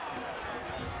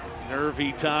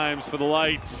 Nervy times for the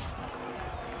Lights.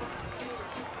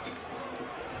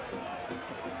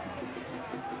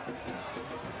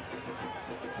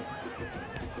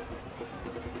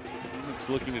 Phoenix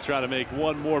looking to try to make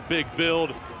one more big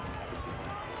build.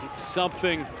 Get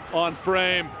something on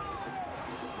frame.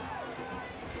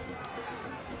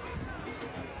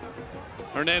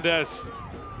 Hernandez.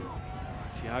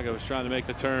 Thiago is trying to make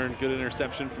the turn. Good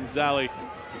interception from Zali.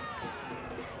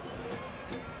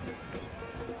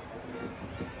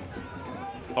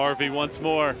 Harvey once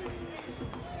more.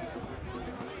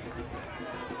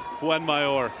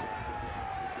 Fuenmayor.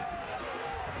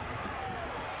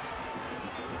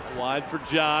 Wide for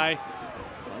Jai.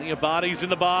 Plenty of bodies in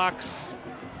the box.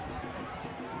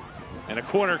 And a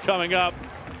corner coming up.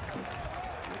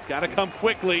 It's got to come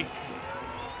quickly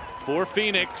for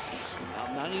Phoenix.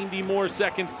 About 90 more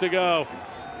seconds to go.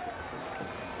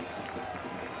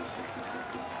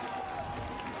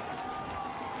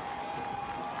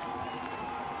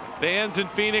 Fans in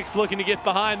Phoenix looking to get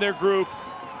behind their group.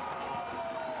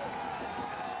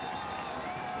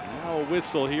 Now a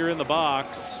whistle here in the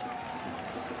box.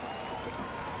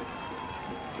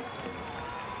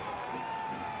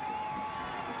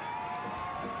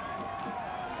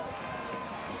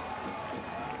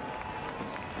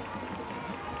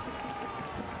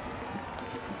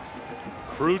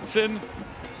 Crutzen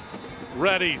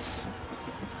readies.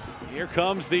 Here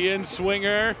comes the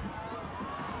in-swinger.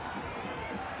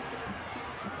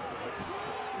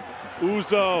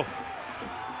 Uzo.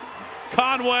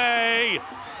 Conway.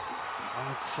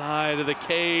 Outside of the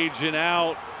cage and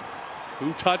out.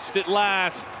 Who touched it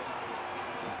last?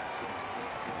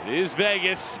 It is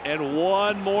Vegas, and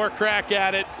one more crack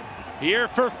at it here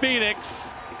for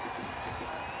Phoenix.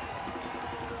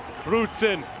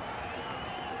 Crutzen.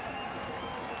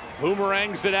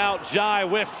 Boomerangs it out. Jai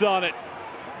whiffs on it.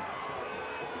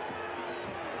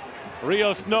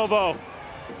 Rios Novo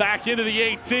back into the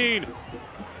 18.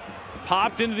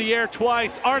 Popped into the air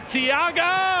twice.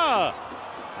 Arteaga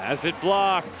has it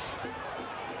blocked.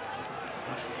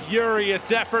 A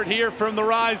furious effort here from the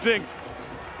Rising,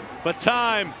 but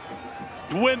time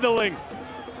dwindling.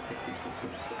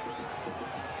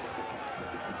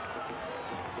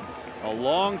 A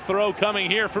long throw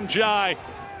coming here from Jai.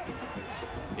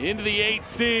 Into the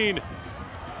 18,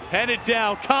 headed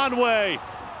down, Conway.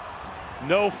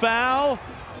 No foul,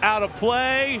 out of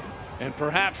play, and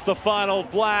perhaps the final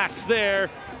blast there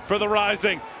for the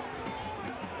Rising.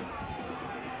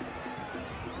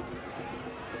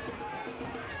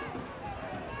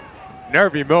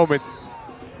 Nervy moments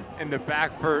in the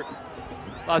back for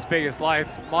Las Vegas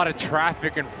Lions. A lot of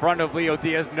traffic in front of Leo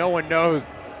Diaz. No one knows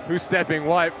who's stepping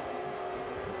what.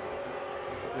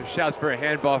 There's shouts for a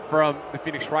handball from the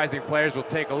Phoenix Rising players. We'll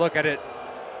take a look at it.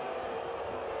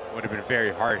 Would have been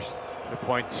very harsh to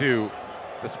point to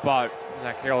the spot.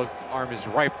 Zach Harrell's arm is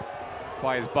right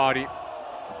by his body.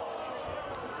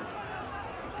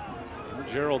 Will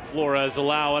Gerald Flores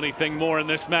allow anything more in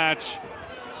this match?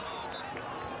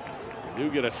 We do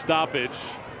get a stoppage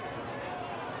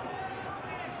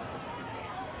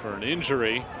for an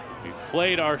injury. We've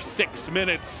played our 6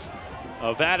 minutes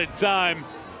of added time.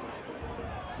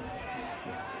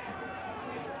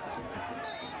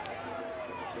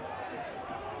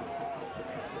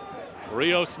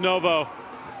 Rios Novo.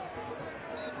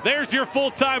 There's your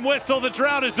full-time whistle. The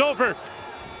drought is over.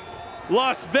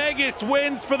 Las Vegas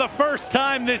wins for the first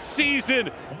time this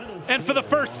season, and for the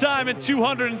first time in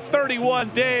 231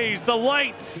 days, the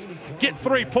Lights get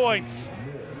 3 points.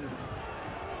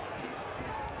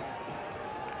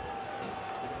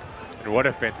 And what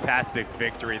a fantastic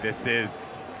victory this is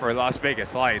for Las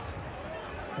Vegas Lights.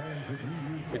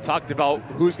 We talked about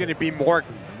who's going to be more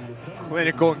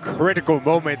clinical and critical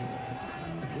moments.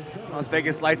 Las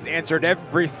Vegas Lights answered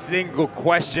every single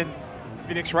question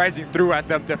Phoenix Rising threw at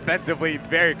them defensively,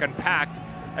 very compact.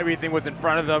 Everything was in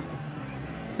front of them.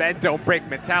 Bend, don't break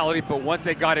mentality, but once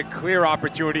they got a clear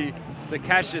opportunity to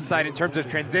catch this side in terms of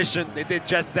transition, they did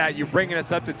just that. You bring in a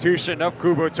substitution of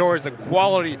Kubo Torres, a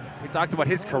quality. We talked about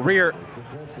his career.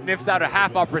 Sniffs out a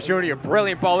half opportunity, a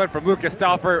brilliant ball in from Lucas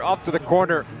Stauffer off to the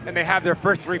corner, and they have their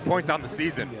first 3 points on the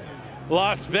season.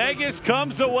 Las Vegas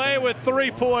comes away with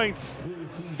 3 points.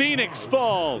 Phoenix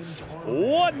falls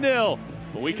 1-0.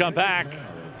 When we come back,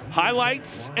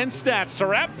 highlights and stats to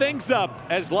wrap things up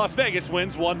as Las Vegas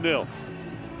wins 1-0.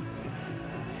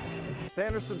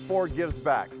 Sanderson Ford gives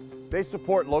back. They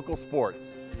support local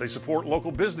sports. They support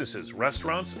local businesses,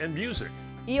 restaurants, and music.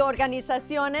 Y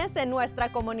organizaciones en nuestra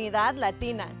comunidad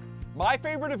latina. My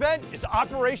favorite event is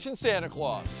Operation Santa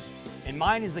Claus. And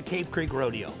mine is the Cave Creek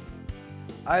Rodeo.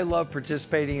 I love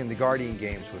participating in the Guardian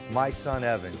Games with my son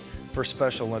Evan for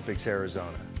Special Olympics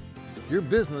Arizona. Your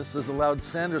business has allowed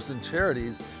Sanderson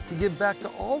Charities to give back to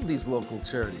all these local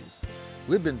charities.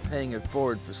 We've been paying it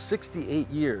forward for 68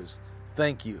 years.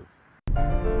 Thank you.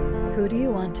 Who do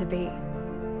you want to be?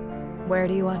 Where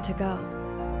do you want to go?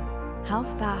 How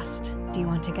fast do you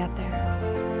want to get there?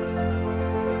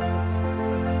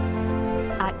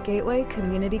 At Gateway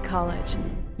Community College,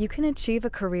 you can achieve a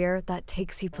career that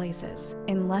takes you places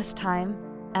in less time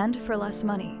and for less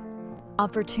money.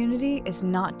 Opportunity is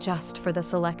not just for the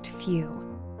select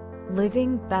few.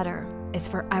 Living better is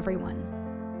for everyone.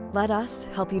 Let us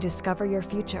help you discover your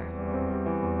future.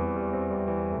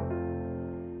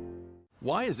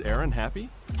 Why is Aaron happy?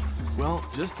 Well,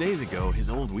 just days ago, his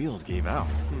old wheels gave out.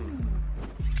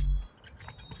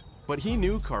 But he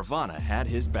knew Carvana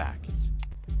had his back.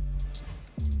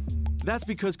 That's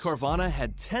because Carvana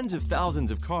had tens of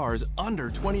thousands of cars under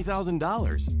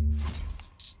 $20,000.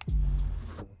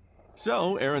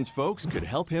 So Aaron's folks could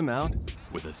help him out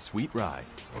with a sweet ride.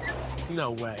 No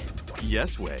way.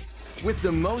 Yes way. With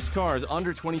the most cars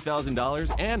under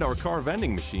 $20,000 and our car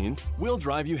vending machines, we'll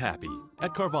drive you happy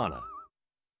at Carvana.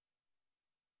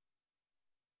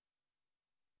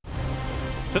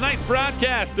 Tonight's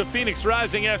broadcast of Phoenix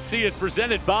Rising FC is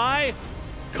presented by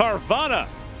Carvana.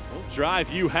 We'll drive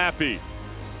you happy.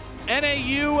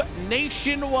 NAU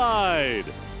Nationwide.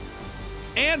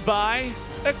 And by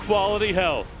Equality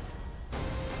Health.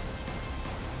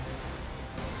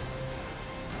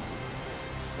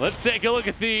 Let's take a look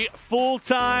at the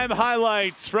full-time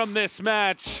highlights from this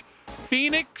match.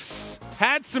 Phoenix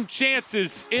had some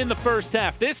chances in the first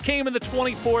half. This came in the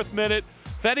 24th minute.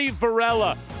 Fede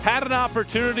Varela had an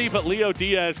opportunity, but Leo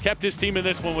Diaz kept his team in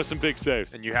this one with some big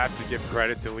saves. And you have to give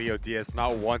credit to Leo Diaz,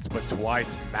 not once but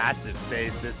twice. Massive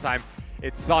saves. This time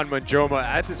it's Son Manjoma.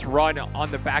 As this run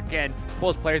on the back end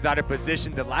pulls players out of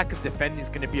position, the lack of defending is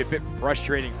going to be a bit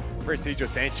frustrating for Sergio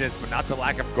Sanchez, but not the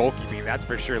lack of goalkeeping, that's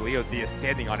for sure. Leo Diaz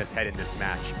standing on his head in this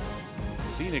match.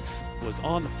 Phoenix was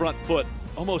on the front foot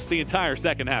almost the entire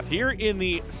second half. Here in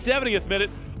the 70th minute,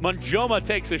 Manjoma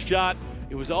takes a shot.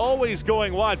 It was always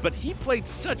going wide, but he played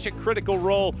such a critical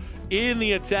role in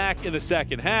the attack in the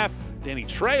second half. Danny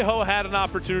Trejo had an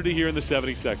opportunity here in the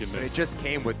 72nd minute. It just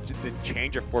came with the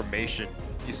change of formation.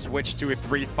 You switch to a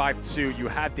 3-5-2. You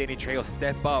have Danny Trejo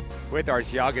step up with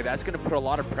Arteaga. That's going to put a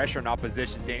lot of pressure on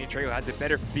opposition. Danny Trejo has a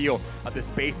better feel of the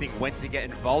spacing when to get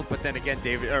involved. But then again,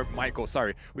 Michael,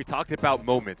 we talked about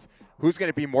moments. Who's going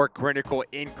to be more critical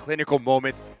in clinical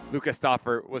moments? Lucas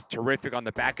Stauffer was terrific on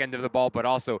the back end of the ball, but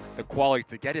also the quality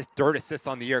to get his third assist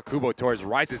on the year. Kubo Torres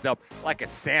rises up like a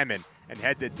salmon and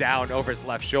heads it down over his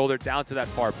left shoulder, down to that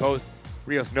far post.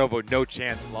 Rios Novo, no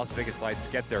chance. Las Vegas Lights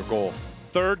get their goal.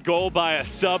 Third goal by a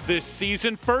sub this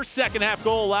season. First second half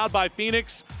goal allowed by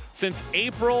Phoenix since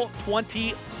April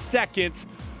 22nd.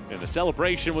 And the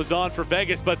celebration was on for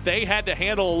Vegas, but they had to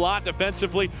handle a lot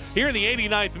defensively. Here in the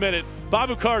 89th minute,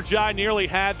 Babukar Jai nearly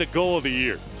had the goal of the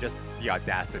year. Just the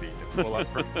audacity to pull up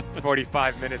for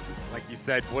 45 minutes, like you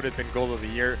said, would have been goal of the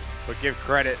year. But give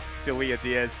credit to Leo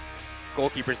Diaz,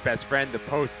 goalkeeper's best friend. The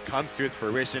post comes to its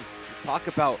fruition. Talk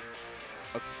about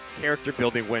a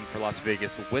character-building win for Las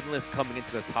Vegas. Winless coming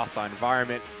into this hostile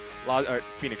environment.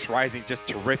 Phoenix Rising just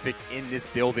terrific in this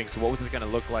building. So what was it going to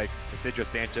look like? Isidro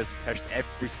Sanchez pushed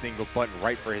every single button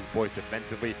right for his boys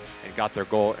defensively and got their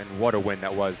goal. And what a win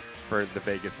that was for the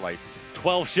Vegas Lights.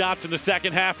 12 shots in the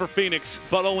second half for Phoenix,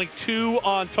 but only 2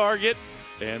 on target.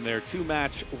 And their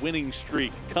 2-match winning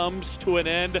streak comes to an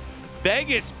end.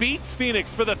 Vegas beats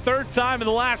Phoenix for the 3rd time in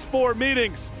the last 4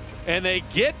 meetings. And they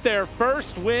get their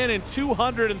first win in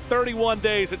 231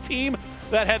 days. A team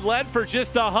that had led for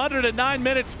just 109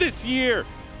 minutes this year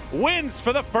wins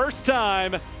for the first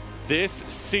time this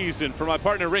season. For my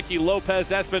partner Ricky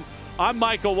Lopez-Espin, I'm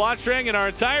Michael Watrang and our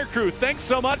entire crew. Thanks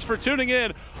so much for tuning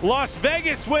in. Las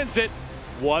Vegas wins it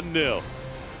 1-0.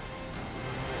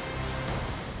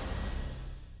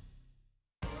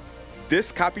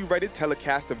 This copyrighted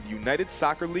telecast of the United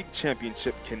Soccer League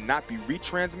Championship cannot be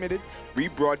retransmitted,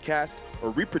 rebroadcast,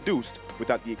 or reproduced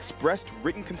without the expressed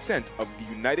written consent of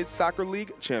the United Soccer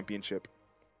League Championship.